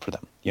hitter for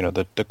them.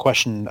 The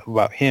question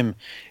about him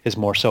is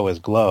more so his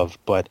glove.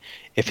 But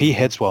if he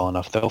hits well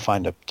enough, they'll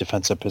find a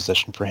defensive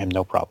position for him,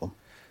 no problem.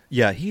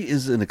 Yeah, he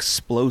is an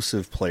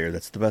explosive player.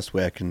 That's the best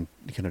way I can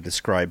kind of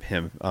describe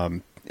him.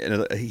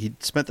 He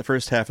spent the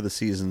first half of the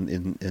season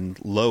in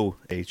low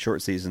A,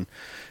 short season,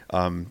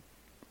 and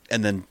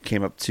then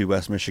came up to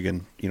West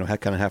Michigan, kind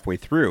of halfway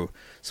through.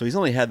 So he's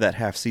only had that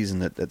half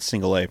season at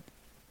single A.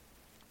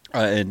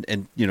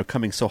 And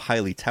coming so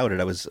highly touted,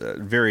 I was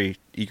very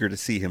eager to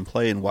see him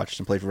play and watched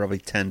him play for probably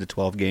 10 to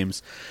 12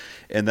 games.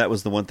 And that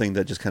was the one thing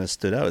that just kind of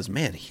stood out is,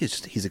 man,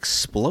 he's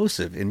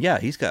explosive. And yeah,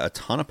 he's got a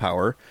ton of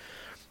power.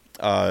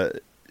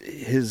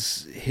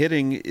 His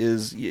hitting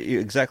is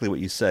exactly what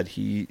you said.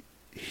 He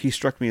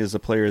struck me as a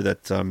player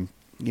that,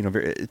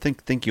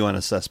 think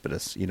Yoenis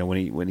Cespedes.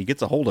 When he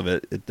gets a hold of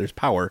it, there's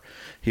power.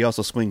 He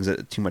also swings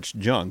at too much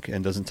junk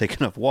and doesn't take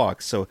enough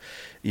walks. So,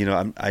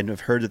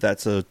 I've heard that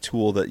that's a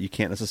tool that you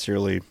can't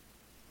necessarily,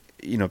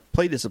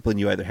 play discipline.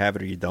 You either have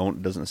it or you don't.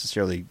 It doesn't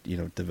necessarily,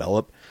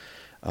 develop.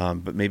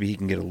 But maybe he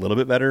can get a little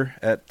bit better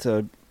at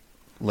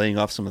laying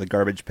off some of the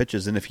garbage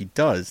pitches. And if he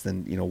does,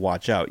 then,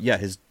 watch out. Yeah,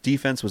 his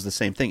defense was the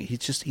same thing.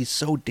 He's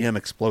so damn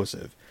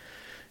explosive.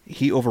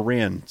 He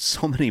overran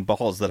so many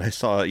balls that I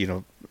saw,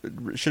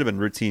 should have been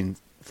routine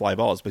fly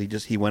balls, but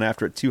he went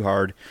after it too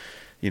hard,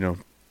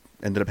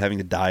 ended up having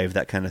to dive,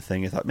 that kind of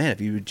thing. I thought, man, if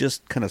you would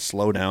just kind of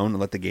slow down and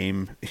let the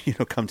game,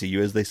 come to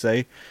you, as they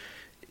say,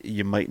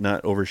 you might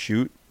not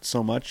overshoot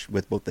so much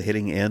with both the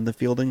hitting and the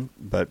fielding.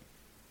 But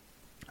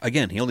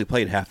again, he only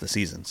played half the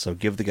season, so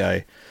give the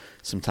guy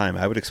some time.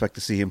 I would expect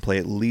to see him play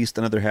at least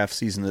another half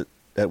season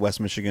at West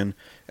Michigan,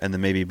 and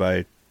then maybe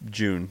by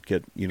June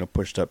get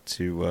pushed up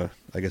to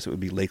I guess it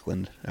would be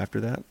Lakeland after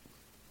that.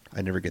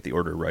 I never get the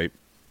order right.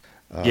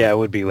 Yeah, it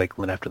would be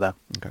Lakeland after that.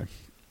 Okay,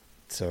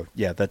 so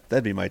yeah,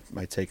 that'd be my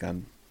take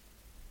on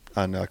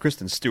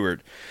Kristen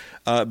Stewart.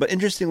 But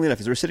interestingly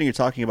enough, as we're sitting here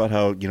talking about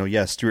how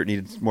Stewart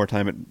needed more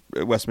time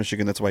at West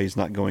Michigan, that's why he's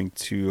not going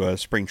to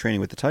spring training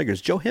with the Tigers.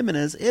 Joe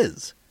Jimenez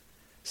is.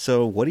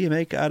 So what do you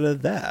make out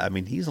of that? I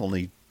mean, he's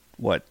only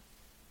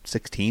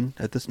 16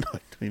 at this? No,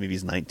 maybe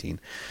he's 19.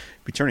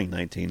 Be turning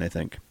 19, I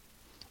think.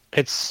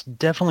 It's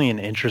definitely an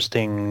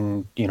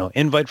interesting,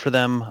 invite for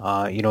them.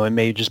 It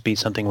may just be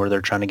something where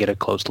they're trying to get a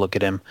close look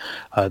at him.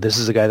 This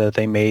is a guy that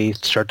they may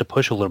start to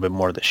push a little bit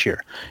more this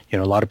year. A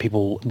lot of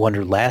people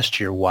wondered last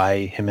year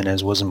why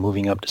Jimenez wasn't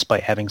moving up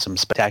despite having some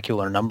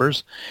spectacular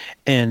numbers.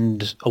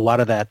 And a lot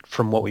of that,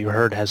 from what we've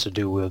heard, has to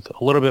do with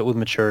a little bit with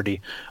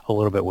maturity, a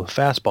little bit with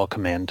fastball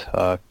command,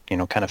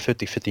 kind of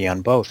 50-50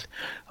 on both.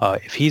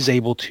 If he's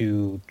able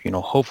to,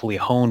 hopefully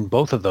hone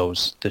both of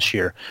those this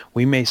year,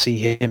 we may see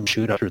him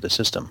shoot up through the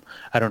system.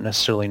 I don't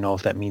necessarily know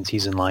if that means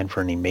he's in line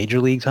for any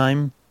major league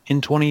time in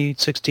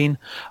 2016,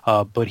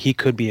 but he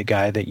could be a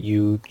guy that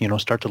you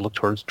start to look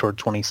toward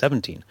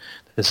 2017.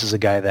 This is a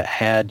guy that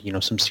had,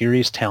 some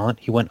serious talent.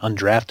 He went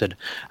undrafted,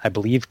 I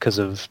believe, because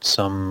of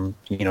some,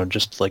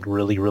 just like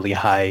really, really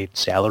high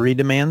salary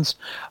demands.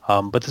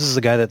 But this is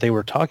a guy that they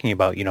were talking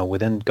about,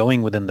 within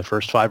the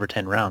first 5 or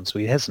 10 rounds. So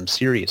he has some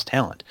serious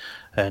talent.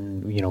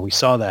 And, we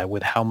saw that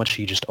with how much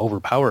he just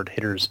overpowered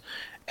hitters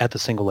at the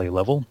single A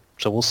level.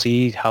 So we'll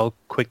see how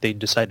quick they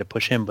decide to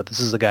push him. But this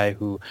is a guy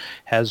who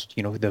has,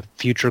 the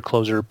future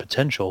closer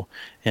potential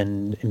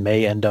and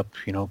may end up,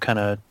 kind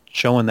of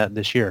showing that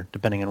this year,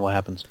 depending on what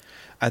happens.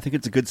 I think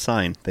it's a good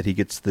sign that he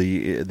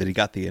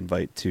got the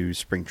invite to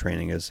spring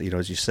training. As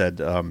you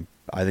said,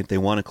 I think they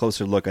want a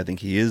closer look. I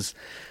think he is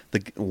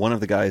one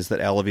of the guys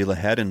that Al Avila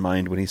had in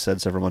mind when he said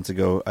several months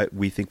ago,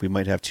 we think we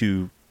might have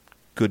 2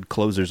 good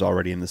closers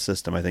already in the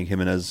system. I think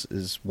Jimenez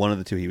is one of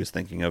the 2 he was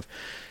thinking of.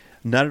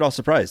 Not at all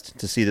surprised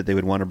to see that they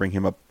would want to bring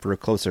him up for a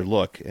closer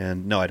look.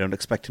 And no, I don't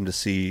expect to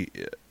see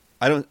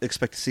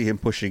him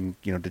pushing,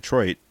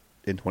 Detroit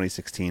in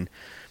 2016.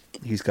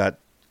 He's got,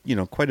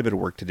 quite a bit of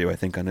work to do, I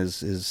think, on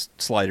his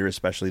slider,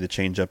 especially the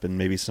changeup and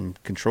maybe some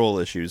control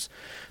issues.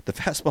 The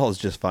fastball is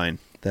just fine.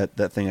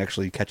 That thing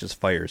actually catches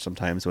fire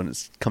sometimes when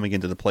it's coming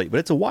into the plate, but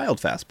it's a wild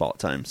fastball at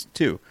times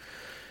too.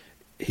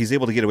 He's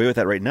able to get away with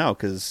that right now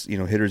because,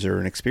 hitters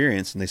are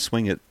inexperienced and they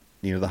swing it,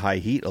 the high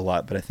heat a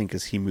lot, but I think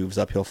as he moves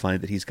up, he'll find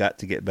that he's got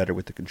to get better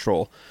with the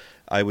control.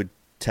 I would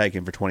tag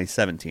him for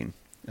 2017,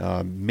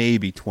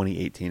 maybe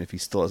 2018 if he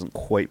still hasn't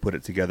quite put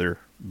it together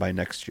by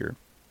next year.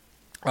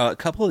 A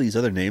couple of these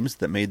other names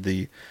that made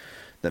the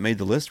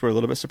list were a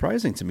little bit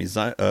surprising to me.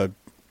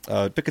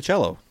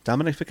 Picciello,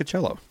 Dominic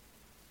Picciello.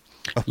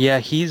 Yeah,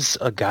 he's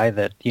a guy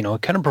that,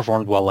 kind of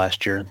performed well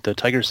last year. The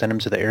Tigers sent him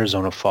to the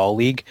Arizona Fall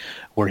League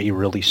where he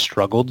really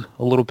struggled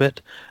a little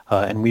bit.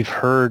 And we've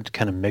heard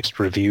kind of mixed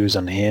reviews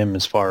on him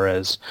as far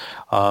as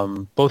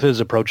both his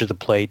approach at the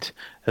plate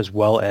as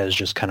well as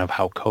just kind of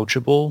how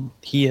coachable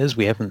he is.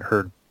 We haven't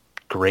heard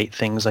great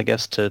things, I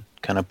guess, to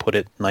kind of put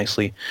it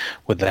nicely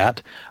with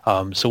that.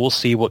 So we'll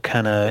see what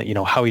kind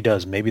of, how he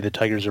does. Maybe the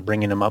Tigers are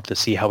bringing him up to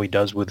see how he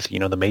does with,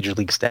 the major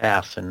league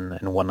staff and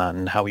whatnot,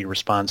 and how he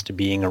responds to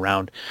being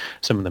around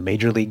some of the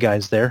major league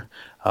guys there.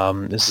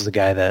 This is a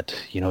guy that,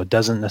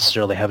 doesn't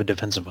necessarily have a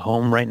defensive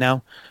home right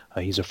now.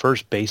 He's a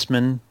first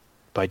baseman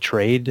by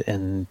trade,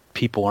 and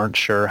people aren't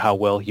sure how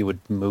well he would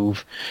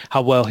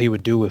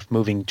do if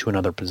moving to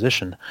another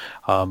position.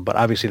 But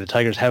obviously the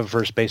Tigers have a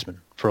first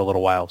baseman for a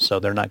little while, so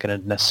they're not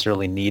going to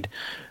necessarily need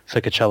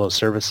Picciello's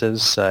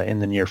services in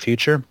the near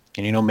future.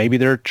 And, maybe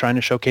they're trying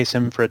to showcase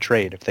him for a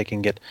trade if they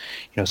can get,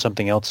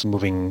 something else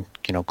moving,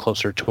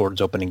 closer towards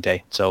opening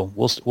day. So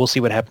we'll see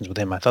what happens with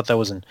him. I thought that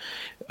was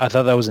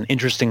an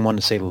interesting one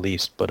to say the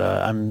least, but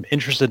I'm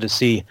interested to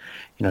see,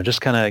 just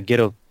kind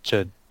of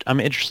I'm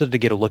interested to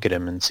get a look at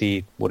him and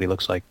see what he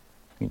looks like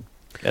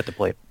at the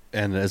plate.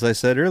 And as I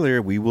said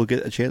earlier, we will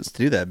get a chance to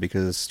do that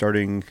because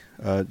starting,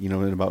 in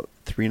about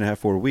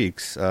 3.5-4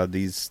 weeks,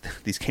 these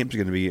games are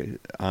going to be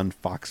on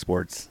Fox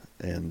Sports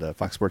and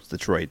Fox Sports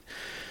Detroit.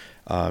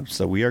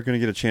 So we are going to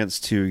get a chance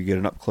to get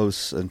an up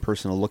close and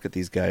personal look at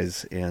these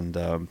guys. And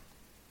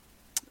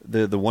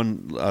the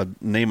one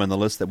name on the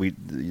list that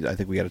I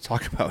think we got to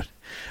talk about,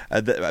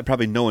 that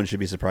probably no one should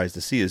be surprised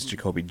to see, is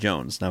Jacoby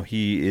Jones. Now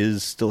he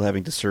is still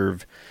having to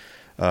serve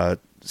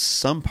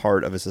some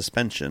part of a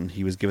suspension.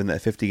 He was given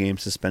that 50-game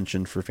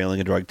suspension for failing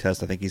a drug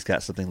test. I think he's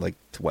got something like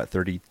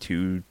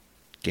 32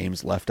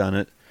 games left on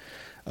it,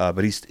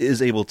 but he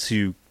is able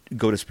to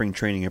go to spring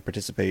training and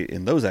participate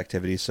in those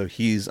activities. So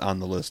he's on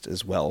the list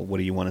as well. What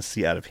do you want to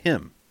see out of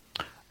him?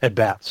 At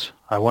bats.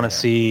 I just want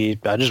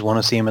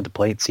to see him at the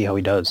plate, see how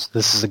he does.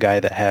 This is a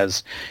guy that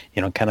has,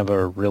 kind of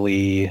a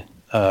really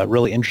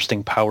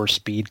interesting power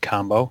speed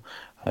combo.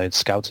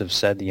 Scouts have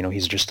said,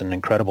 he's just an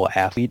incredible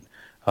athlete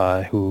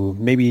who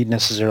maybe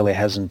necessarily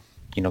hasn't,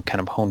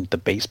 kind of honed the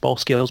baseball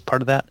skills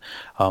part of that.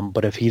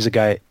 But if he's a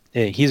guy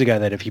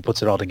that if he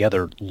puts it all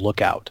together, look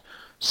out.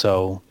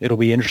 So it'll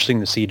be interesting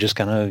to see just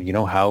kind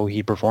of, how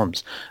he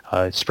performs.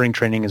 Spring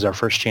training is our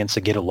first chance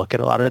to get a look at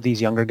a lot of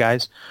these younger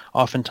guys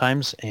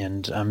oftentimes,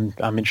 and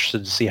I'm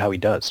interested to see how he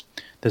does.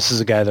 This is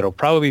a guy that'll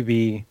probably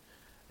be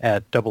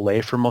at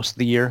AA for most of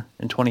the year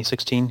in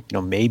 2016.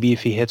 Maybe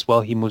if he hits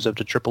well, he moves up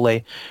to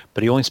AAA,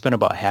 but he only spent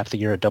about half the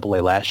year at AA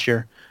last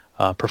year.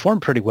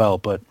 Performed pretty well,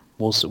 but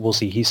we'll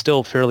see. He's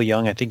still fairly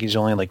young. I think he's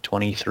only like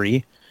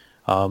 23.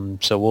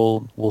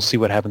 So we'll see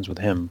what happens with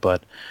him,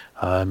 but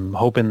I'm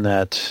hoping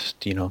that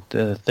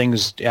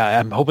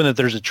I'm hoping that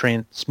there's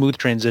a smooth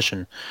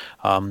transition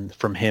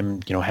from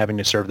him, having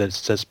to serve the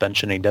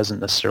suspension. He doesn't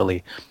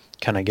necessarily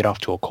kind of get off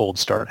to a cold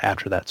start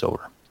after that's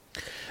over.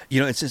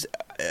 It's just,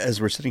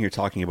 as we're sitting here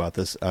talking about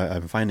this,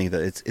 I'm finding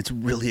that it's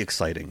really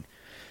exciting.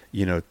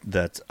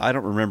 That I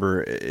don't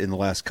remember in the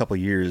last couple of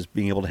years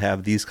being able to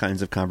have these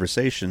kinds of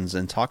conversations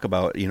and talk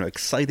about,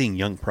 exciting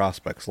young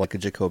prospects like a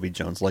Jacoby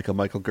Jones, like a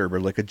Michael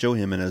Gerber, like a Joe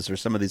Jimenez, or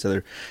some of these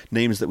other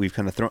names that we've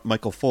kind of thrown.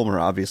 Michael Fulmer,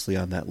 obviously,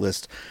 on that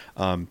list.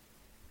 And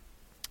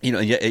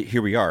yet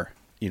here we are,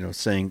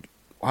 saying,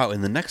 wow,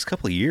 in the next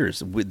couple of years,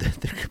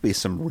 there could be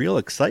some real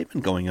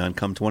excitement going on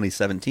come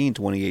 2017,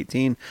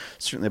 2018.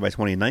 Certainly by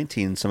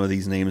 2019, some of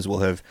these names will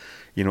have,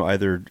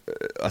 either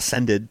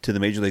ascended to the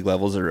major league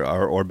levels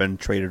or been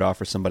traded off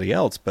for somebody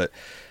else. But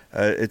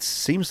it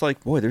seems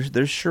like, boy,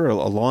 there's sure a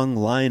long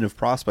line of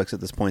prospects at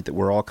this point that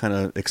we're all kind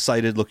of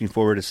excited, looking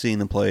forward to seeing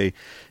them play.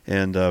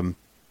 And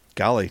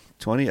golly,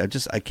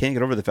 I can't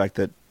get over the fact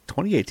that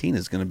 2018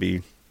 is going to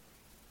be,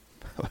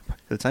 by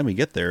the time we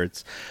get there,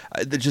 it's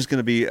just going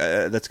to be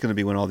that's going to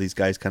be when all these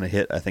guys kind of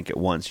hit, I think, at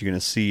once. You're going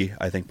to see,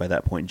 I think, by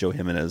that point, Joe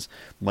Jimenez,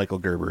 Michael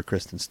Gerber,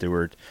 Kristen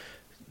Stewart.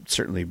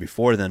 Certainly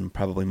before then,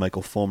 probably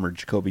Michael Fulmer,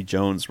 Jacoby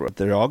Jones.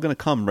 They're all going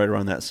to come right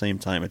around that same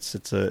time.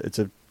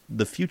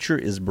 The future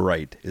is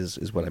bright,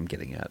 is what I'm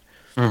getting at.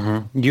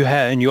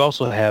 Mm-hmm. You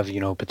also have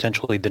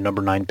potentially the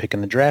number 9 pick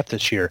in the draft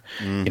this year.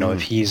 Mm-hmm.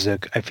 If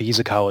he's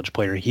a college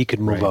player, he could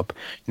move up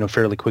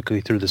fairly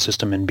quickly through the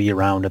system and be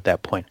around at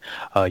that point.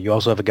 You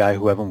also have a guy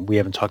we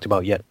haven't talked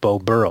about yet, Beau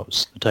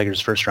Burrows, the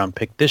Tigers' first round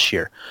pick this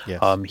year. Yes.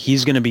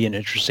 He's going to be an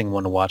interesting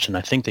one to watch, and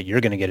I think that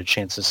you're going to get a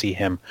chance to see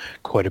him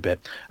quite a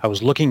bit. I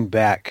was looking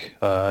back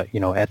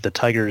at the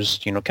Tigers,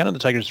 kind of the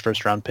Tigers'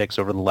 first round picks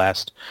over the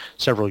last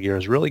several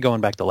years, really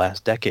going back the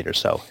last decade or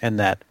so, and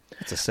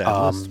that's a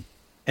sad list.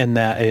 And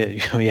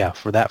that,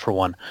 for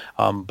one.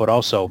 But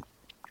also,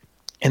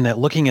 And that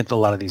looking at a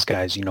lot of these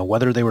guys,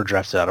 whether they were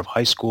drafted out of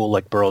high school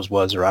like Burrows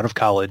was or out of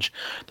college,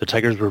 the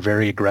Tigers were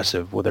very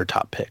aggressive with their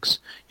top picks.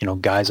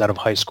 Guys out of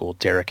high school,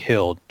 Derek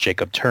Hill,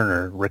 Jacob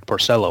Turner, Rick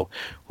Porcello,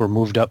 were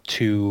moved up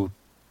to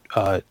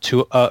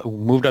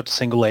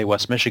single A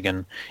West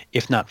Michigan,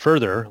 if not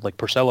further. Like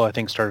Porcello, I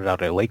think started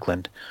out at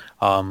Lakeland,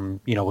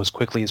 as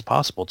quickly as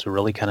possible to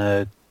really kind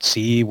of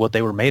see what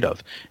they were made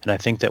of. And I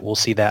think that we'll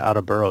see that out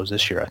of Burrows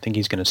this year. I think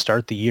he's going to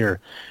start the year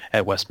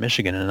at West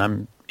Michigan, and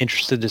I'm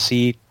interested to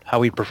see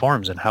how he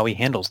performs and how he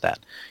handles that.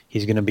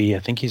 He's going to be, I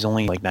think he's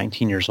only like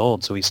 19 years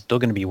old, so he's still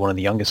going to be one of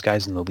the youngest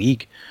guys in the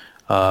league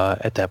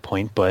at that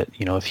point. But,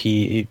 if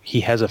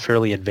he has a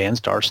fairly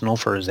advanced arsenal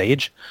for his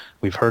age,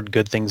 we've heard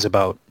good things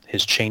about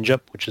his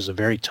changeup, which is a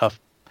very tough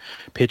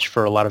pitch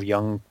for a lot of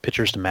young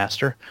pitchers to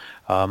master.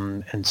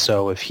 And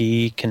so if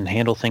he can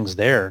handle things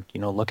there,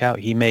 look out.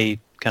 He may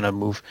kind of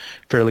move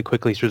fairly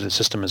quickly through the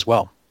system as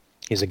well.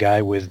 He's a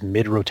guy with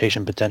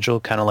mid-rotation potential,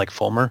 kind of like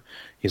Fulmer.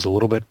 He's a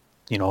little bit,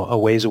 a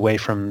ways away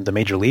from the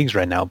major leagues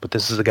right now, but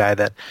this is a guy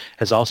that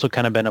has also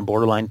kind of been a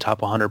borderline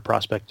top 100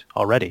 prospect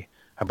already.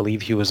 I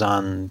believe he was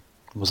on,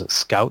 was it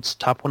Scouts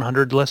top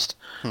 100 list,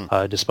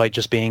 despite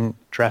just being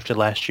drafted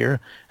last year.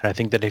 And I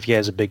think that if he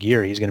has a big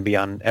year, he's going to be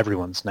on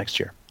everyone's next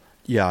year.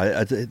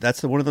 Yeah,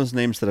 that's one of those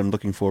names that I'm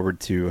looking forward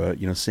to,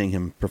 seeing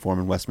him perform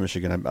in West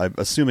Michigan. I'm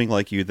assuming,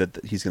 like you,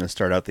 that he's going to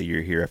start out the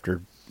year here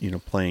after,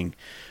 playing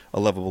a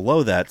level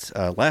below that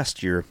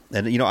last year.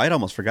 And, I'd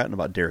almost forgotten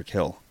about Derek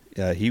Hill.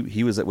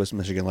 He was at West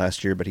Michigan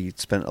last year, but he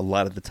spent a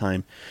lot of the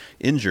time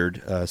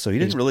injured, so he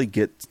didn't really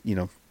get,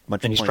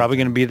 much. And he's probably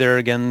going to be there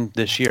again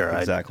this year.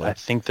 Exactly. I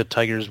think the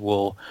Tigers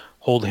will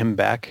hold him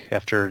back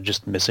after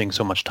just missing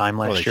so much time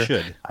last year.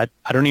 Should. I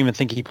don't even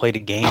think he played a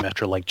game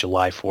after like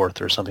July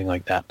 4th or something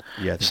like that.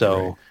 Yeah.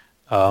 So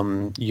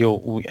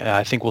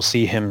I think we'll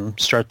see him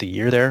start the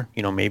year there.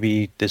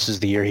 Maybe this is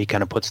the year he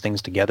kind of puts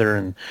things together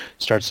and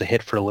starts to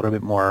hit for a little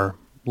bit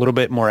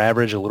more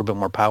average, a little bit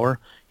more power.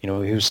 He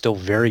was still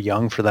very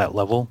young for that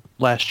level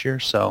last year.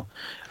 So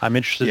I'm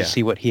interested to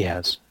see what he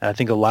has. And I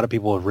think a lot of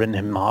people have written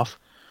him off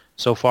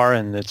so far,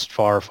 and it's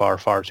far, far,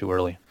 far too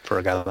early for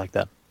a guy like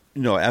that.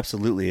 No,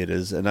 absolutely it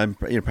is, and I'm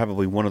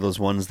probably one of those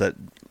ones that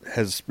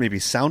has maybe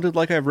sounded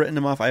like I've written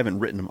him off. I haven't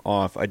written him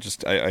off. I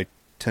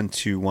tend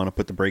to want to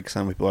put the brakes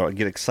on when people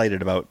get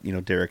excited about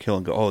Derek Hill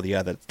and go, oh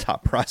yeah, that's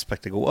top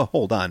prospect. I go, well,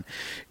 hold on,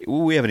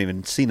 we haven't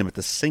even seen him at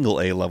the single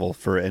A level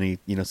for any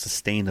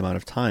sustained amount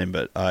of time.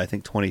 But I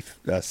think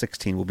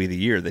 2016 will be the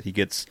year that he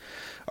gets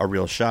a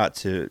real shot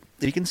to.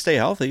 If he can stay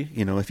healthy,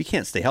 if he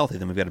can't stay healthy,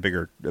 then we've got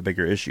a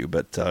bigger issue.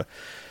 But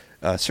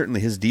certainly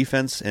his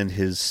defense and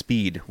his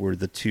speed were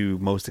the two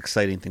most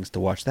exciting things to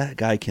watch. That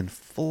guy can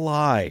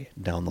fly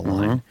down the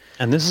line.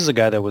 And this is a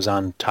guy that was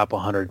on top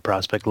 100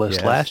 prospect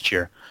list last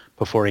year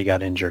before he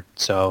got injured.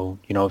 So,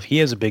 if he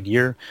has a big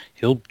year,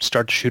 he'll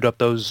start to shoot up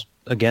those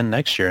again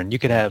next year. And you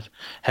could have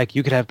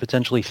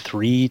potentially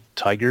 3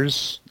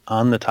 Tigers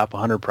on the top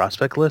 100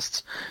 prospect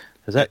lists.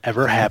 Has that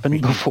ever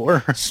happened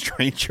before?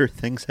 Stranger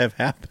things have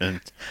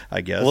happened,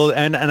 I guess. Well,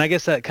 and I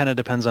guess that kind of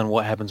depends on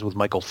what happens with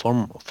Michael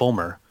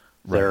Fulmer.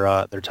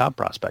 Their top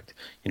prospect.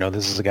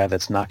 This is a guy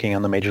that's knocking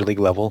on the major league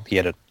level. He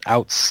had an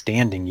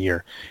outstanding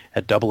year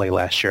at Double A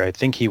last year. I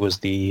think he was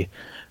the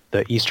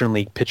Eastern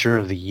League Pitcher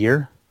of the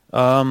Year,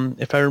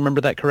 if I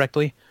remember that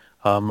correctly,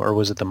 or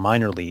was it the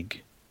Minor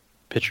League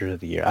Pitcher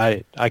of the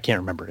Year? I can't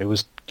remember. It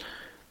was,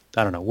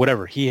 I don't know,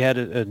 whatever. He had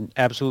an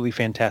absolutely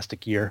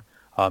fantastic year.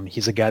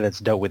 He's a guy that's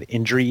dealt with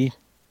injuries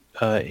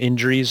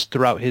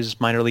throughout his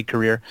minor league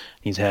career.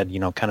 He's had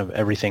kind of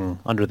everything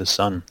under the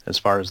sun as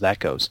far as that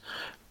goes.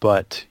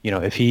 But,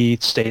 if he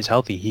stays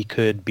healthy, he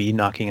could be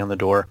knocking on the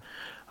door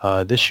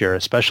this year,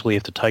 especially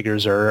if the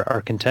Tigers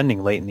are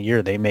contending late in the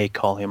year. They may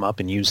call him up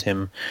and use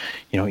him,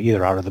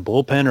 either out of the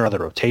bullpen or out of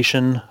the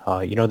rotation.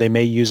 They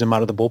may use him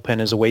out of the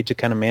bullpen as a way to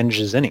kind of manage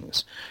his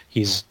innings.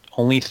 He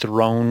only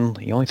threw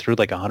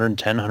like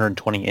 110,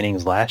 120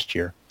 innings last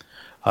year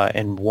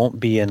and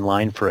won't be in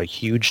line for a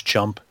huge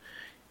jump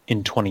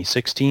in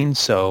 2016.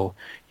 So,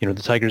 the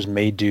Tigers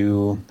may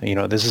do,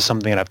 this is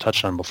something that I've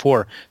touched on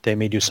before. They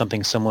may do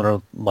something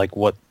similar like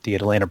what the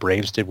Atlanta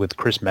Braves did with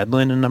Chris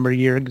Medlin a number of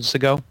years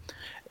ago.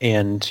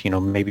 And,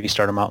 maybe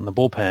start him out in the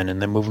bullpen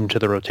and then move him to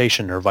the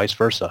rotation or vice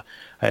versa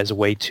as a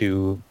way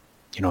to,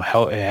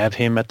 have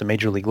him at the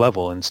major league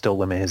level and still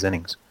limit his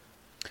innings.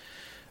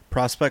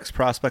 Prospects.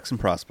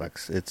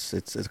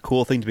 It's a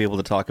cool thing to be able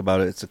to talk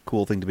about it. It's a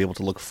cool thing to be able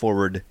to look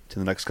forward to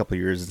the next couple of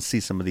years and see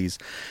some of these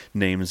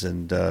names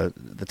and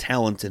the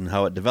talent and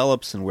how it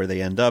develops and where they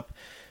end up.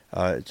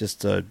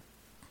 It's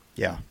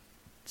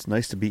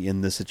nice to be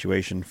in this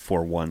situation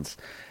for once.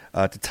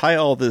 To tie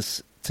all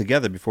this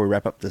together before we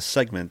wrap up this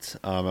segment,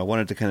 I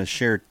wanted to kind of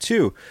share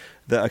too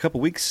that a couple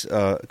weeks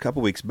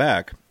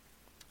back,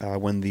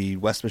 when the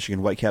West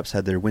Michigan Whitecaps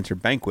had their winter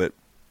banquet.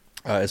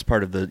 As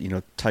part of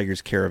the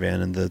Tigers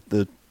caravan, and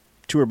the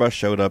tour bus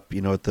showed up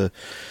at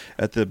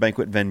the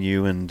banquet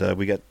venue, and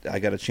I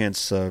got a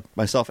chance,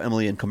 myself,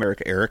 Emily, and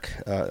Comerica Eric,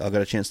 I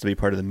got a chance to be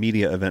part of the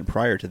media event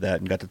prior to that,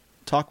 and got to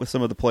talk with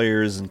some of the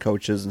players and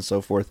coaches and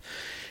so forth.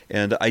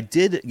 And I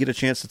did get a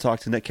chance to talk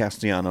to Nick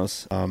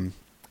Castellanos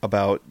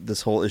about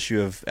this whole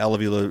issue of Al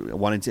Avila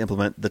wanting to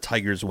implement the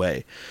Tigers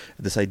way,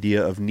 this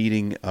idea of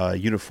needing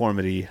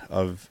uniformity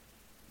of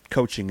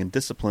coaching and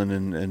discipline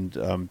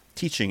and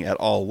teaching at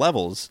all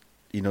levels,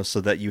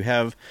 so that you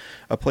have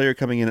a player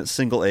coming in at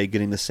single A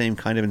getting the same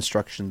kind of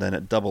instruction then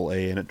at double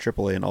A and at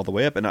triple A and all the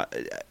way up. And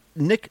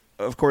Nick,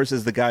 of course,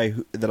 is the guy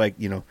that I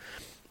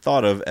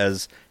thought of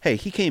as, hey,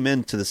 he came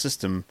into the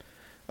system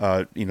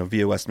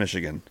via West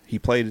Michigan. He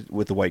played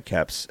with the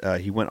Whitecaps.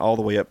 He went all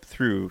the way up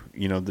through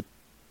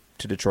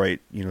to Detroit,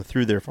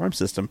 through their farm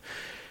system.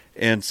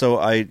 And so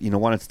I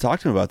wanted to talk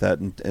to him about that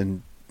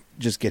and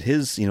just get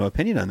his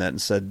opinion on that,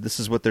 and said,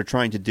 this is what they're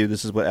trying to do,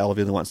 this is what Al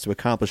Avila wants to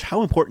accomplish.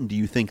 How important do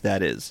you think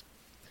that is?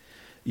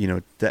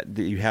 That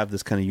you have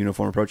this kind of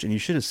uniform approach. And you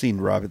should have seen,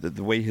 Rob,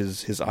 the way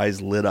his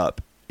eyes lit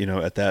up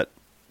at that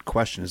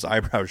question. His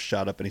eyebrows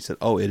shot up and he said,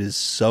 oh, it is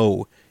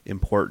so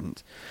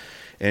important.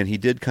 And he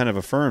did kind of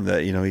affirm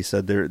that, he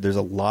said there's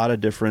a lot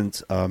of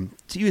different,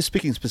 he was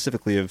speaking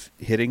specifically of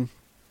hitting,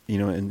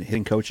 and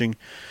hitting coaching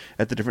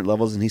at the different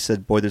levels. And he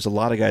said, boy, there's a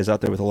lot of guys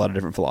out there with a lot of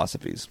different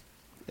philosophies.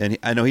 And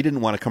I know he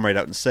didn't want to come right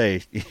out and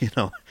say,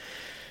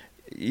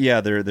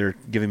 yeah, they're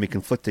giving me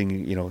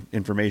conflicting,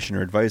 information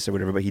or advice or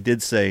whatever. But he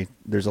did say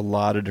there's a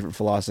lot of different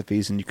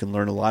philosophies, and you can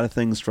learn a lot of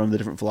things from the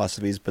different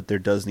philosophies. But there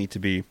does need to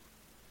be,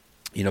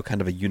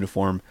 kind of a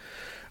uniform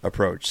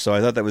approach. So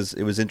I thought it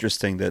was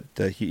interesting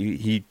that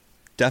he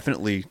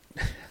definitely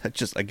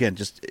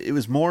it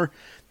was more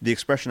the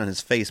expression on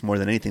his face more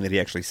than anything that he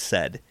actually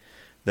said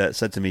that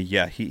said to me,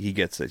 yeah, he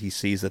gets it. He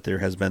sees that there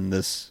has been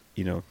this,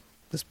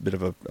 this bit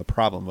of a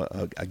problem,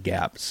 a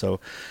gap. So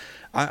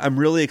I'm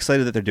really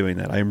excited that they're doing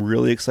that. I'm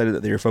really excited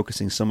that they are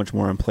focusing so much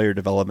more on player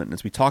development. And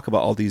as we talk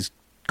about all these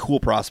cool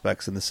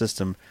prospects in the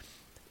system,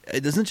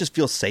 it doesn't just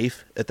feel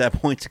safe at that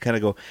point to kind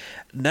of go,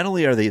 not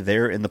only are they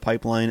there in the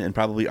pipeline and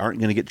probably aren't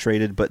going to get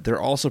traded, but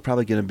they're also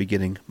probably going to be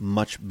getting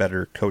much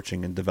better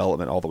coaching and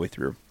development all the way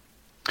through.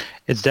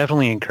 It's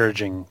definitely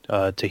encouraging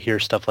to hear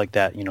stuff like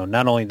that.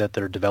 Not only that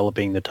they're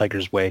developing the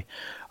Tigers way,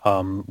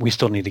 we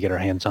still need to get our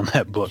hands on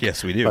that book.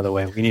 Yes, we do. By the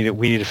way, we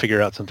need to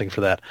figure out something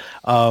for that.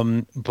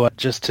 But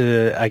just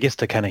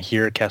to kind of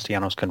hear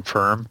Castellanos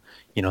confirm,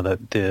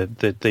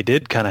 that they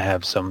did kind of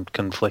have some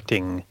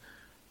conflicting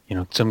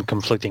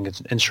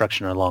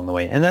instruction along the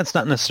way, and that's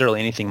not necessarily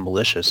anything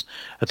malicious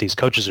that these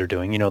coaches are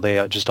doing.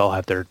 They just all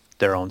have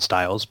their own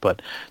styles, but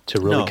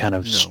to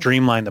really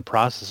streamline the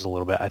process a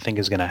little bit, I think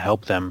is going to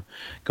help them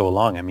go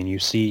along. I mean, you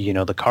see,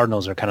 the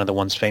Cardinals are kind of the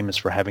ones famous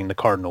for having the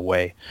Cardinal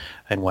way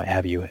and what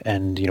have you.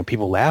 And,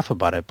 people laugh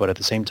about it, but at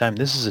the same time,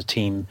 this is a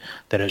team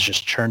that has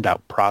just churned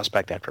out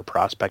prospect after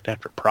prospect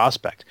after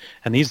prospect.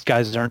 And these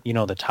guys aren't,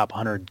 the top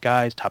 100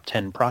 guys, top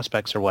 10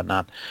 prospects or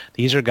whatnot.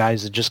 These are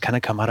guys that just kind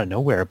of come out of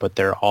nowhere, but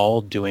they're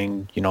all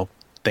doing,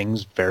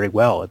 things very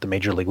well at the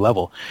major league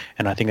level.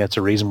 And I think that's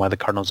a reason why the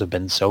Cardinals have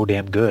been so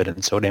damn good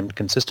and so damn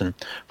consistent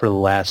for the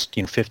last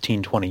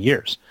 15, 20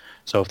 years.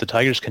 So if the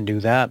Tigers can do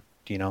that,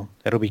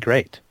 that'll be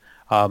great.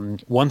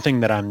 One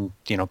thing that I'm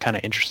kind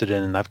of interested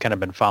in, and I've kind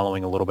of been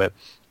following a little bit,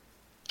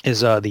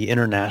 is the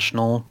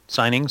international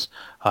signings.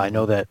 I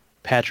know that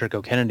Patrick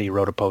O'Kennedy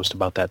wrote a post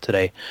about that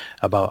today,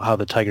 about how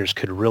the Tigers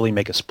could really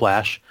make a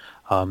splash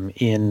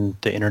in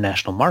the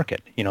international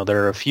market.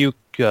 There are a few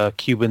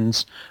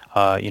Cubans,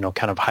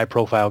 kind of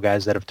high-profile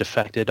guys that have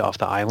defected off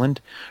the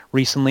island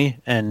recently,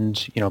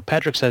 and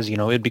Patrick says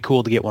it'd be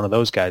cool to get one of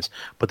those guys,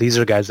 but these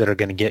are guys that are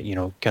going to get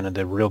kind of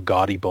the real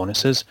gaudy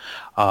bonuses.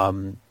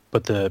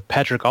 But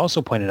Patrick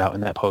also pointed out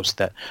in that post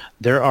that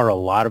there are a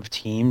lot of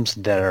teams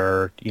that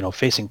are,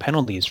 facing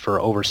penalties for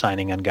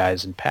oversigning on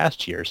guys in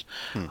past years,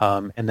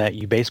 and that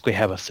you basically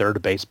have a third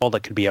of baseball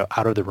that could be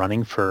out of the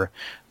running for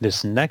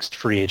this next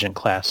free agent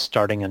class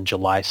starting on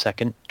July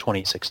 2nd,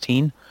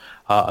 2016,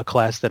 a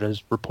class that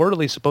is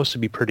reportedly supposed to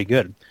be pretty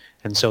good.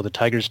 And so the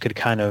Tigers could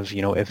kind of,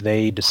 if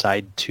they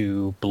decide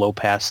to blow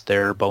past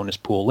their bonus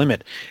pool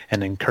limit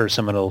and incur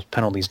some of those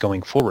penalties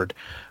going forward,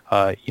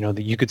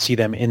 you could see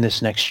them in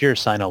this next year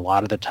sign a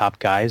lot of the top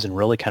guys and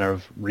really kind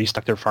of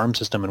restock their farm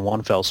system in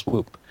one fell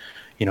swoop.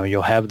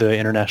 You'll have the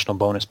international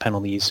bonus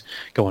penalties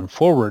going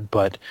forward,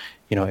 but,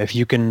 if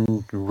you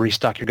can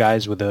restock your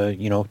guys with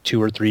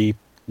 2 or 3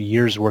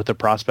 years worth of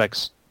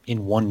prospects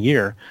in 1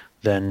 year,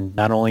 then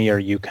not only are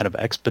you kind of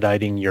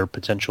expediting your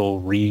potential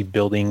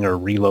rebuilding or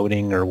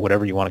reloading or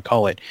whatever you want to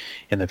call it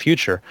in the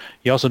future,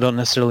 you also don't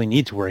necessarily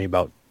need to worry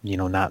about,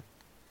 not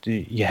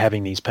you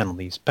having these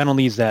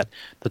penalties that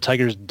the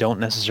Tigers don't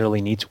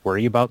necessarily need to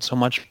worry about so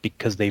much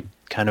because they've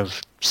kind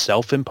of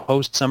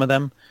self-imposed some of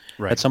them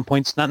at some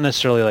points, not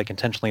necessarily like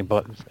intentionally,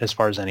 but as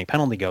far as any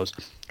penalty goes,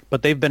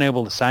 but they've been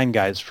able to sign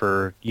guys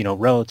for,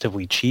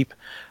 relatively cheap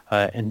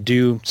and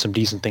do some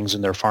decent things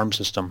in their farm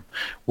system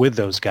with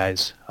those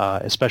guys,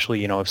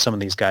 especially, if some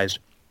of these guys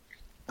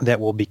that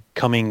will be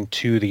coming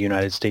to the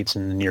United States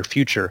in the near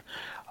future,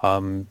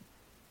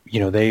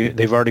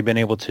 they've already been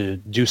able to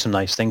do some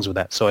nice things with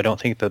that. So I don't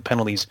think the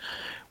penalties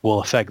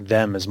will affect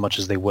them as much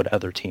as they would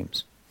other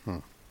teams.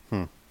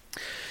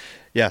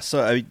 Yeah,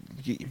 so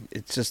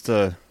it's just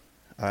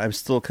I'm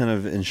still kind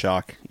of in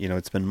shock.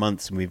 It's been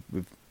months, and we've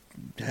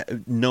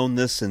known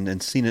this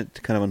and seen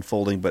it kind of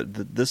unfolding,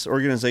 but this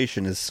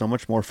organization is so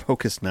much more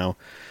focused now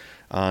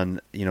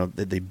on,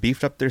 they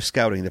beefed up their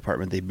scouting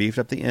department. They beefed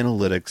up the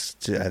analytics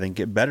to, I think,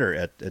 get better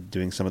at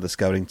doing some of the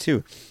scouting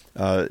too.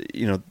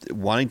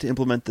 Wanting to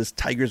implement this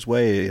Tigers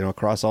way,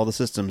 across all the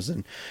systems,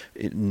 and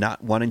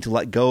not wanting to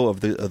let go of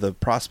the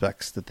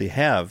prospects that they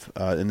have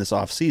in this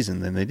off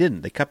season. And they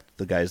didn't. They kept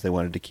the guys they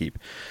wanted to keep.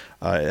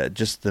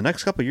 Just the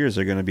next couple of years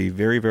are going to be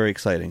very, very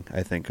exciting.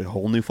 I think a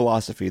whole new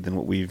philosophy than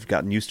what we've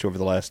gotten used to over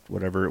the last,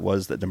 whatever it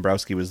was that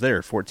Dombrowski was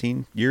there,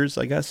 14 years,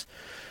 I guess.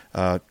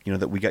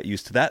 That we got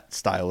used to that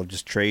style of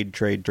just trade,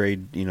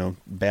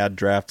 bad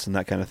drafts and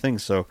that kind of thing.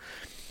 So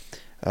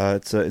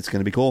it's going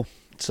to be cool.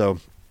 So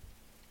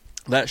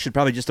that should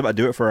probably just about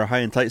do it for our high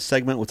and tight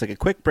segment. We'll take a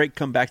quick break,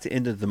 come back to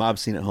Into the Mob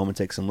Scene at Home, and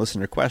take some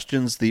listener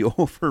questions. The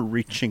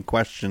overreaching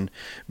question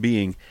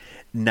being,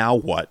 now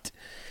what?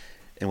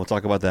 And we'll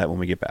talk about that when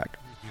we get back.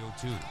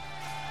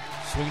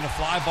 Swinging a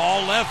fly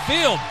ball left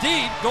field,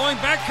 deep, going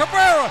back,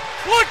 Cabrera,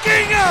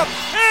 looking up,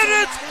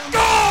 and it's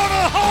gone,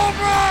 a home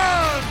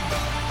run!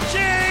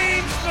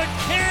 James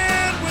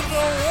McCann with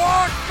the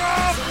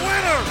walk-off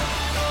winner!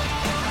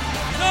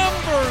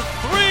 Number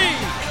 3,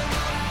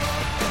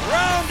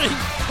 rounding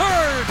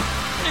third,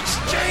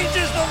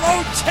 exchanges the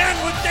low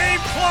 10 with Dave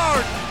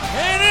Clark,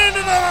 and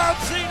into the mob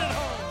scene at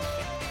home.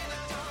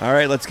 All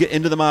right, let's get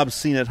into the mob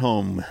scene at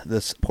home.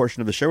 This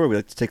portion of the show where we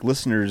like to take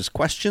listeners'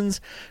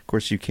 questions. Of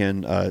course, you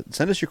can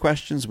send us your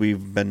questions.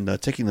 We've been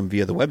taking them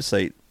via the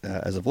website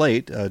as of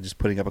late, just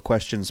putting up a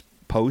questions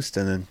post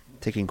and then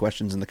taking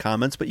questions in the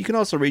comments. But you can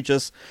also reach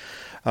us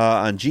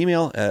on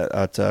Gmail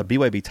at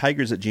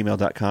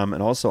bybtigers@gmail.com,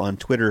 and also on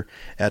Twitter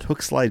at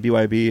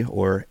HookSlideBYB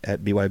or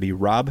at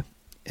BYBRob.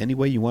 Any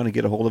way you want to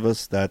get a hold of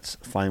us, that's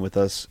fine with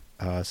us.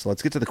 So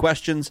let's get to the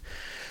questions.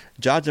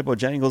 Jaja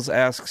Bojangles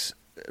asks,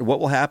 what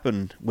will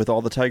happen with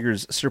all the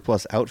Tigers'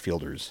 surplus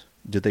outfielders?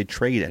 Did they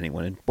trade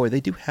anyone? And boy, they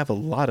do have a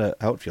lot of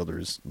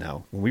outfielders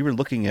now. When we were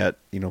looking at,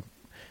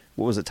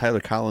 what was it, Tyler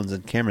Collins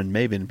and Cameron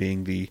Maybin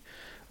being the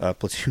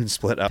platoon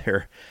split out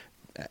there,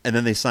 and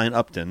then they sign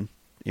Upton,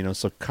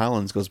 so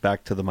Collins goes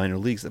back to the minor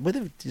leagues. But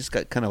they've just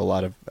got kind of a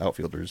lot of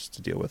outfielders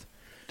to deal with.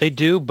 They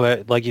do,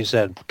 but like you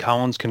said,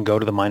 Collins can go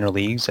to the minor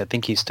leagues. I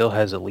think he still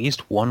has at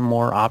least one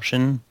more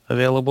option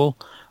available.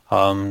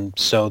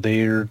 So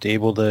they're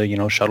able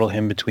to, shuttle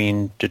him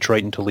between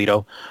Detroit and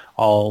Toledo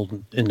all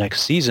in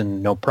next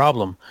season, no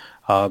problem.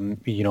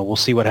 We'll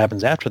see what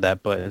happens after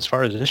that. But as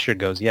far as this year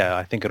goes, yeah,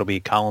 I think it'll be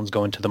Collins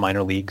going to the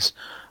minor leagues.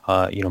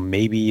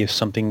 Maybe if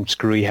something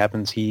screwy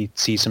happens, he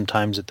sees some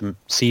time at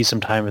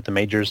the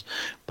majors.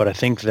 But I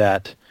think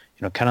that,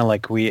 kind of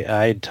like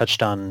I had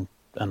touched on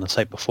the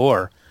site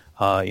before.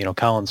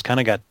 Collins kind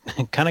of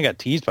got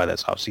teased by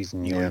this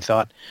offseason. He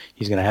thought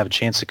he's going to have a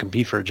chance to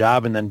compete for a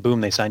job, and then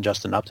boom, they signed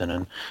Justin Upton,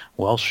 and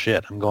well,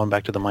 shit, I'm going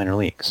back to the minor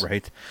leagues.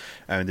 Right.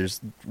 I mean, there's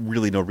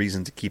really no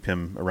reason to keep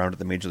him around at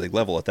the major league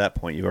level at that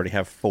point. You already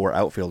have 4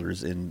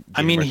 outfilders in.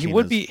 He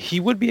would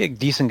be a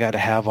decent guy to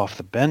have off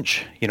the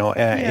bench.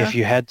 If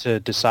you had to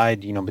decide,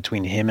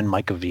 between him and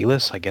Mike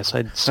Aviles, I guess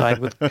I'd side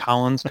with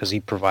Collins because he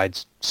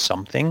provides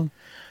something.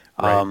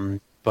 Right.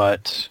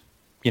 But.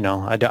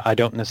 I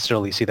don't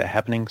necessarily see that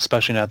happening,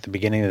 especially not at the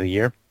beginning of the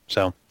year.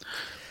 So,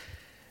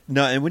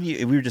 no, and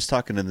we were just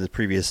talking in the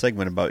previous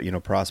segment about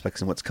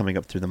prospects and what's coming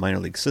up through the minor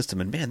league system,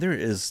 and man,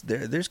 there's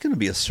going to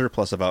be a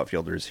surplus of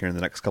outfielders here in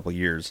the next couple of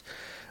years,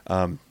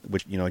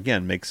 which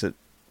again makes it,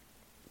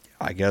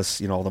 I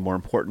guess, all the more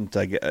important,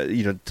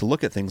 to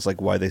look at things like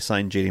why they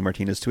signed JD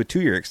Martinez to a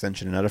 2-year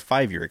extension and not a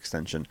 5-year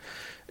extension.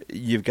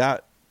 You've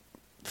got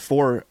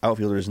 4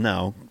 outfielders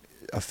now.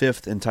 A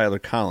 5th in Tyler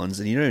Collins,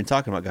 and you're not even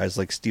talking about guys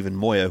like Steven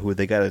Moya, who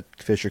they got to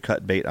fish or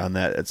cut bait on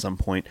that at some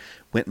point.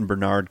 Winton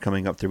Bernard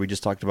coming up there. We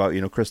just talked about,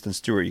 Kristen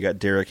Stewart. You got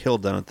Derek Hill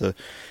down at the,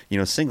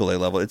 single A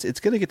level. It's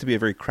going to get to be a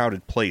very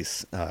crowded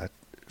place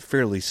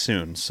fairly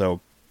soon. So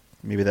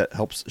maybe that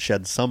helps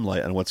shed some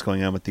light on what's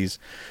going on with these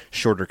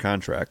shorter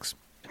contracts.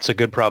 It's a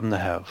good problem to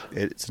have.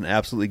 It's an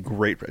absolutely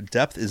great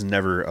depth is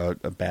never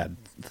a bad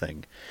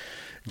thing.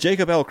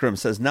 Jacob Elkram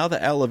says, now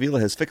that Al Avila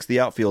has fixed the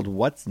outfield,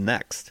 what's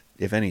next,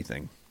 if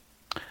anything?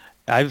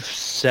 I've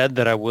said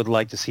that I would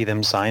like to see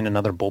them sign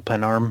another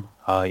bullpen arm.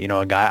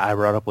 A guy I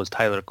brought up was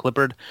Tyler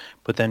Clippard,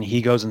 but then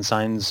he goes and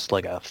signs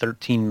like a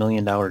 $13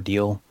 million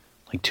deal,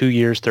 like 2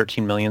 years,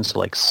 $13 million, so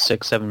like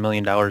 $6-7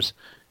 million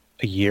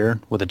a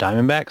year with the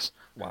Diamondbacks.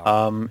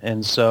 Wow.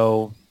 And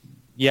so,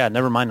 yeah,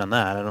 never mind on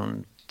that.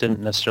 Didn't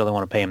necessarily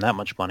want to pay him that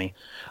much money.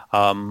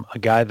 A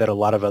guy that a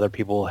lot of other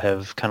people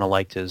have kind of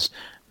liked is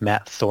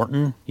Matt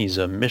Thornton. He's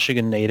a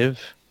Michigan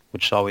native,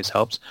 which always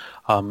helps,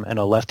 and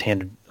a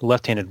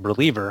left-handed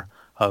reliever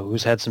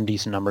who's had some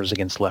decent numbers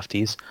against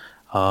lefties.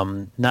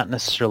 Not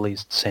necessarily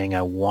saying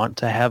I want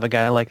to have a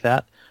guy like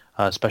that,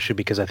 especially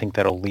because I think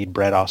that'll lead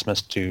Brad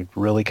Ausmus to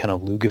really kind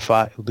of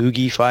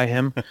lugify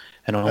him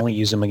and only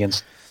use him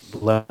against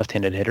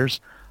left-handed hitters.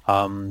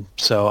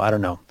 So I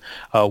don't know.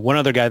 One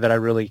other guy that I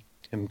really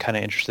am kind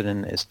of interested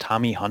in is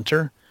Tommy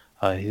Hunter.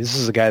 This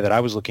is a guy that I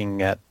was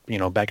looking at,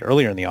 back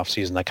earlier in the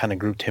offseason. I kind of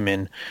grouped him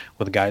in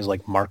with guys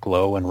like Mark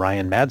Lowe and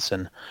Ryan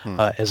Madsen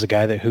as a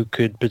guy who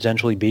could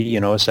potentially be,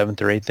 a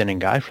seventh or eighth inning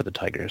guy for the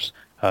Tigers.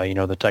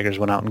 The Tigers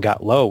went out and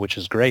got Lowe, which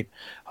is great.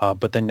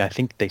 But then I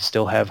think they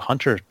still have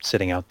Hunter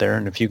sitting out there.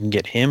 And if you can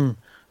get him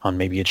on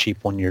maybe a cheap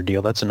one-year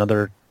deal, that's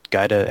another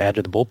guy to add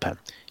to the bullpen.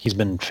 He's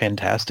been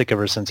fantastic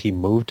ever since he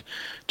moved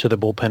to the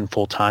bullpen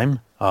full-time.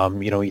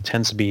 He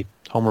tends to be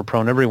homer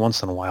prone every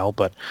once in a while,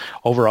 but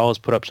overall has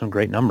put up some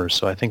great numbers.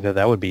 So I think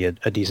that would be a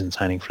decent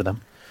signing for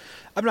them.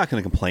 I'm not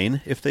going to complain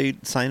if they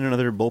sign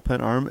another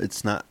bullpen arm.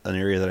 It's not an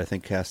area that I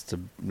think has to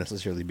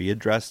necessarily be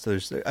addressed.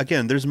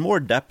 There's more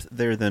depth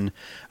there than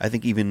I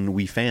think even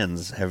we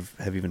fans have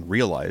even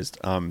realized.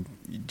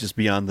 Just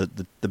beyond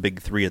the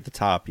big three at the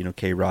top,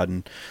 K-Rod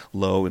and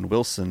Lowe and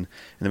Wilson. And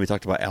then we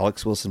talked about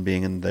Alex Wilson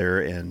being in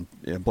there and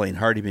Blaine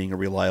Hardy being a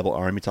reliable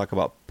arm. We talk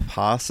about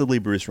possibly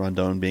Bruce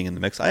Rondon being in the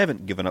mix. I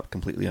haven't given up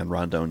completely on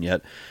Rondon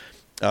yet.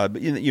 But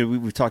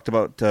we've talked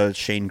about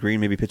Shane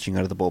Green maybe pitching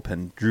out of the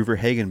bullpen, Drew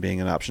Verhagen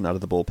being an option out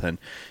of the bullpen.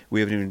 We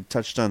haven't even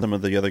touched on some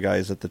of the other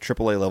guys at the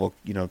AAA level,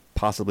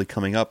 possibly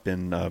coming up.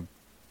 And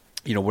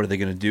what are they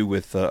going to do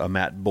with a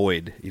Matt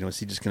Boyd? Is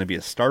he just going to be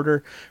a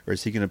starter, or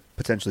is he going to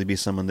potentially be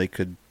someone they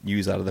could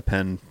use out of the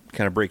pen,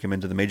 kind of break him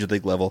into the major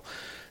league level?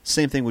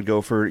 Same thing would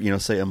go for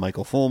say a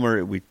Michael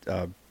Fulmer. We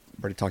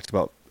already talked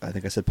about. I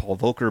think I said Paul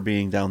Volcker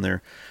being down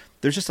there.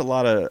 There's just a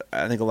lot of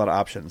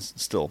options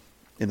still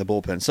in the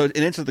bullpen. So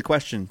in answer to the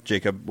question,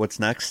 Jacob, what's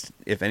next?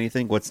 If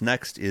anything, what's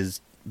next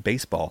is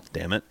baseball,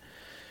 damn it.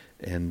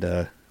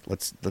 And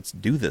let's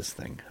do this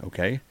thing,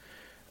 okay?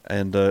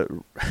 And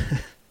the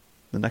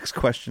next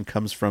question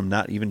comes from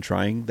not even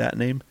trying that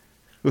name.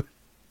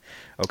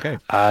 Okay.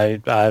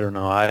 I don't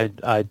know.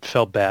 I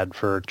felt bad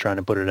for trying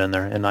to put it in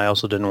there, and I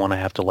also didn't want to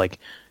have to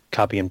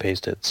copy and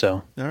paste it.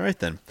 So all right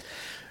then.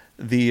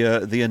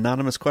 The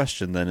anonymous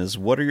question then is,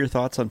 what are your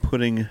thoughts on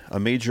putting a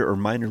major or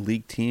minor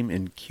league team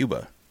in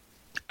Cuba?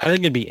 I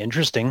think it'd be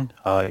interesting.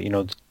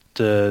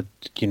 The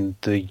kind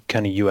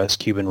of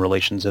U.S.-Cuban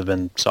relations have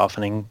been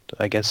softening,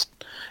 I guess,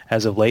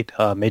 as of late.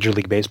 Major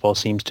League Baseball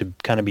seems to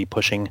kind of be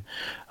pushing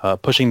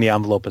the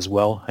envelope as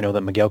well. I know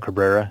that Miguel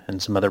Cabrera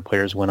and some other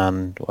players went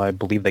on, I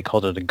believe they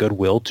called it a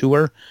goodwill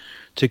tour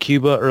to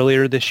Cuba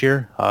earlier this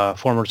year.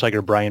 Former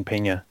Tiger Brian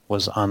Pena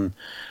was on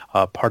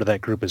part of that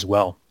group as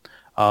well.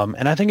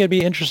 And I think it'd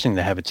be interesting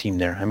to have a team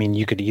there. I mean,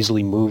 you could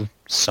easily move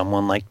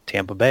someone like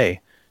Tampa Bay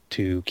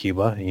to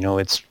Cuba.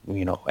 It's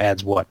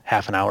adds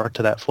half an hour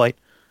to that flight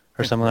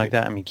or something like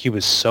that. I mean,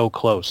 Cuba's so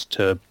close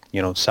to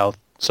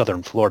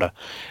southern Florida,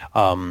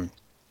 and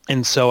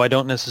so I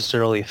don't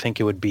necessarily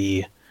think it would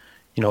be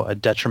a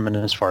detriment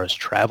as far as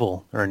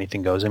travel or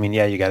anything goes. I mean,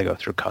 yeah, you got to go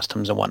through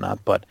customs and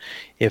whatnot, but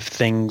if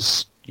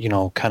things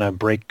kind of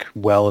break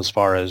well as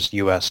far as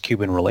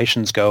U.S.-Cuban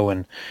relations go,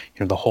 and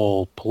the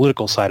whole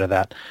political side of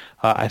that,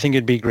 I think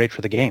it'd be great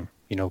for the game.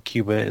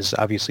 Cuba is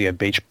obviously a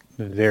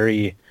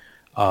very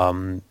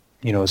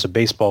is a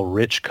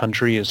baseball-rich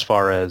country as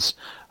far as,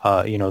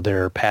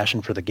 their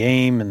passion for the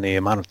game, and the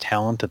amount of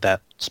talent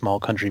that small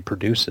country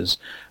produces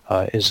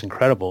is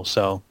incredible.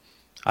 So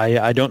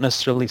I don't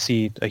necessarily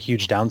see a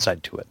huge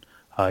downside to it.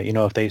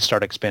 If they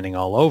start expanding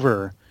all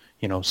over,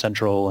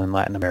 Central and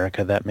Latin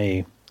America, that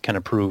may kind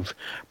of prove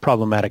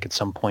problematic at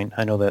some point.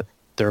 I know that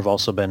there have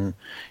also been,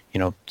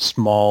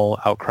 small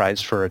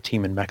outcries for a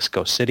team in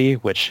Mexico City,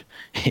 which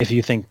if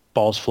you think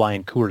balls fly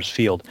in Coors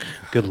Field,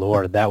 good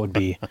Lord, that would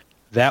be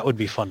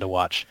fun to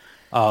watch.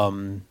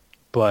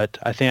 But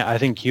I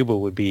think Cuba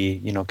would be,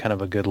 kind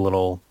of a good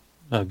little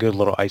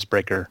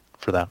icebreaker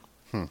for that.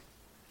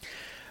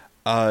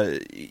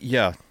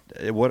 Yeah.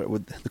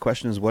 The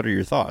question is, what are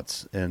your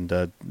thoughts? And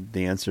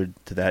the answer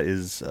to that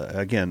is,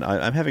 again,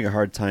 I'm having a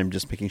hard time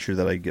just making sure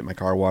that I get my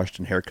car washed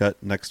and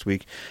haircut next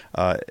week,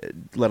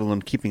 let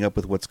alone keeping up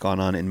with what's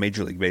gone on in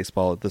Major League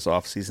Baseball this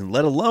offseason,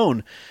 let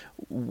alone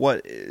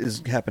what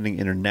is happening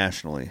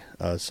internationally.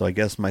 So I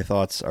guess my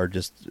thoughts are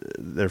just,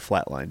 they're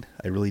flatlined.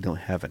 I really don't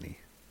have any.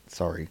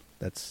 Sorry.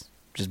 That's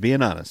just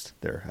being honest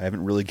there. I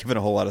haven't really given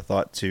a whole lot of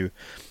thought to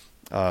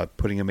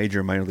putting a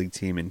major minor league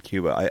team in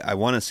Cuba. I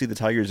want to see the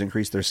Tigers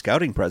increase their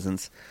scouting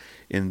presence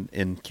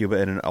in Cuba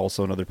and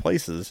also in other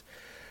places,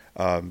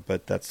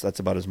 but that's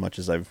about as much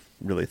as I've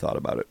really thought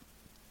about it.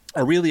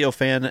 Aurelio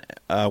fan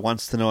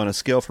wants to know, on a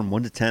scale from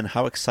 1 to 10,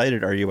 how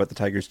excited are you about the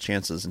Tigers'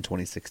 chances in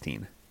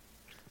 2016?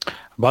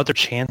 About their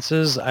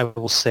chances, I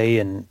will say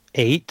an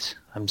 8.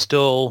 I'm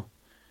still,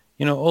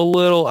 a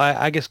little,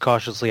 I guess,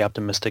 cautiously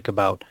optimistic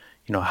about,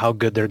 how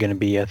good they're going to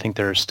be. I think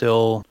there are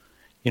still,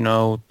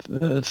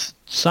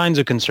 signs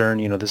of concern.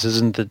 This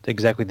isn't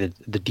exactly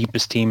the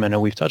deepest team. I know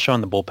we've touched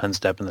on the bullpen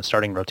step and the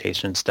starting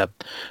rotation step,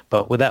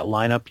 but with that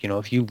lineup,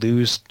 if you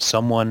lose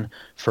someone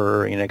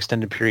for an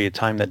extended period of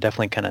time, that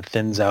definitely kind of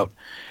thins out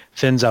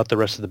the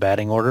rest of the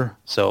batting order.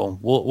 So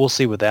we'll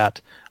see with that.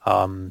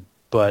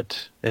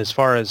 But as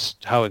far as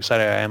how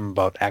excited I am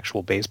about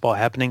actual baseball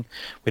happening,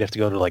 we'd have to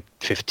go to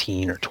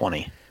 15 or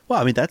 20. Well,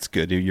 I mean, that's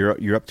good.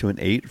 You're up to an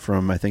 8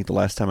 from, I think the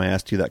last time I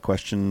asked you that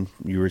question,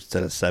 you were at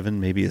a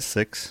 7, maybe a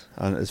 6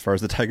 as far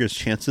as the Tigers'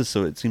 chances.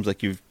 So it seems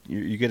like you're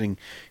getting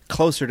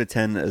closer to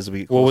 10 as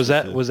we. Well, was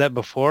that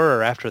before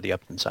or after the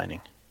Upton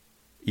signing?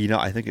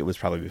 I think it was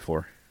probably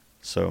before.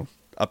 So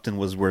Upton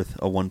was worth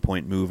a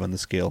 1-point move on the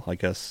scale. I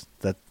guess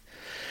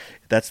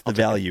that's the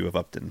value of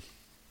Upton.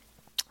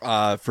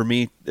 For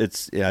me,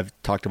 I've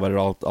talked about it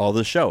all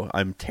this show.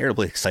 I'm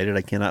terribly excited.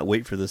 I cannot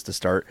wait for this to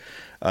start.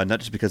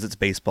 Not just because it's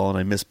baseball and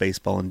I miss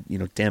baseball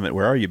and, damn it,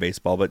 where are you,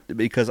 baseball? But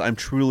because I'm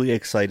truly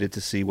excited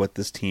to see what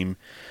this team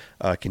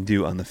can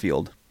do on the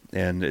field.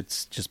 And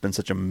it's just been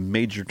such a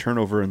major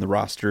turnover in the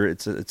roster.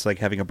 It's like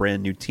having a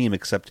brand new team,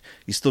 except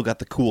you still got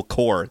the cool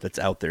core that's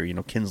out there.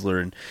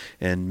 Kinsler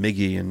and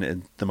Miggy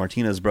and the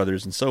Martinez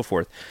brothers and so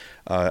forth.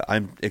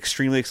 I'm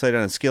extremely excited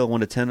on a scale of 1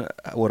 to 10.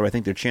 What do I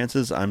think their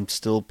chances? I'm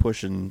still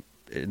pushing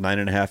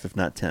 9.5, if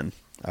not 10.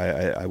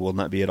 I will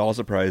not be at all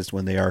surprised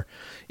when they are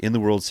in the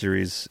World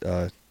Series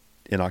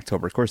in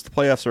October. Of course, the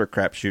playoffs are a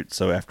crapshoot,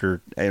 so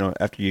after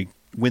you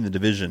win the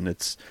division,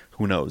 it's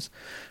who knows.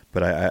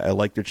 But I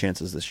like their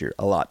chances this year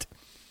a lot.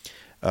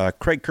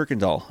 Craig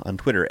Kirkendall on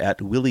Twitter at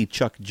Willie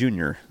Chuck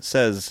Jr.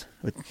 says,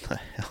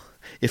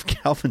 if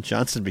Calvin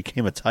Johnson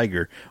became a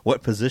Tiger,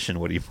 what position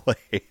would he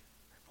play?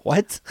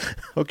 What?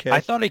 Okay. I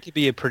thought he could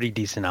be a pretty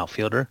decent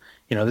outfielder.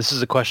 This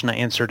is a question I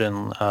answered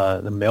in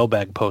the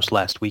mailbag post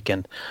last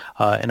weekend,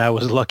 and I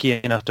was lucky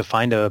enough to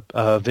find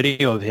a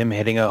video of him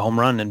hitting a home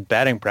run in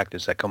batting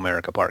practice at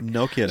Comerica Park.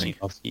 No kidding.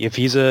 So, if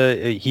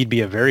he'd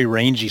be a very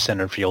rangy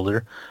center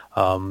fielder.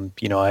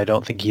 I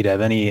don't think he'd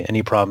have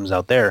any problems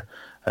out there.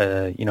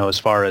 As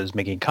far as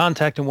making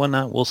contact and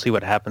whatnot, we'll see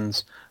what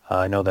happens.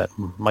 I know that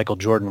Michael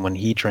Jordan, when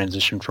he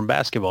transitioned from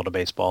basketball to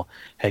baseball,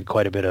 had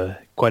quite a bit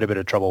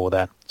of trouble with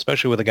that,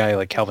 especially with a guy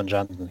like Calvin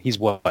Johnson. He's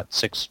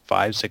 6'5",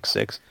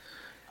 6'6".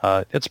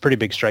 It's a pretty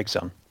big strike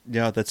zone.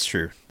 Yeah, that's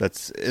true.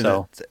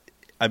 When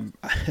I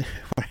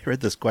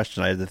read this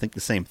question, I had to think the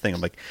same thing.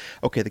 I'm like,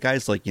 okay, the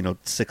guy's like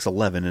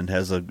 6'11" and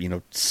has a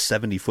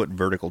 70-foot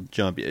vertical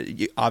jump.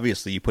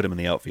 Obviously, you put him in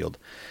the outfield.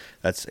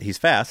 He's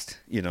fast,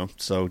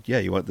 So yeah,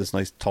 you want this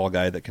nice tall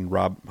guy that can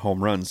rob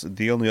home runs.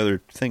 The only other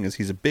thing is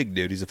he's a big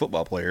dude. He's a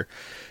football player,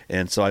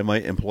 and so I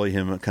might employ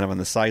him kind of on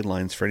the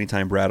sidelines for any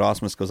time Brad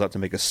Ausmus goes out to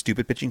make a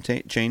stupid pitching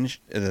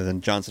change, and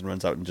then Johnson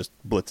runs out and just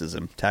blitzes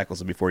him,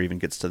 tackles him before he even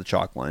gets to the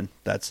chalk line.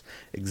 That's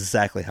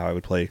exactly how I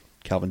would play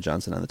Calvin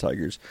Johnson on the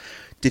Tigers.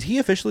 Did he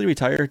officially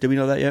retire? Did we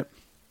know that yet?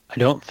 I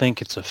don't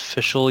think it's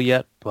official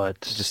yet, but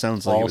it just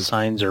sounds all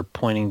signs are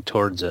pointing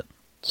towards it.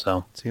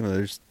 So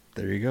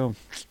there you go.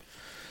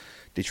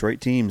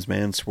 Detroit teams,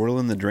 man,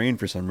 swirling the drain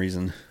for some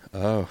reason.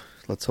 Oh,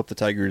 let's hope the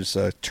Tigers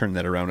turn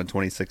that around in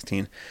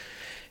 2016.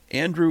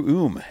 Andrew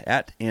Oom,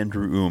 at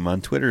Andrew Oom on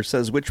Twitter,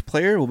 says, which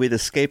player will be the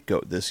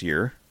scapegoat this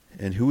year,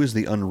 and who is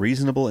the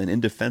unreasonable and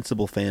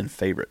indefensible fan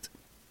favorite?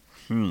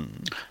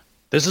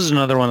 This is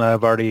another one that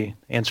I've already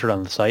answered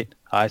on the site.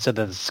 I said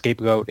that the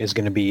scapegoat is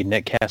going to be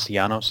Nick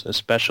Castellanos,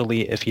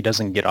 especially if he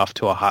doesn't get off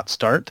to a hot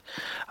start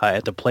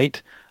at the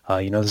plate.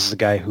 This is a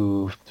guy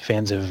who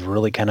fans have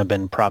really kind of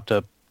been propped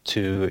up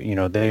to,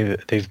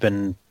 they've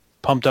been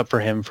pumped up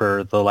for him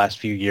for the last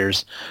few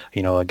years.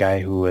 A guy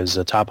who is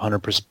a top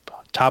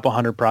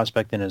 100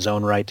 prospect in his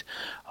own right,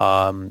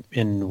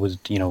 and was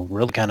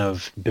really kind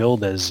of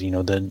billed as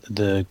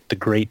the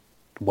great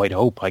white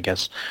hope, I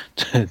guess,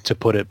 to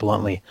put it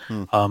bluntly,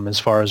 as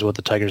far as what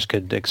the Tigers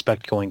could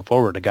expect going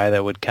forward. A guy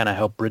that would kind of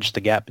help bridge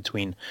the gap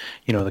between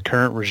the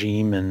current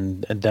regime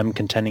and them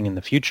contending in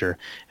the future,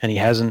 and he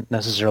hasn't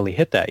necessarily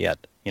hit that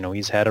yet.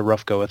 He's had a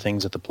rough go of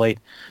things at the plate,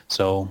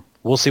 so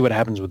we'll see what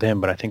happens with him,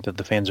 but I think that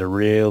the fans are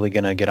really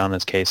going to get on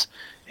his case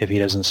if he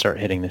doesn't start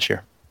hitting this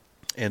year.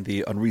 And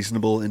the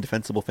unreasonable,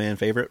 indefensible fan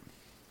favorite?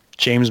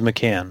 James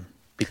McCann,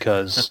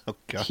 because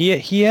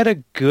he had a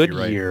good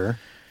year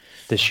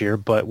this year,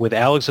 but with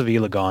Alex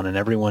Avila gone and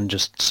everyone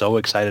just so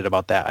excited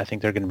about that, I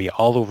think they're going to be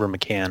all over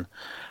McCann,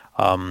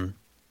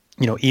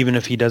 even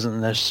if he doesn't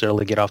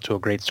necessarily get off to a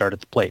great start at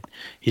the plate.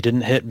 He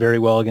didn't hit very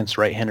well against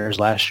right-handers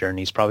last year, and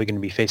he's probably going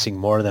to be facing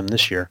more of them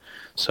this year,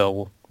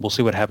 so we'll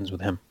see what happens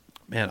with him.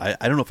 Man,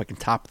 I don't know if I can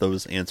top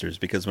those answers,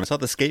 because when I saw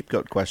the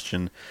scapegoat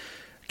question,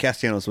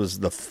 Castellanos was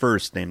the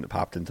first name that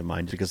popped into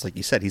mind, because like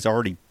you said, he's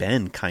already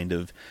been kind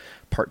of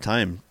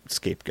part-time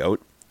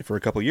scapegoat for a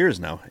couple years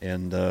now,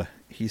 and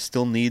he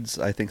still needs,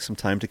 I think, some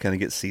time to kind of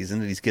get seasoned,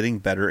 and he's getting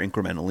better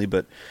incrementally,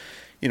 but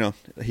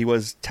he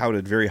was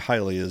touted very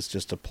highly as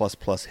just a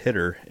plus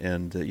hitter,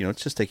 and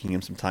it's just taking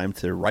him some time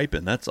to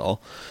ripen, that's all.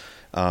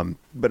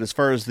 But as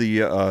far as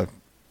the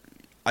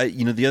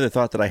other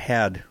thought that I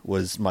had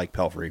was Mike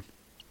Pelfrey.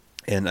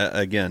 And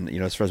again,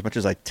 for as much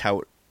as I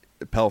tout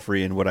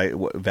Pelfrey and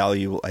what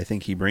value I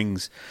think he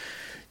brings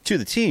to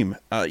the team,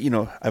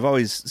 I've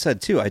always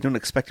said too, I don't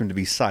expect him to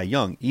be Cy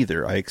Young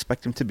either. I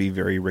expect him to be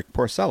very Rick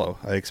Porcello.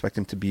 I expect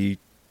him to be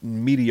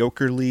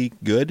mediocrely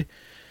good.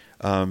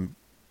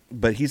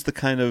 But he's the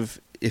kind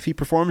of, if he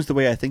performs the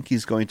way I think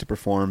he's going to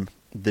perform,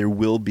 there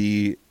will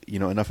be,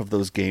 enough of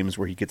those games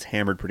where he gets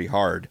hammered pretty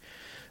hard,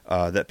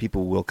 that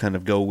people will kind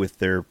of go with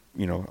their,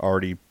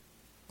 already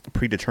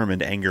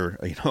predetermined anger,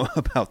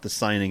 about the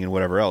signing and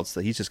whatever else,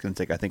 that he's just going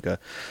to take, I think, a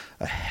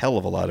hell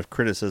of a lot of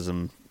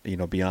criticism,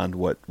 beyond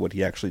what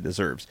he actually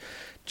deserves.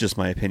 Just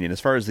my opinion. As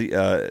far as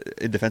the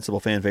indefensible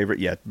fan favorite,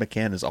 yeah,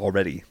 McCann is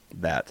already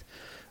that.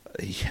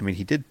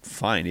 He did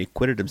fine. He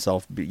acquitted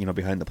himself,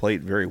 behind the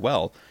plate very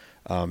well.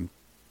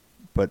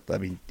 But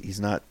he's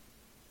not.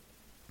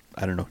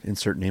 I don't know.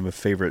 Insert name of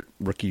favorite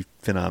rookie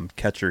phenom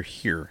catcher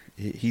here.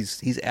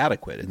 He's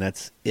adequate, and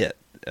that's it.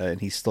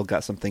 And he's still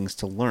got some things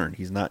to learn.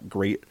 He's not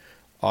great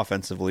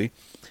offensively.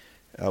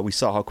 We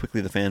saw how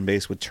quickly the fan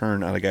base would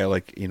turn on a guy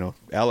like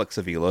Alex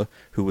Avila,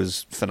 who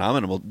was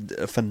phenomenal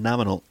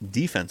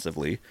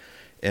defensively,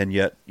 and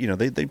yet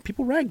they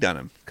people ragged on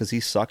him because he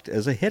sucked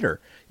as a hitter,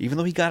 even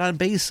though he got on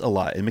base a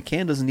lot. And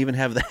McCann doesn't even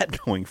have that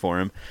going for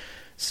him.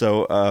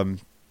 So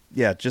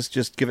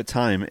just give it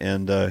time,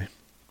 and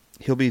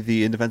he'll be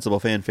the indefensible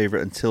fan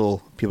favorite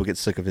until people get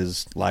sick of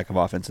his lack of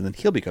offense, and then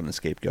he'll become the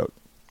scapegoat.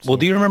 So, well,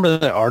 do you remember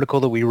the article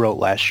that we wrote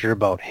last year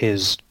about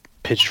his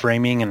pitch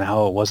framing and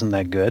how it wasn't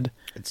that good?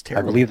 It's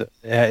terrible. I believe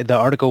the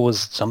article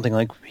was something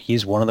like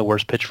he's one of the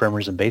worst pitch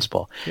framers in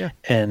baseball. Yeah.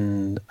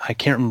 And I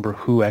can't remember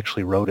who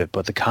actually wrote it,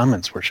 but the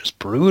comments were just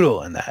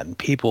brutal in that. And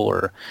people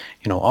were,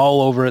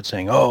 all over it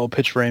saying, oh,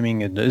 pitch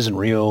framing it isn't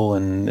real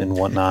and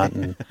whatnot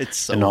and, it's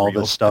so and all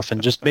real. this stuff.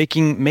 And just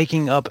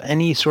making up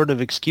any sort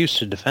of excuse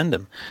to defend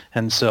him.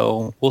 And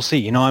so we'll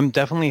see. I'm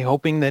definitely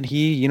hoping that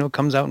he,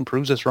 comes out and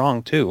proves us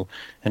wrong too.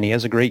 And he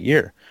has a great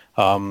year.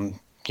 And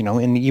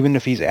even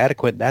if he's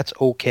adequate, that's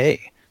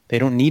okay. They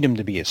don't need him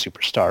to be a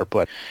superstar,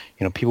 but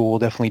people will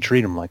definitely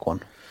treat him like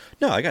one.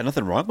 No, I got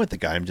nothing wrong with the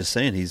guy. I'm just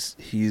saying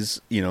he's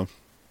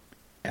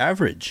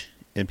average,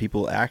 and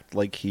people act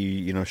like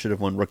he should have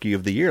won Rookie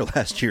of the Year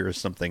last year or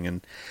something,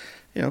 and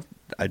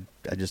I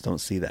just don't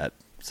see that.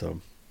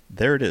 So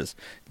there it is.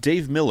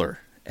 Dave Miller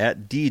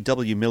at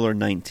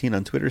DWMiller19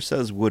 on Twitter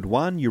says, would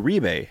Juan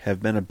Uribe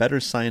have been a better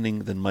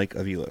signing than Mike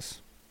Aviles?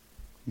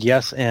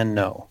 Yes and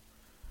no.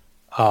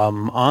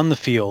 On the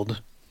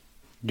field,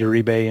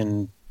 Uribe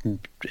and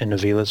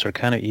Aviles are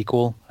kind of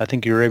equal. I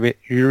think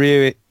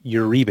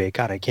Uribe,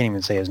 God, I can't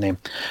even say his name,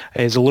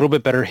 is a little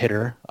bit better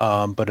hitter,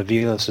 but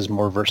Aviles is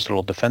more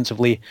versatile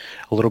defensively,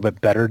 a little bit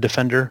better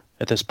defender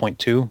at this point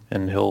too,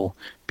 and he'll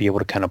be able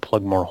to kind of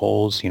plug more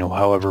holes,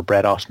 however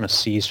Brad Ausmus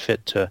sees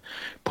fit to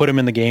put him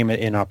in the game at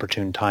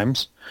inopportune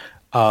times.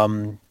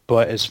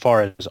 But as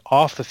far as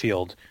off the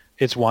field,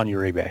 it's Juan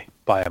Uribe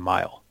by a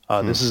mile.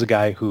 This is a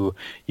guy who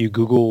you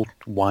Google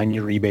Juan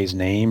Uribe's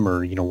name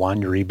or,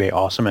 Juan Uribe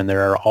awesome, and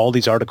there are all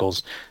these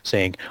articles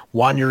saying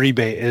Juan Uribe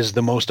is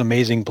the most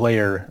amazing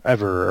player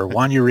ever, or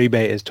Juan Uribe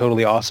is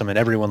totally awesome and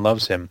everyone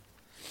loves him,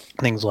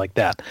 things like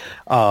that.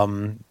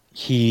 I'm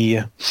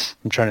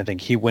trying to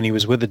think. When he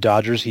was with the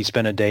Dodgers, he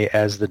spent a day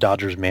as the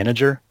Dodgers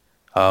manager.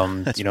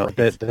 Right.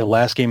 The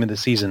last game of the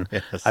season,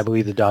 yes. I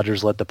believe the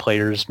Dodgers let the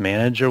players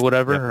manage or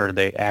whatever, or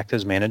they act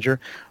as manager,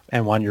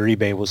 and Juan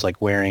Uribe was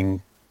like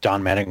wearing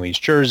Don Mattingly's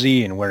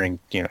jersey and wearing,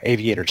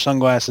 aviator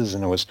sunglasses,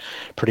 and it was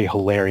pretty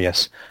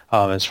hilarious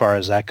as far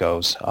as that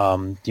goes.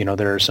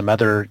 There are some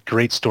other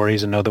great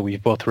stories. I know that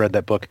we've both read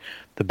that book,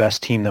 The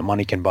Best Team That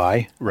Money Can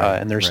Buy, right,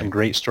 and there's right. some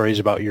great stories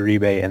about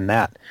Uribe in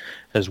that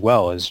as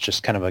well, as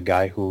just kind of a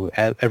guy who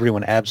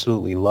everyone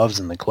absolutely loves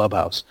in the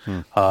clubhouse.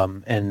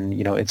 And,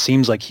 it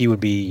seems like he would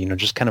be,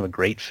 just kind of a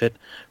great fit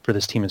for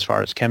this team as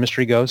far as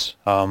chemistry goes.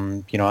 I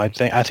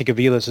think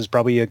Aviles is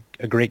probably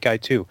a great guy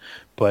too,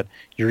 but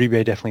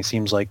Uribe definitely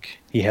seems like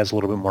he has a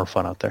little bit more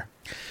fun out there.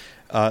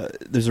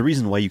 There's a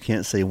reason why you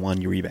can't say Juan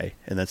Uribe,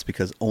 and that's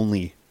because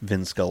only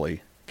Vin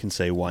Scully can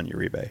say Juan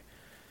Uribe.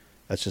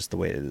 That's just the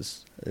way it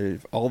is.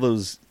 All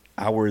those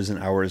hours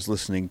and hours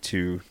listening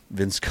to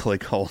Vin Scully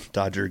call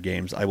Dodger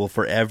games, I will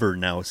forever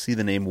now see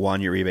the name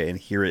Juan Uribe and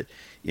hear it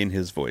in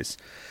his voice.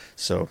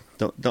 So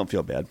don't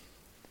feel bad.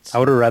 I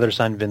would have rather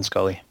signed Vin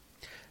Scully.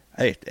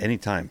 Hey,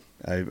 anytime.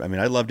 I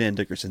love Dan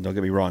Dickerson, don't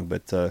get me wrong,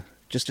 but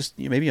just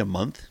maybe a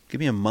month. Give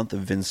me a month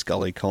of Vin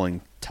Scully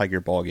calling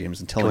Tiger ball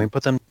games and telling.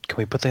 Can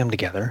we put them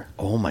together?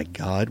 Oh my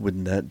God,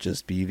 wouldn't that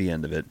just be the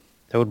end of it?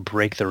 That would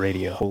break the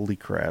radio. Holy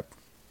crap.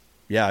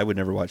 Yeah, I would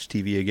never watch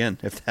TV again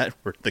if that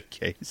were the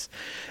case.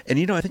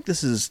 And, I think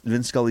this is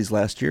Vin Scully's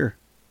last year.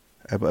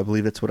 I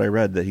believe that's what I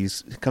read, that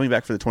he's coming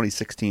back for the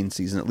 2016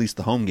 season, at least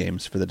the home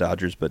games for the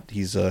Dodgers, but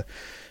he's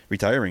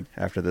retiring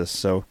after this.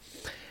 So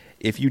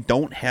if you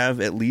don't have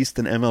at least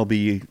an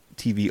MLB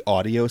TV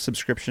audio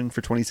subscription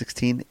for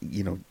 2016,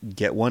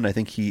 get one. I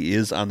think he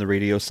is on the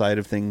radio side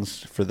of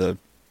things for the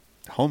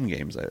home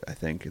games, I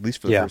think, at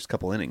least for the first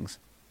couple innings.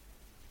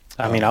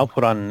 I'll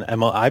put on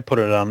I put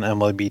it on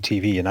MLB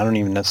TV, and I don't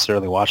even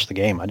necessarily watch the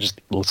game. I just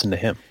listen to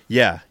him.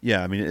 Yeah.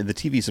 The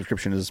TV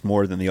subscription is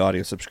more than the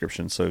audio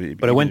subscription.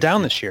 But it went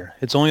down this year.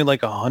 It's only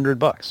like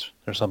 $100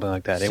 or something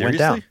like that. Seriously? It went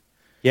down.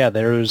 Yeah,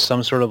 there was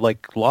some sort of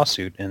like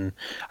lawsuit, and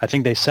I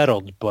think they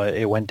settled, but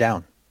it went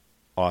down.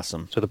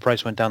 Awesome. So the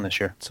price went down this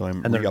year. So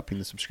I'm re-upping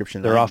the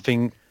subscription. They're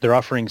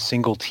offering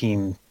single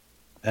team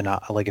and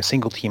like a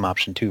single team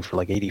option too for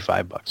like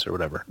 $85 or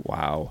whatever.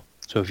 Wow.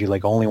 So if you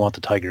like only want the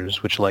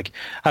Tigers, which like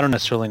I don't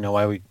necessarily know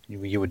why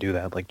you would do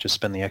that, like just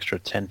spend the extra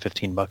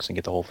 $10-15 and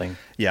get the whole thing.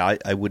 Yeah,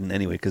 I wouldn't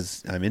anyway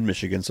because I'm in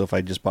Michigan. So if I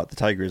just bought the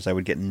Tigers, I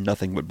would get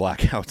nothing but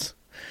blackouts.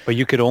 But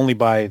you could only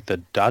buy the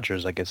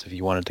Dodgers, I guess, if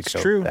you wanted to It's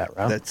go true. that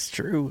route. That's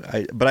true.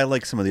 But I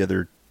like some of the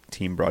other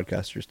team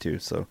broadcasters too.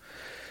 So,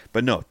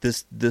 but no,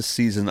 this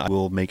season I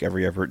will make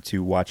every effort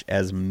to watch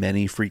as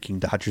many freaking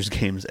Dodgers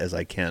games as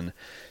I can.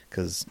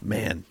 Because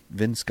man,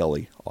 Vin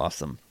Scully,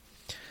 awesome.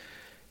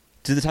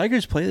 Did the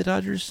Tigers play the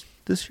Dodgers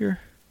this year?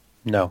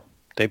 No,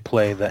 they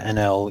play the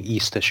NL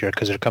East this year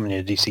because they're coming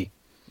into DC.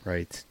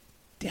 Right.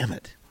 Damn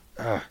it.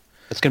 Ugh.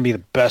 It's going to be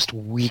the best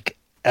week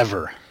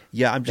ever.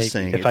 Yeah, I'm just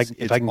saying. If I can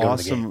go to the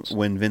awesome games.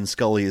 when Vin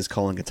Scully is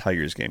calling a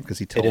Tigers game because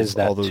he tells is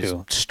that all those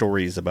too.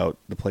 stories about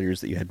the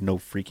players that you had no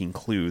freaking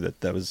clue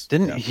that was.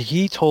 Didn't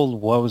he told,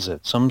 what was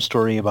it? Some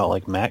story about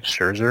like Max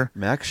Scherzer?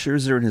 Max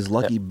Scherzer and his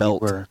lucky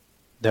belt.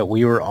 That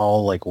we were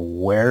all like,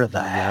 where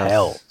the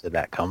hell did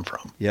that come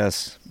from?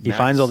 Yes. He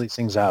finds all these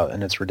things out,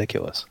 and it's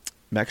ridiculous.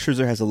 Max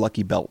Scherzer has a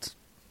lucky belt.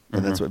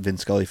 And that's what Vin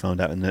Scully found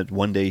out. And that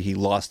one day he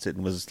lost it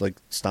and was like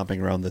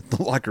stomping around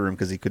the locker room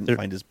because he couldn't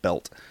find his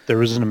belt. There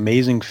was an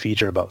amazing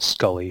feature about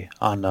Scully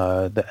on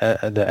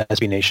the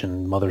SB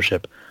Nation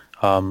mothership.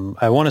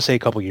 I want to say a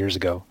couple years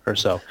ago or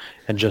so,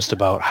 and just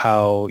about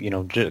how,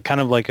 kind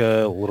of like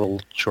a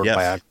little short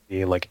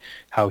biography, like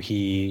how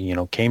he,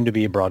 came to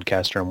be a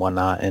broadcaster and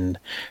whatnot, and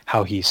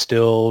how he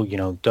still,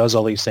 does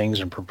all these things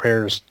and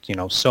prepares,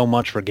 so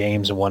much for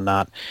games and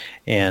whatnot.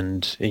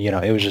 And,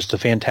 it was just a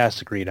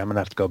fantastic read. I'm going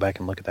to have to go back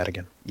and look at that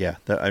again. Yeah,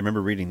 I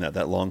remember reading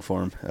that long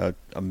form,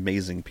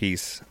 amazing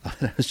piece.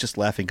 I was just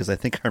laughing because I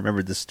think I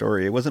remembered this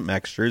story. It wasn't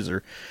Max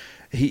Scherzer.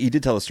 He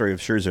did tell the story of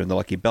Scherzer and the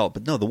lucky belt,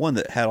 but no, the one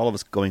that had all of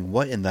us going,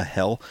 what in the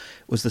hell,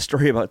 was the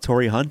story about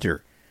Torrey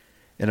Hunter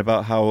and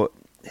about how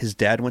his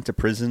dad went to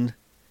prison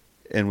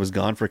and was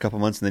gone for a couple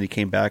months, and then he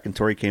came back, and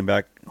Torrey came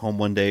back home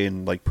one day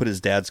and like put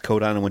his dad's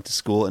coat on and went to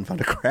school and found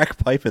a crack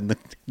pipe in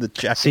the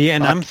jacket. See,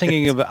 and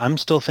pocket. I'm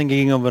still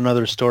thinking of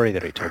another story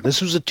that he told.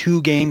 This was a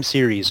 2-game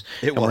series,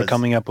 we're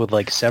coming up with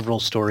like several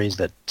stories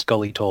that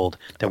Scully told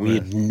that we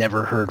had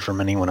never heard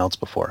from anyone else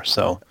before.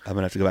 So I'm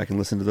gonna have to go back and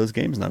listen to those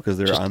games now because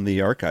they're on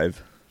the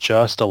archive.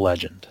 Just a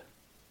legend.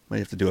 Might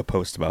have to do a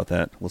post about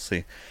that. We'll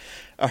see.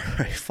 All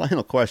right,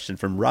 final question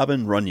from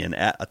Robin Runyon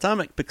at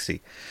Atomic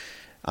Pixie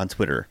on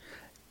Twitter.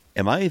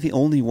 Am I the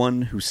only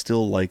one who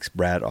still likes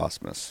Brad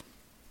Ausmus?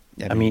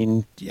 I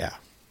mean, yeah.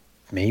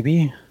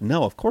 Maybe?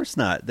 No, of course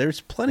not.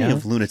 There's plenty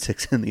of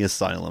lunatics in the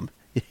asylum.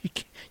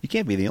 You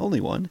can't be the only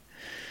one.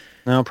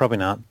 No, probably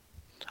not.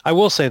 I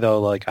will say,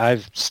 though, like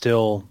I'm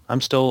still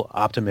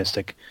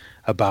optimistic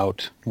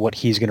about what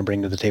he's going to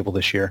bring to the table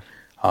this year.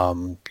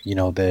 I'm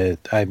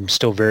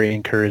still very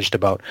encouraged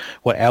about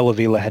what Al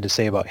Avila had to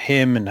say about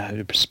him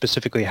and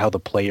specifically how the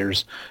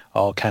players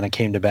all kind of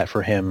came to bat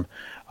for him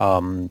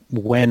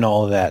when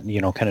all of that,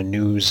 kind of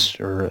news,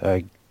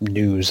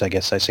 I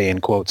guess I say in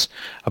quotes,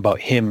 about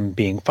him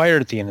being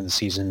fired at the end of the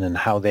season and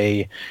how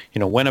they,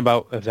 went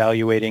about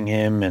evaluating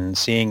him and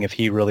seeing if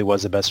he really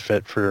was the best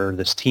fit for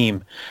this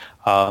team.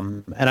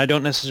 And I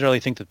don't necessarily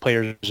think that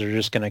players are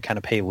just going to kind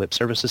of pay lip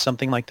service to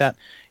something like that.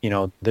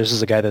 This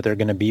is a guy that they're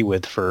going to be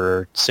with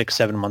for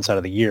 6-7 months out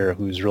of the year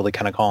who's really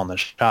kind of calling the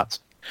shots.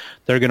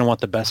 They're going to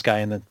want the best guy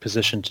in the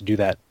position to do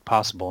that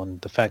possible. And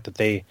the fact that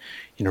they,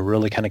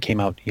 really kind of came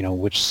out,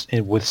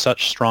 with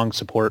such strong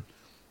support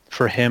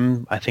for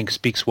him, I think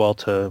speaks well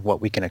to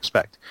what we can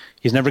expect.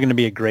 He's never going to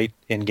be a great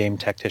in-game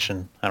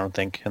tactician, I don't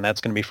think, and that's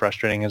going to be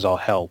frustrating as all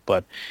hell.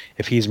 But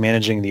if he's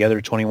managing the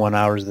other 21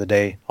 hours of the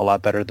day a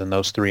lot better than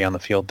those 3 on the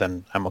field,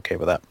 then I'm okay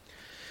with that.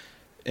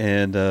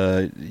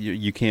 And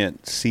you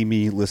can't see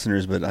me,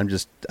 listeners, but I'm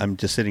just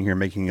sitting here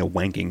making a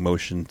wanking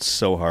motion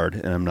so hard,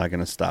 and I'm not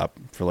going to stop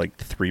for like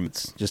 3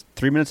 minutes. Just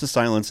 3 minutes of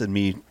silence and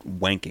me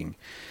wanking.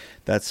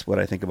 That's what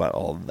I think about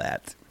all of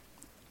that.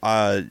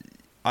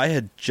 I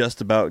had just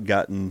about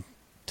gotten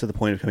to the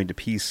point of coming to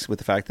peace with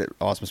the fact that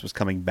Ausmus was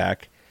coming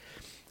back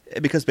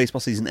because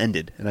baseball season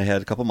ended, and I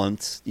had a couple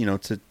months,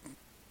 to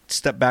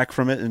step back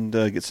from it and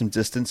get some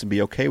distance and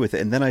be okay with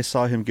it. And then I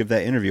saw him give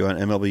that interview on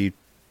MLB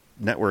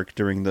Network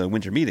during the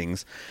winter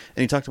meetings,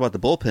 and he talked about the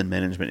bullpen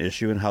management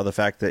issue and how the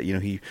fact that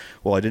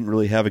I didn't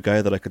really have a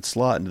guy that I could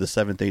slot into the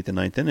 7th, 8th, and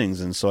 9th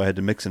innings, and so I had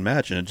to mix and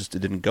match, and it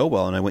didn't go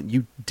well. And I went,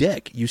 "You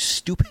dick, you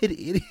stupid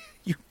idiot,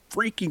 you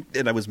freaking!"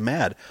 And I was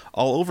mad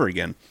all over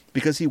again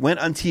because he went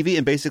on TV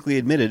and basically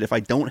admitted, if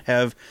I don't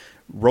have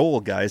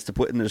role guys to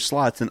put in their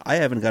slots, then I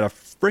haven't got a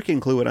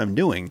freaking clue what I'm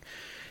doing.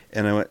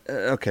 And I went,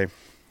 okay.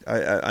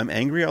 I'm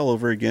angry all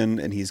over again,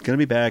 and he's going to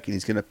be back, and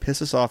he's going to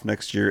piss us off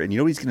next year. And you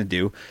know what he's going to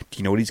do? Do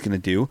you know what he's going to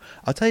do?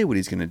 I'll tell you what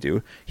he's going to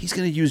do. He's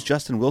going to use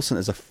Justin Wilson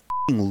as a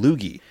f***ing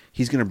loogie.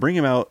 He's going to bring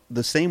him out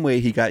the same way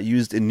he got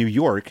used in New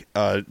York,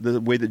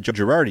 the way that Joe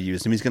Girardi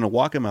used him. He's going to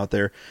walk him out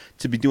there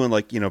to be doing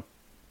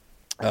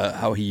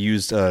how he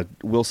used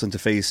Wilson to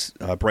face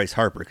Bryce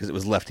Harper because it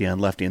was lefty on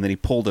lefty, and then he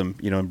pulled him,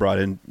 and brought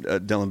in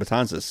Dylan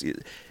Betances.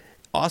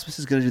 Ausmus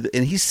is going to do that,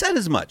 and he said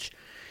as much.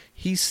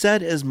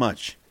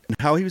 And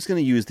how he was going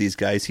to use these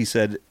guys, he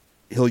said,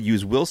 he'll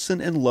use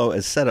Wilson and Lowe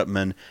as setup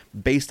men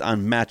based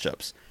on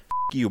matchups.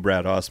 F*** you,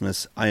 Brad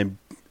Ausmus. I am...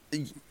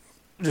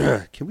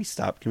 Can we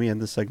stop? Can we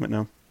end this segment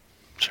now?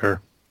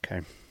 Sure.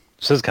 Okay.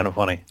 This is kind of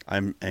funny.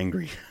 I'm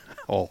angry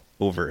all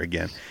over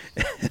again.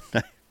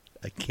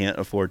 I can't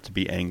afford to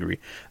be angry.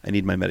 I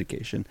need my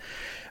medication.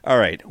 All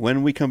right.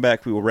 When we come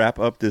back, we will wrap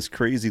up this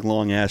crazy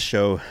long-ass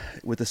show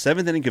with the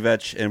 7th inning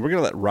kvetch, and we're going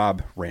to let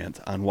Rob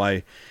rant on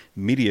why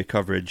media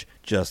coverage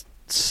just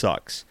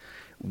sucks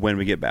when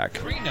we get back.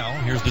 3 now.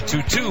 Here's the 2-2.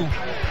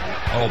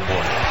 Oh,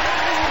 boy.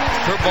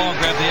 Curveball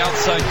grabbed the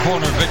outside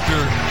corner.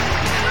 Victor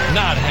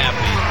not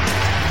happy.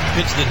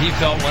 Pitch that he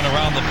felt went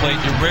around the plate.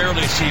 You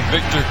rarely see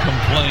Victor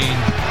complain.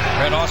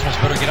 Brad Ausmus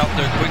better get out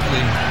there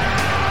quickly.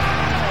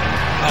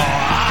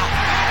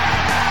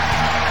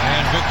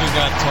 And Victor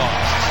got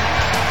tossed.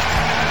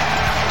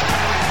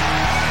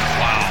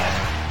 Wow.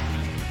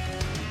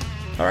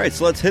 All right,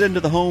 so let's hit into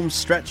the home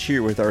stretch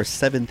here with our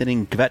 7th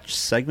inning kvetch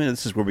segment.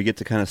 This is where we get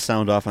to kind of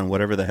sound off on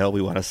whatever the hell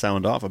we want to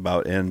sound off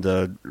about.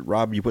 And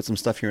Rob, you put some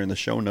stuff here in the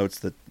show notes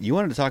that you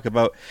wanted to talk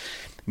about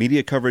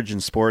media coverage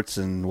in sports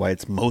and why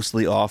it's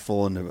mostly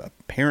awful. And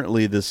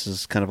apparently this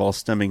is kind of all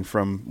stemming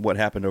from what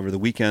happened over the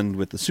weekend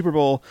with the Super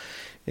Bowl.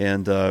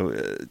 And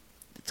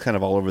it's kind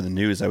of all over the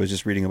news. I was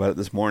just reading about it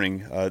this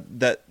morning.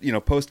 That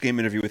post-game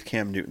interview with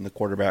Cam Newton, the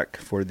quarterback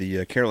for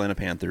the Carolina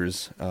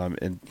Panthers,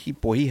 and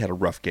he had a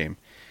rough game.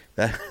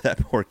 That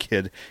poor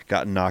kid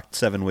got knocked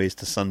 7 ways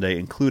to Sunday,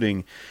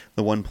 including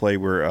the one play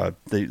where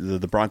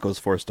the Broncos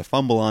forced a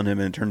fumble on him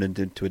and it turned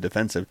into a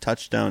defensive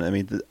touchdown. I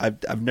mean,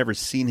 I've never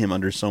seen him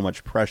under so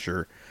much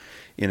pressure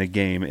in a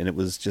game, and it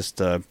was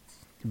just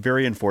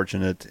very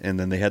unfortunate. And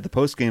then they had the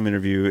post-game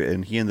interview,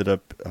 and he ended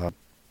up,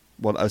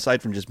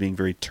 aside from just being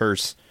very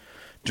terse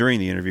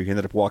during the interview, he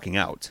ended up walking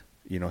out,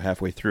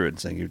 halfway through it and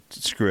saying,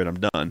 "Screw it, I'm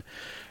done."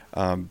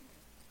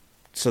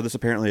 So this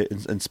apparently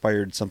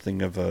inspired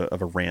something of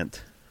a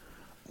rant.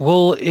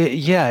 Well,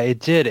 it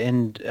did,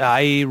 and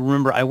I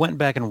remember I went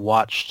back and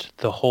watched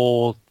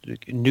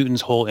Newton's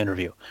whole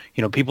interview.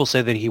 People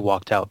say that he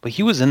walked out, but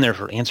he was in there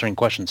for answering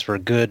questions for a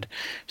good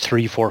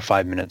 3, 4,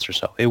 5 minutes or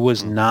so. It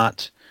was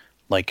not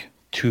like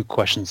 2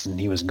 questions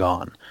and he was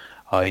gone.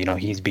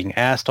 He's being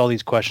asked all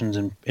these questions,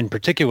 and in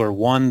particular,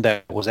 one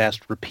that was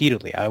asked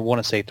repeatedly, I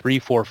want to say 3,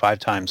 4, 5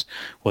 times,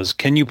 was,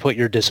 "Can you put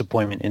your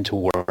disappointment into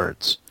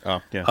words?"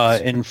 Oh, yeah.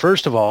 And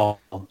first of all,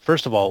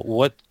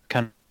 what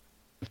kind of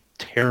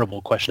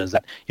terrible question is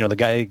that? The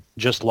guy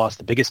just lost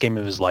the biggest game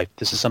of his life.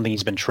 This is something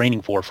he's been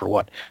training for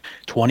what,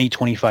 20,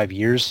 25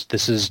 years?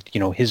 This is,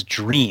 his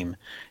dream.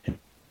 And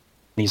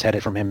he's had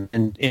it from him.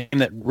 And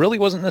that really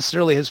wasn't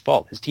necessarily his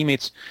fault. His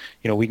teammates,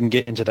 we can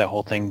get into that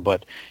whole thing,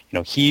 but,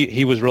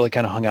 he was really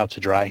kind of hung out to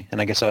dry.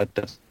 And I guess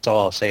that's all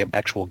I'll say about the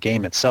actual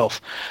game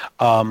itself.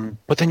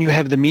 But then you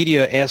have the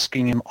media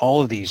asking him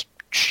all of these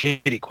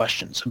shitty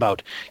questions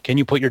about, can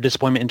you put your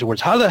disappointment into words?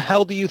 How the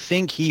hell do you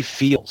think he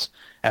feels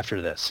after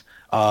this?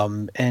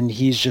 And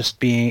he's just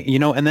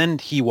being, and then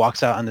he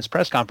walks out on this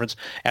press conference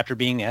after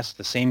being asked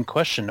the same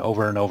question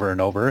over and over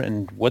and over.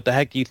 And what the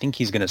heck do you think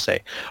he's going to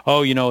say?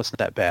 Oh, it's not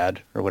that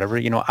bad or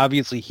whatever.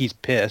 Obviously he's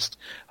pissed.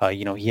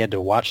 He had to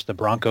watch the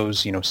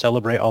Broncos,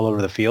 celebrate all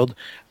over the field.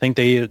 I think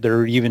there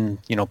are even,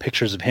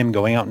 pictures of him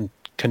going out and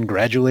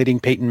congratulating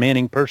Peyton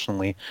Manning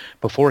personally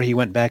before he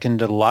went back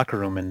into the locker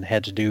room and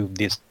had to do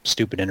this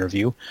stupid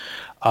interview.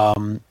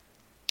 And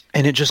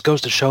it just goes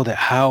to show that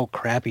how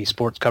crappy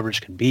sports coverage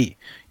can be.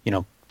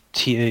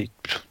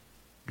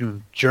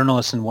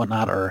 Journalists and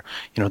whatnot are,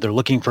 they're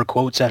looking for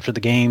quotes after the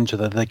game so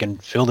that they can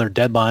fill their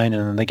deadline,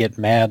 and then they get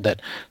mad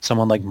that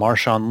someone like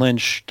Marshawn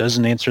Lynch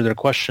doesn't answer their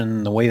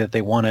question the way that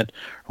they want it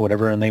or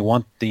whatever, and they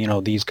want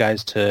these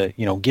guys to,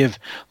 give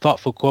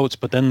thoughtful quotes,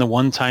 but then the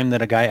one time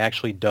that a guy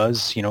actually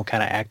does,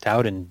 kind of act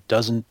out and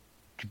doesn't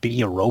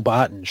be a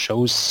robot and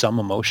shows some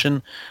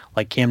emotion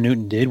like Cam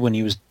Newton did when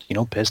he was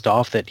pissed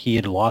off that he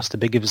had lost the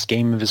biggest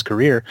game of his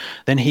career,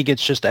 then he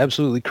gets just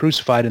absolutely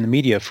crucified in the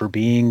media for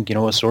being,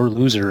 a sore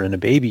loser and a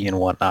baby and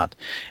whatnot.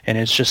 And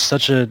it's just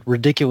such a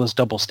ridiculous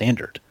double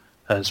standard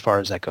as far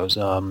as that goes.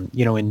 In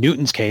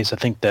Newton's case, I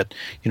think that,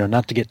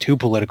 not to get too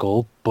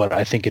political, but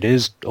I think it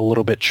is a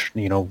little bit,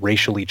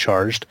 racially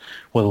charged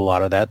with a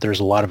lot of that. There's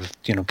a lot of,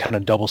 kind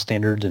of double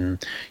standards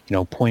and,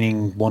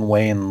 pointing one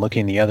way and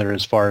looking the other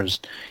as far as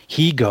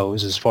he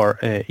goes, as far,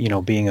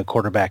 being a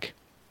quarterback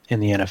in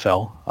the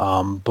NFL,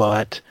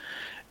 but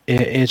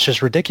it's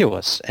just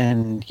ridiculous.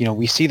 And,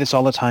 we see this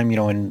all the time,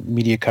 in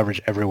media coverage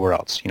everywhere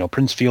else.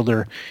 Prince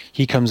Fielder,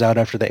 he comes out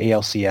after the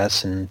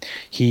ALCS and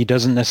he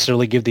doesn't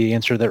necessarily give the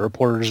answer that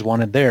reporters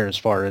wanted there as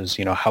far as,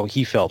 how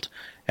he felt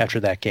after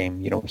that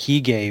game.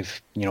 He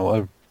gave,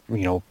 an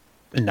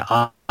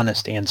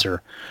honest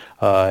answer,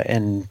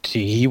 and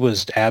he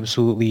was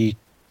absolutely,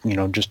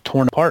 just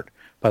torn apart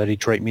by the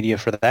Detroit media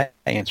for that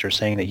answer,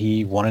 saying that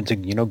he wanted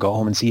to, go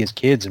home and see his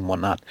kids and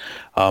whatnot.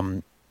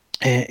 And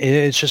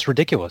it's just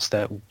ridiculous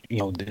that,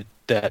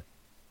 that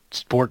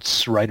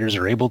sports writers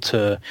are able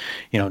to,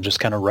 just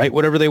kind of write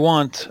whatever they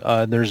want.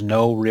 There's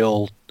no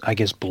real, I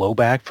guess,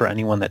 blowback for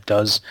anyone that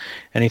does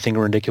anything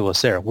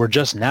ridiculous there. We're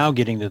just now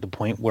getting to the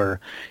point where,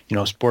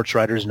 sports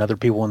writers and other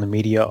people in the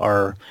media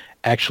are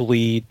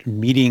actually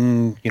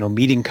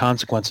meeting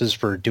consequences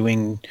for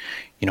doing,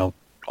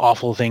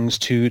 awful things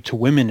to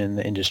women in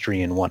the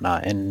industry and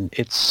whatnot. And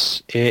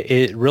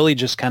it really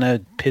just kind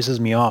of pisses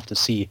me off to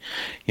see,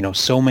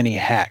 so many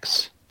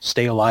hacks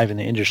stay alive in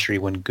the industry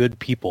when good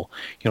people,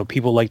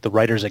 people like the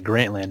writers at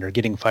Grantland are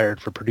getting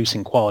fired for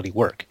producing quality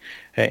work.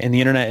 And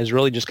the internet has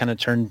really just kind of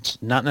turned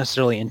not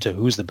necessarily into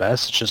who's the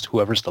best, it's just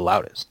whoever's the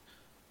loudest.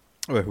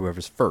 Or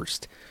whoever's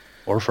first.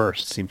 Or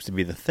first. Seems to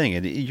be the thing.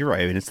 And you're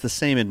right. I mean, it's the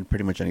same in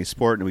pretty much any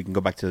sport. And we can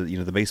go back to,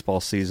 the baseball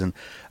season.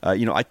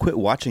 I quit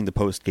watching the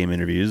post-game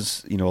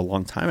interviews, a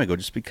long time ago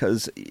just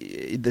because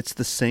it's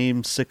the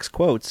same 6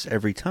 quotes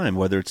every time,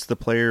 whether it's the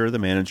player or the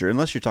manager,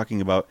 unless you're talking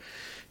about,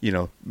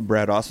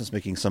 Brad Ausmus's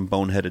making some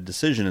boneheaded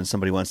decision and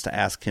somebody wants to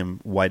ask him,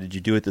 why did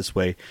you do it this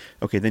way?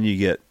 Okay, then you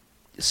get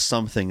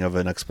something of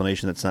an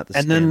explanation that's not the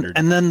standard.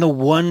 And then the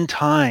one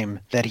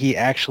time that he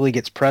actually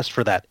gets pressed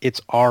for that,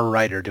 it's our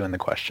writer doing the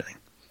questioning.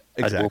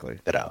 Exactly.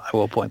 I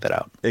will point that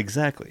out.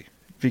 Exactly.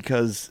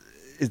 Because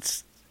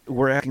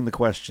we're asking the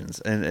questions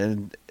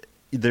and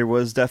there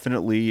was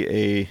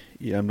definitely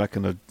I'm not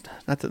going to,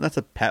 not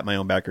to pat my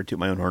own back or toot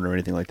my own horn or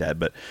anything like that,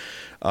 but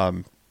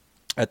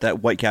at that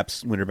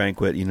Whitecaps Winter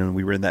Banquet,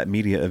 we were in that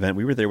media event.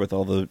 We were there with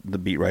all the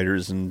beat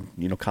writers and,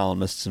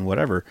 columnists and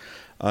whatever.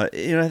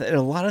 And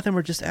a lot of them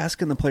were just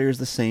asking the players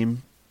the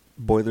same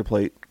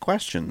boilerplate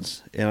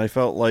questions. And I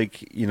felt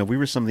like, we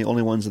were some of the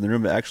only ones in the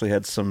room that actually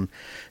had some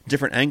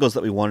different angles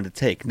that we wanted to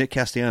take. Nick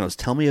Castellanos,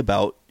 tell me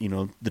about,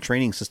 the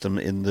training system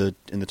in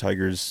the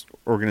Tigers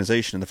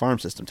organization, in the farm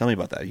system. Tell me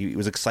about that. He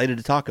was excited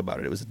to talk about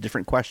it. It was a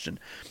different question.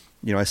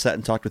 I sat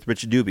and talked with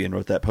Rich Doobie and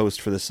wrote that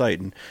post for the site,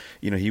 and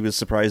he was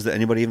surprised that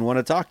anybody even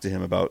wanted to talk to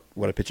him about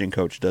what a pitching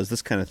coach does,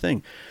 this kind of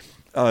thing.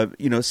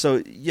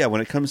 So yeah, when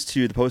it comes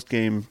to the post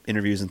game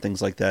interviews and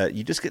things like that,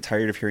 you just get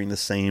tired of hearing the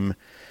same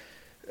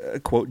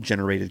quote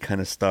generated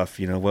kind of stuff.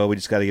 Well, we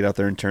just got to get out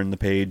there and turn the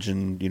page,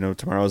 and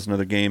tomorrow's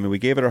another game, and we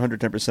gave it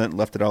 110% and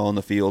left it all on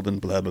the field, and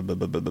blah blah blah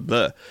blah blah blah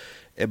blah.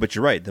 But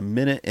you're right. The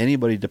minute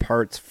anybody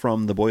departs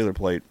from the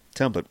boilerplate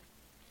template,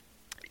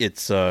 it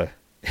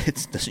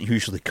doesn't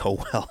usually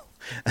go well.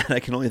 And I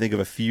can only think of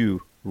a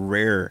few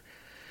rare,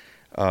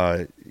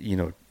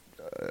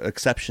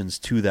 exceptions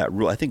to that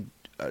rule. I think,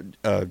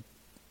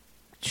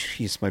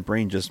 my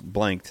brain just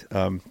blanked.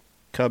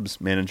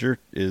 Cubs manager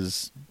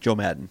is Joe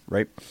Madden,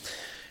 right?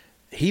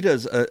 He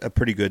does a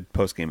pretty good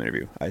post-game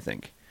interview, I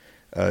think.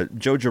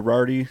 Joe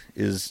Girardi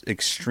is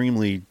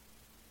extremely...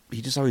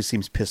 He just always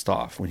seems pissed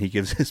off when he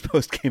gives his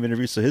post-game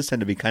interview, so his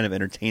tend to be kind of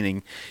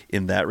entertaining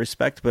in that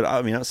respect. But,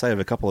 I mean, outside of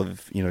a couple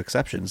of,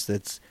 exceptions,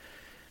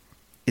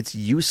 it's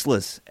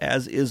useless,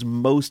 as is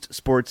most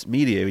sports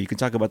media. You can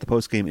talk about the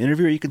post-game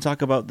interview, or you can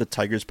talk about the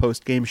Tigers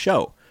post-game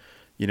show.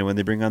 When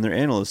they bring on their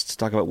analysts to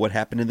talk about what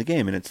happened in the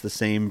game, and it's the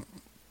same.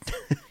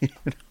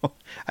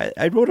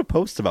 I wrote a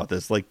post about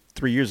this like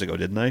 3 years ago,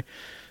 didn't I?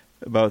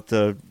 About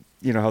how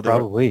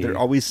they're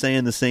always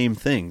saying the same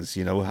things.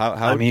 How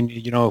I mean,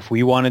 if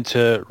we wanted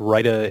to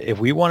write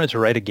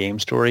a game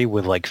story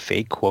with like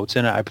fake quotes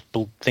in it, I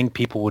think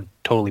people would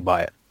totally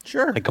buy it.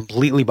 Sure. Like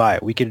completely buy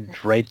it. We could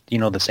write,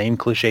 the same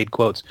cliched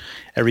quotes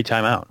every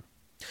time out.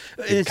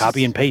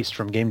 Copy and paste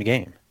from game to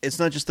game. It's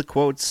not just the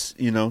quotes,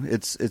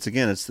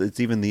 it's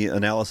even the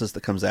analysis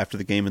that comes after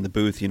the game in the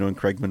booth, and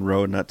Craig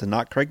Monroe, not to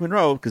knock Craig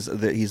Monroe because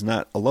he's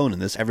not alone in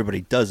this.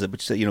 Everybody does it.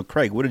 But you say,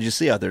 Craig, what did you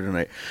see out there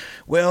tonight?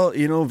 Well,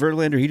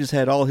 Verlander, he just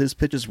had all his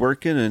pitches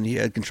working and he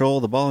had control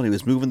of the ball and he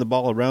was moving the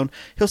ball around.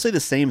 He'll say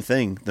the same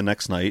thing the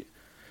next night.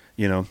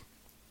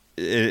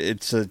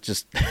 It's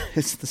just,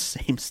 it's the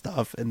same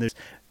stuff. And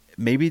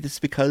maybe it's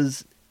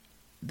because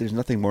there's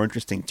nothing more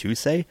interesting to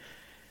say.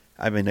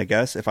 I mean, I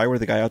guess if I were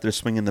the guy out there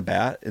swinging the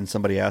bat and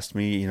somebody asked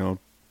me,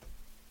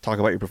 talk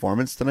about your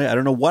performance tonight, I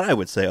don't know what I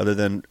would say other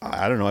than,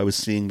 I don't know, I was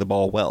seeing the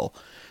ball well.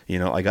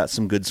 I got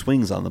some good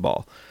swings on the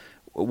ball.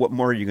 What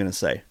more are you going to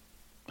say?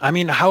 I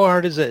mean, how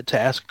hard is it to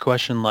ask a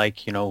question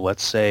like,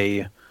 let's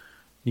say,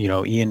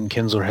 Ian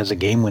Kinsler has a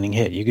game-winning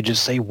hit. You could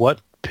just say,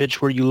 what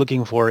pitch were you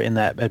looking for in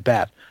that at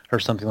bat? Or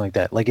something like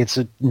that. Like, it's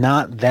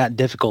not that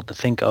difficult to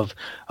think of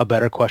a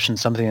better question,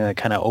 something that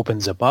kind of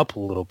opens it up a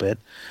little bit.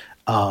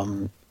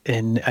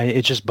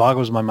 It just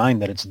boggles my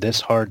mind that it's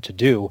this hard to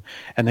do.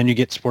 And then you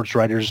get sports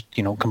writers,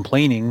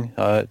 complaining,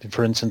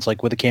 for instance,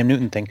 like with the Cam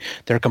Newton thing,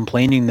 they're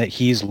complaining that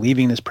he's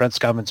leaving this press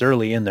conference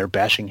early and they're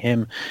bashing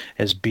him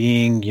as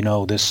being,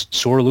 this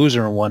sore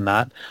loser and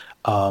whatnot.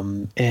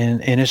 And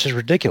it's just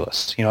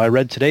ridiculous. I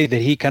read today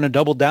that he kind of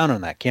doubled down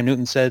on that. Cam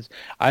Newton says,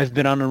 I've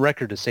been on the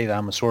record to say that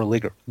I'm a sore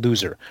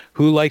loser.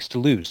 Who likes to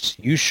lose?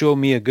 You show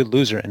me a good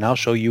loser and I'll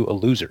show you a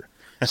loser.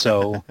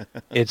 So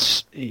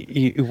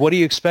what do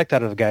you expect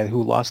out of a guy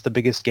who lost the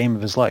biggest game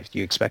of his life? Do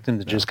you expect him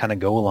to just kind of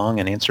go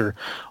along and answer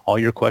all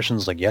your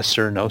questions like yes,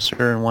 sir, no,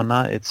 sir, and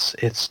whatnot?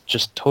 It's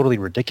just totally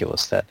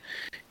ridiculous that,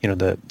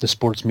 the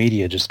sports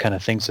media just kind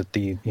of thinks that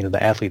the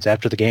athletes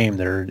after the game,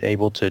 they're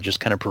able to just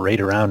kind of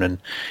parade around and,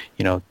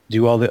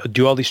 do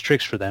all these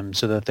tricks for them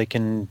so that they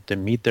can to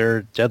meet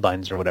their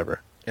deadlines or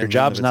whatever. Your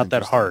job's not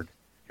that hard.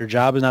 Your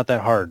job is not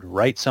that hard.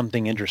 Write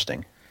something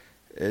interesting.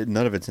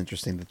 None of it's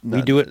interesting.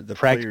 We do it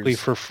practically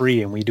for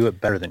free, and we do it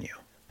better than you.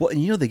 Well,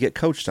 and they get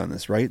coached on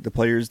this, right? The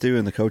players do,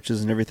 and the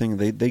coaches and everything.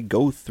 They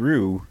go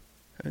through.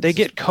 They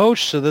get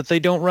coached so that they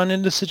don't run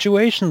into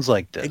situations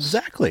like this.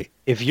 Exactly.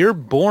 If you're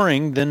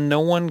boring, then no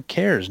one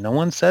cares. No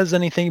one says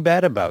anything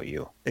bad about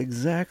you.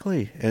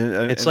 Exactly.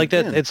 And it's like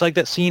that. It's like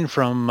that scene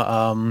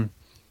from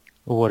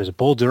what is it,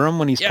 Bull Durham,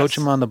 when he's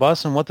coaching him on the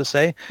bus and what to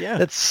say. Yeah.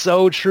 That's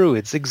so true.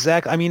 It's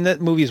exactly. I mean,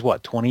 that movie's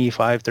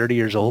 25, 30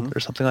 years old or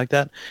something like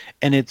that,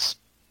 and it's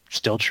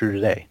still true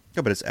today.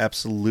 Yeah, but it's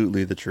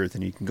absolutely the truth.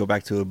 And you can go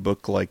back to a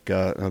book like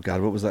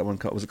what was that one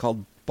called? Was it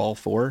called Ball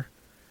 4?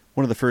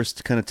 One of the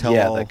first kind of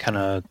tell-all that kind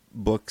of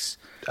books.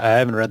 I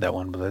haven't read that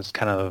one, but it's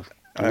kind of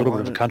a little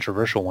bit of a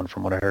controversial one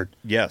from what I heard.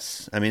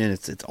 Yes. I mean,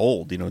 it's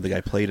old. The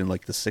guy played in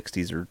like the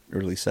 60s or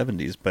early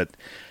 70s. But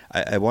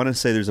I want to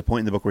say there's a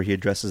point in the book where he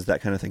addresses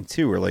that kind of thing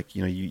too, where like,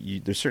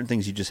 you there's certain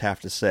things you just have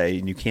to say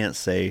and you can't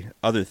say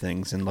other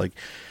things. And like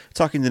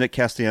talking to Nick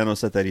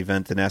Castellanos at that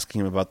event and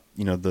asking him about,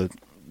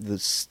 the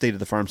state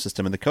of the farm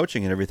system and the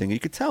coaching and everything, you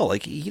could tell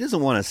like he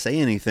doesn't want to say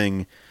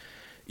anything,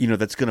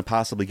 that's going to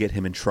possibly get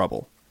him in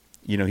trouble.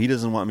 He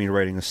doesn't want me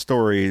writing a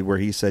story where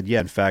he said, yeah,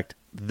 in fact,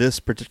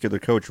 this particular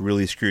coach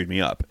really screwed me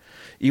up.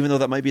 Even though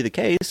that might be the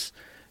case,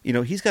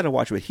 he's got to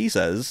watch what he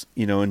says,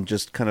 and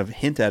just kind of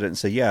hint at it and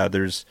say, yeah,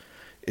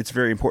 it's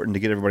very important to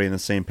get everybody on the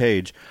same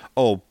page.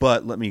 Oh,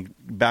 but let me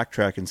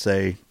backtrack and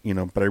say,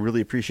 but I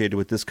really appreciated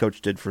what this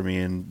coach did for me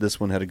and this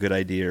one had a good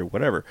idea or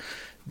whatever.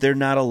 They're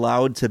not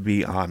allowed to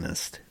be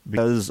honest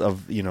because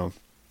of,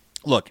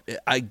 look,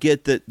 I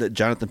get that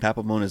Jonathan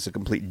Papelbon is a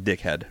complete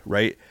dickhead,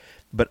 right?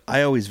 But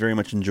I always very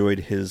much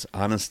enjoyed his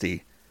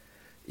honesty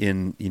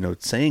in,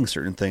 saying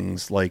certain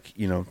things like,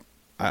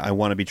 I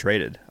want to be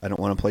traded. I don't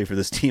want to play for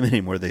this team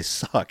anymore. They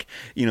suck.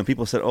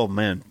 People said, oh,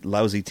 man,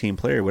 lousy team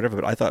player, whatever.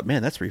 But I thought,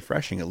 man, that's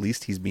refreshing. At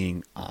least he's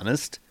being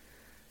honest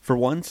for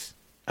once.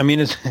 I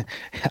mean,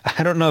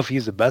 I don't know if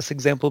he's the best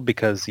example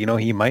because,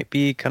 he might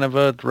be kind of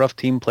a rough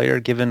team player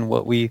given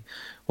what we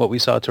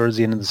saw towards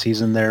the end of the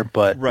season there.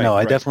 But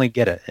I definitely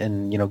get it.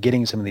 And,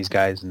 getting some of these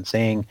guys and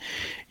saying,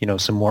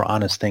 some more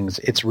honest things,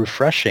 it's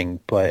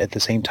refreshing. But at the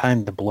same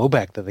time, the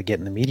blowback that they get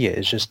in the media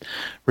is just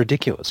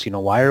ridiculous.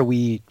 Why are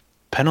we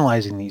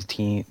penalizing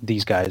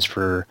these guys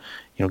for,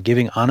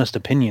 giving honest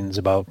opinions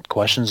about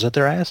questions that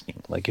they're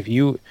asking? Like if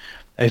you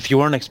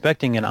aren't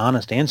expecting an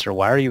honest answer,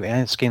 why are you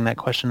asking that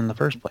question in the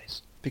first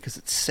place? Because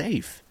it's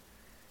safe.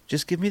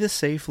 Just give me the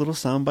safe little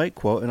soundbite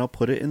quote and I'll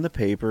put it in the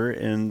paper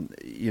and,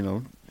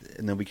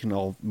 and then we can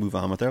all move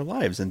on with our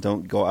lives and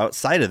don't go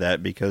outside of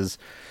that because,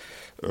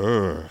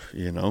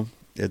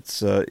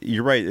 it's,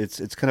 you're right.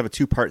 It's kind of a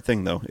two-part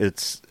thing though.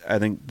 I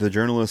think the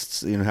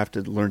journalists, have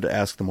to learn to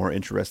ask the more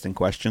interesting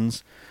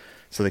questions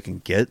so they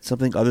can get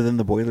something other than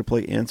the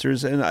boilerplate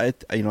answers. And I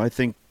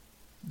think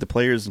the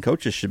players and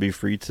coaches should be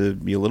free to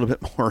be a little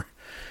bit more,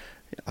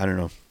 I don't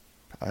know.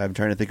 I'm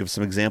trying to think of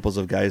some examples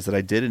of guys that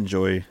I did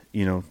enjoy.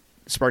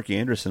 Sparky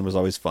Anderson was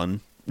always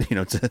fun,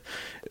 to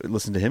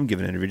listen to him give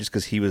an interview just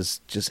because he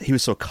was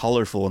so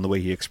colorful in the way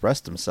he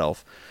expressed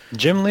himself.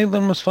 Jim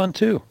Leland was fun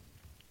too.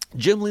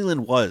 Jim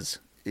Leland was.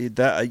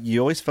 You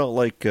always felt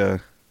like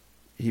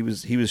he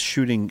was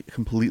shooting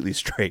completely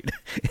straight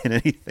in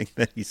anything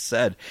that he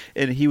said,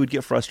 and he would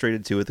get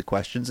frustrated too with the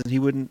questions, and he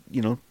wouldn't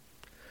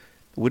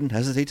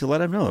hesitate to let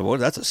him know. Well,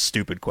 that's a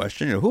stupid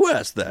question. Who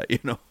asked that?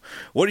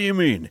 What do you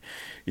mean?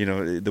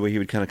 The way he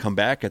would kind of come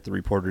back at the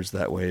reporters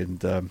that way,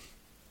 and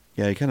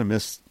you kind of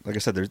miss. Like I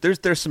said,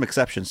 there's some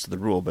exceptions to the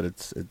rule,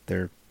 but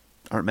there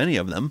aren't many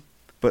of them.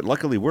 But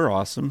luckily, we're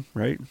awesome,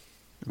 right?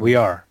 We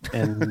are,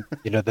 and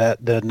that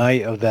the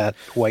night of that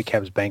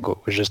Whitecaps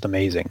banquet was just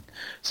amazing.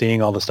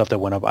 Seeing all the stuff that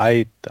went up,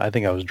 I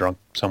think I was drunk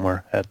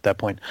somewhere at that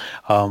point,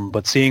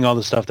 but seeing all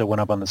the stuff that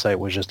went up on the site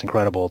was just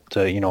incredible.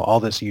 To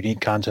all this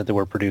unique content that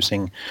we're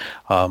producing,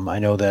 I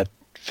know that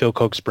Phil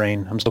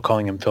Cokesbrain, I'm still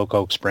calling him Phil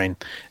Cokesbrain,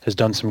 has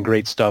done some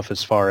great stuff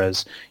as far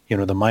as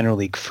the minor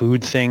league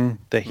food thing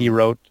that he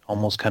wrote,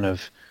 almost kind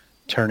of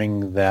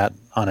turning that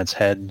on its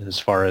head as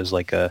far as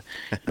like a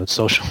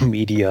social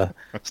media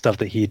stuff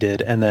that he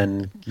did. And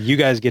then you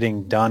guys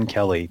getting Don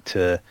Kelly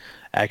to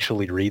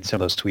actually read some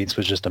of those tweets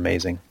was just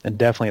amazing and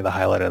definitely the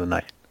highlight of the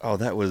night. Oh,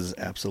 that was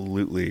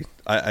absolutely,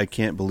 I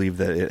can't believe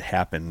that it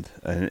happened.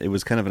 And it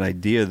was kind of an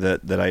idea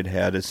that I'd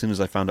had as soon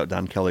as I found out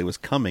Don Kelly was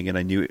coming and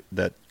I knew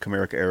that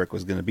Comerica Eric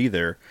was going to be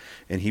there.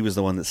 And he was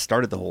the one that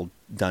started the whole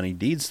Donnie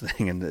Deeds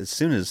thing. And as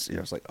soon as,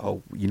 I was like,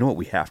 oh, you know what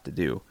we have to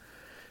do?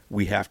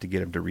 We have to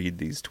get him to read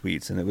these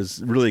tweets. And it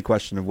was really a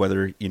question of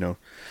whether,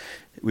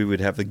 we would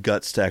have the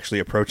guts to actually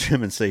approach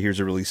him and say, here's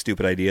a really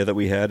stupid idea that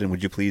we had, and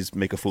would you please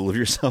make a fool of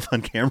yourself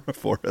on camera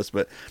for us?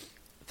 But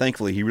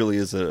thankfully, he really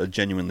is a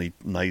genuinely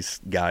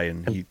nice guy.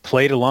 And he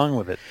played along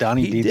with it.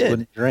 Donnie Deeds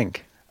wouldn't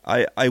drink.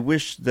 I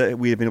wish that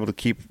we had been able to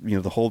keep,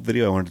 the whole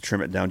video. I wanted to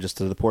trim it down just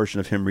to the portion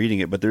of him reading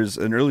it. But there's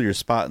an earlier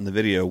spot in the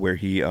video where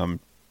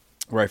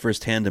where I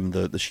first hand him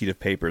the sheet of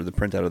paper, the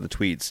printout of the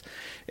tweets,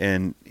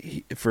 and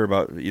for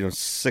about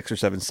 6 or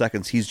 7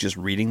 seconds, he's just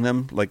reading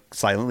them like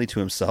silently to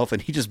himself,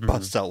 and he just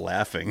busts out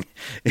laughing,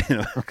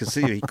 because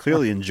he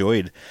clearly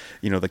enjoyed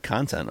the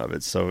content of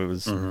it. So it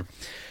was,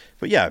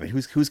 but yeah, I mean,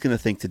 who's going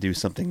to think to do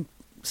something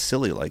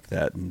silly like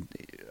that? And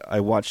I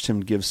watched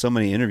him give so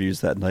many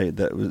interviews that night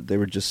that they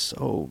were just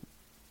so.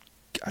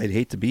 I'd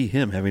hate to be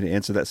him having to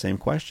answer that same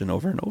question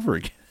over and over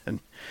again.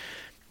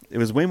 It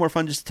was way more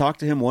fun just to talk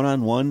to him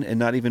one-on-one and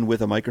not even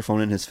with a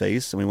microphone in his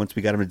face. I mean, once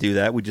we got him to do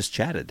that, we just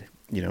chatted,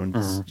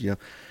 and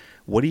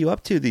what are you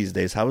up to these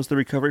days? How is the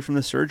recovery from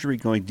the surgery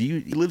going?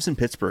 He lives in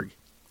Pittsburgh.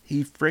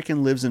 He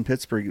freaking lives in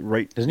Pittsburgh,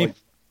 right?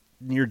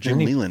 Near Jim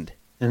Leland.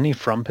 Isn't he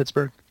from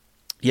Pittsburgh?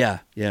 Yeah.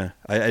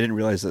 I didn't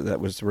realize that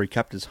was where he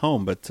kept his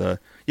home, but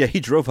he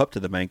drove up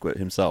to the banquet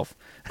himself.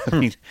 I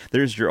mean,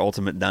 there's your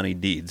ultimate Donnie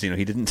Deeds.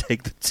 He didn't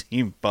take the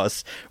team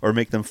bus or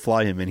make them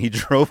fly him in. He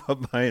drove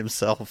up by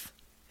himself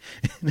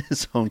in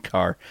his own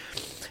car.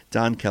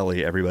 Don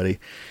Kelly, everybody.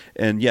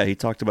 And yeah, he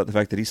talked about the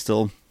fact that he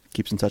still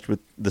keeps in touch with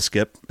the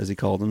skip, as he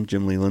called him,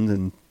 Jim Leland,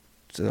 and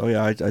said,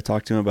 I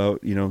talked to him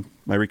about,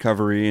 my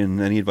recovery and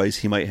any advice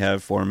he might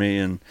have for me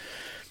and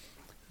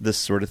this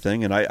sort of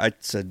thing. And I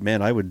said,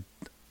 man, I would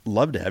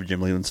love to have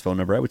Jim Leland's phone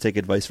number. I would take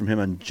advice from him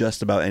on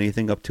just about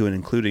anything up to and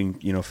including,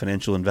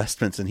 financial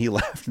investments. And he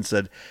laughed and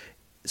said,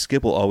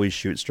 Skip will always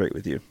shoot straight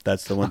with you.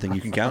 That's the one thing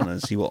you can count on,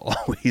 is he will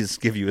always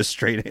give you a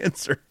straight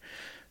answer.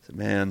 So,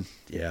 man,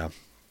 yeah.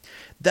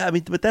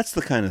 But that's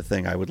the kind of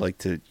thing I would like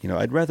to,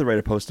 I'd rather write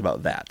a post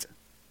about that.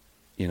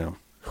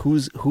 Who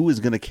is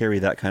going to carry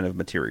that kind of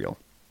material?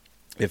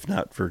 If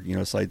not for,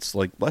 sites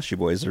like Bless You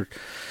Boys or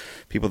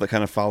people that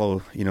kind of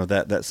follow,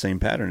 that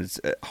same pattern. It's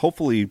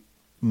hopefully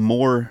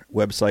more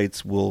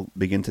websites will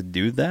begin to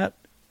do that,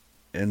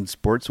 and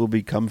sports will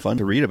become fun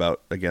to read about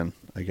again,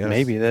 I guess.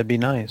 Maybe that'd be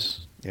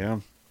nice.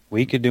 Yeah.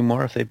 We could do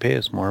more if they pay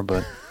us more,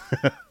 but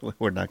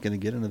we're not going to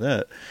get into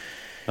that.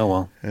 Oh,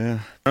 well. Yeah.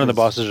 None of the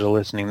bosses are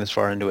listening this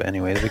far into it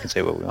anyway. We can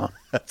say what we want.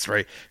 That's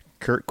right.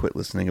 Kurt quit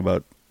listening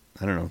about,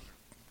 I don't know,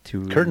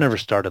 Kurt never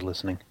started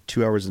listening.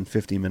 2 hours and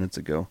 50 minutes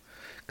ago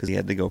because he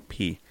had to go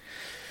pee.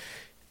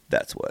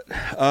 That's what.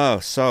 Oh,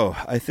 so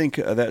I think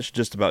that should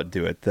just about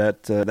do it.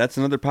 That's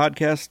another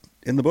podcast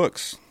in the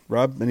books.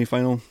 Rob, any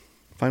final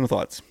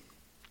thoughts?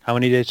 How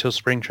many days till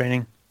spring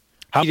training?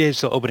 How many days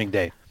till opening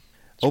day?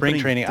 Spring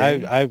training.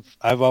 Day?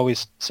 I've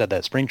always said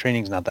that spring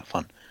training is not that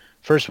fun.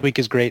 First week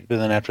is great, but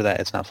then after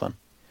that, it's not fun.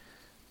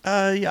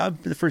 Yeah,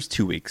 the first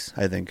 2 weeks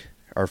I think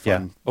are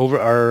fun. Yeah.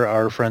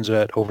 Our friends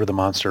at Over the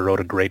Monster wrote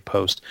a great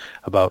post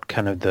about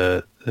kind of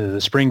the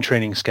spring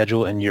training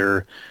schedule and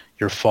your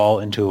fall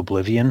into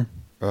oblivion.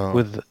 Oh.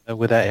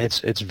 With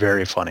that, it's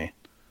very funny.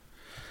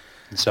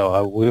 And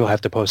so we will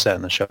have to post that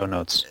in the show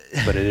notes.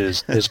 But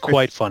it's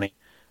quite funny.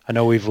 I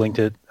know we've linked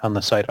it on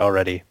the site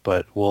already,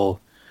 but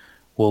we'll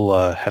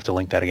have to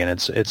link that again.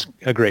 It's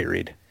a great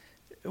read.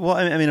 Well,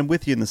 I mean, I'm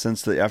with you in the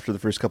sense that after the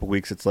first couple of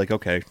weeks, it's like,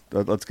 okay,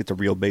 let's get to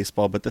real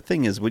baseball. But the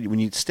thing is, when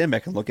you stand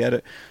back and look at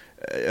it,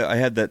 I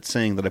had that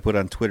saying that I put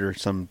on Twitter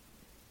some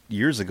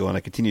years ago, and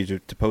I continue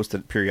to post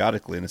it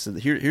periodically. And it said,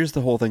 here's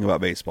the whole thing about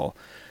baseball.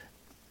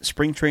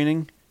 Spring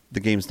training, the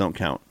games don't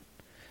count.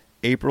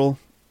 April,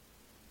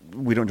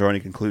 we don't draw any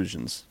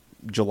conclusions.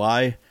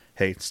 July,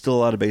 hey, still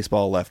a lot of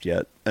baseball left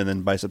yet. And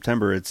then by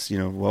September, it's,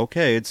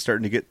 okay, it's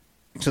starting to get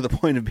to the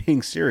point of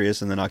being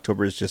serious. And then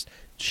October is just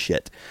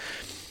shit.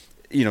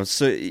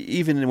 So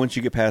even once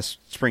you get past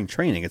spring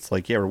training, it's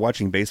like, yeah, we're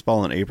watching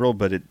baseball in April,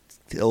 but it's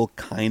still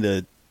kind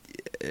of,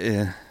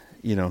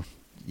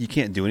 you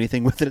can't do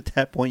anything with it at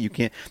that point. You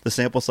can't. The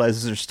sample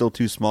sizes are still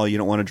too small. You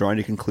don't want to draw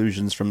any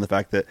conclusions from the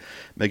fact that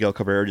Miguel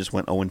Cabrera just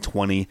went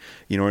 0-20,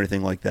 or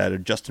anything like that. Or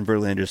Justin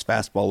Verlander's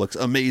fastball looks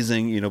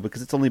amazing,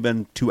 because it's only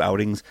been 2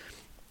 outings.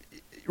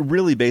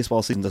 Really,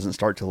 baseball season doesn't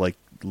start till like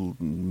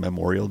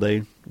Memorial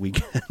Day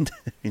weekend.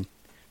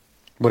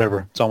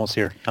 Whatever. It's almost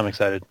here. I'm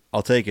excited.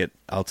 I'll take it.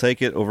 I'll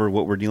take it over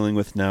what we're dealing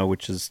with now,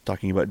 which is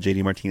talking about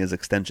JD Martinez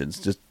extensions.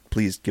 Just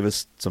please give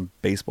us some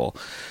baseball.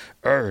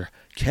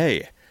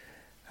 Okay.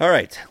 All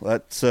right.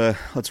 Let's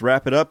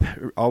wrap it up.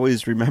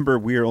 Always remember,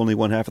 we are only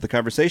one half of the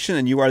conversation,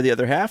 and you are the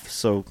other half.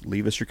 So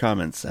leave us your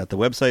comments at the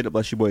website at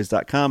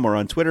blessyouboys.com or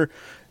on Twitter,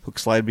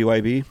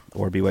 HookSlideBYB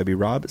or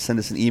BYBRob. Send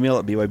us an email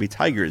at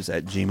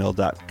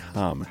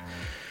bybtigers@gmail.com.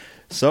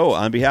 So,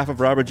 on behalf of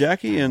Robert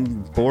Jackie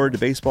and bored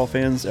baseball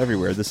fans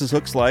everywhere, this is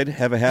Hook Slide.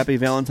 Have a happy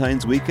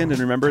Valentine's weekend,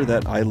 and remember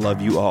that I love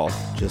you all,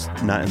 just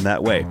not in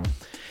that way.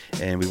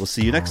 And we will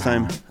see you next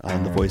time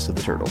on The Voice of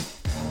the Turtle.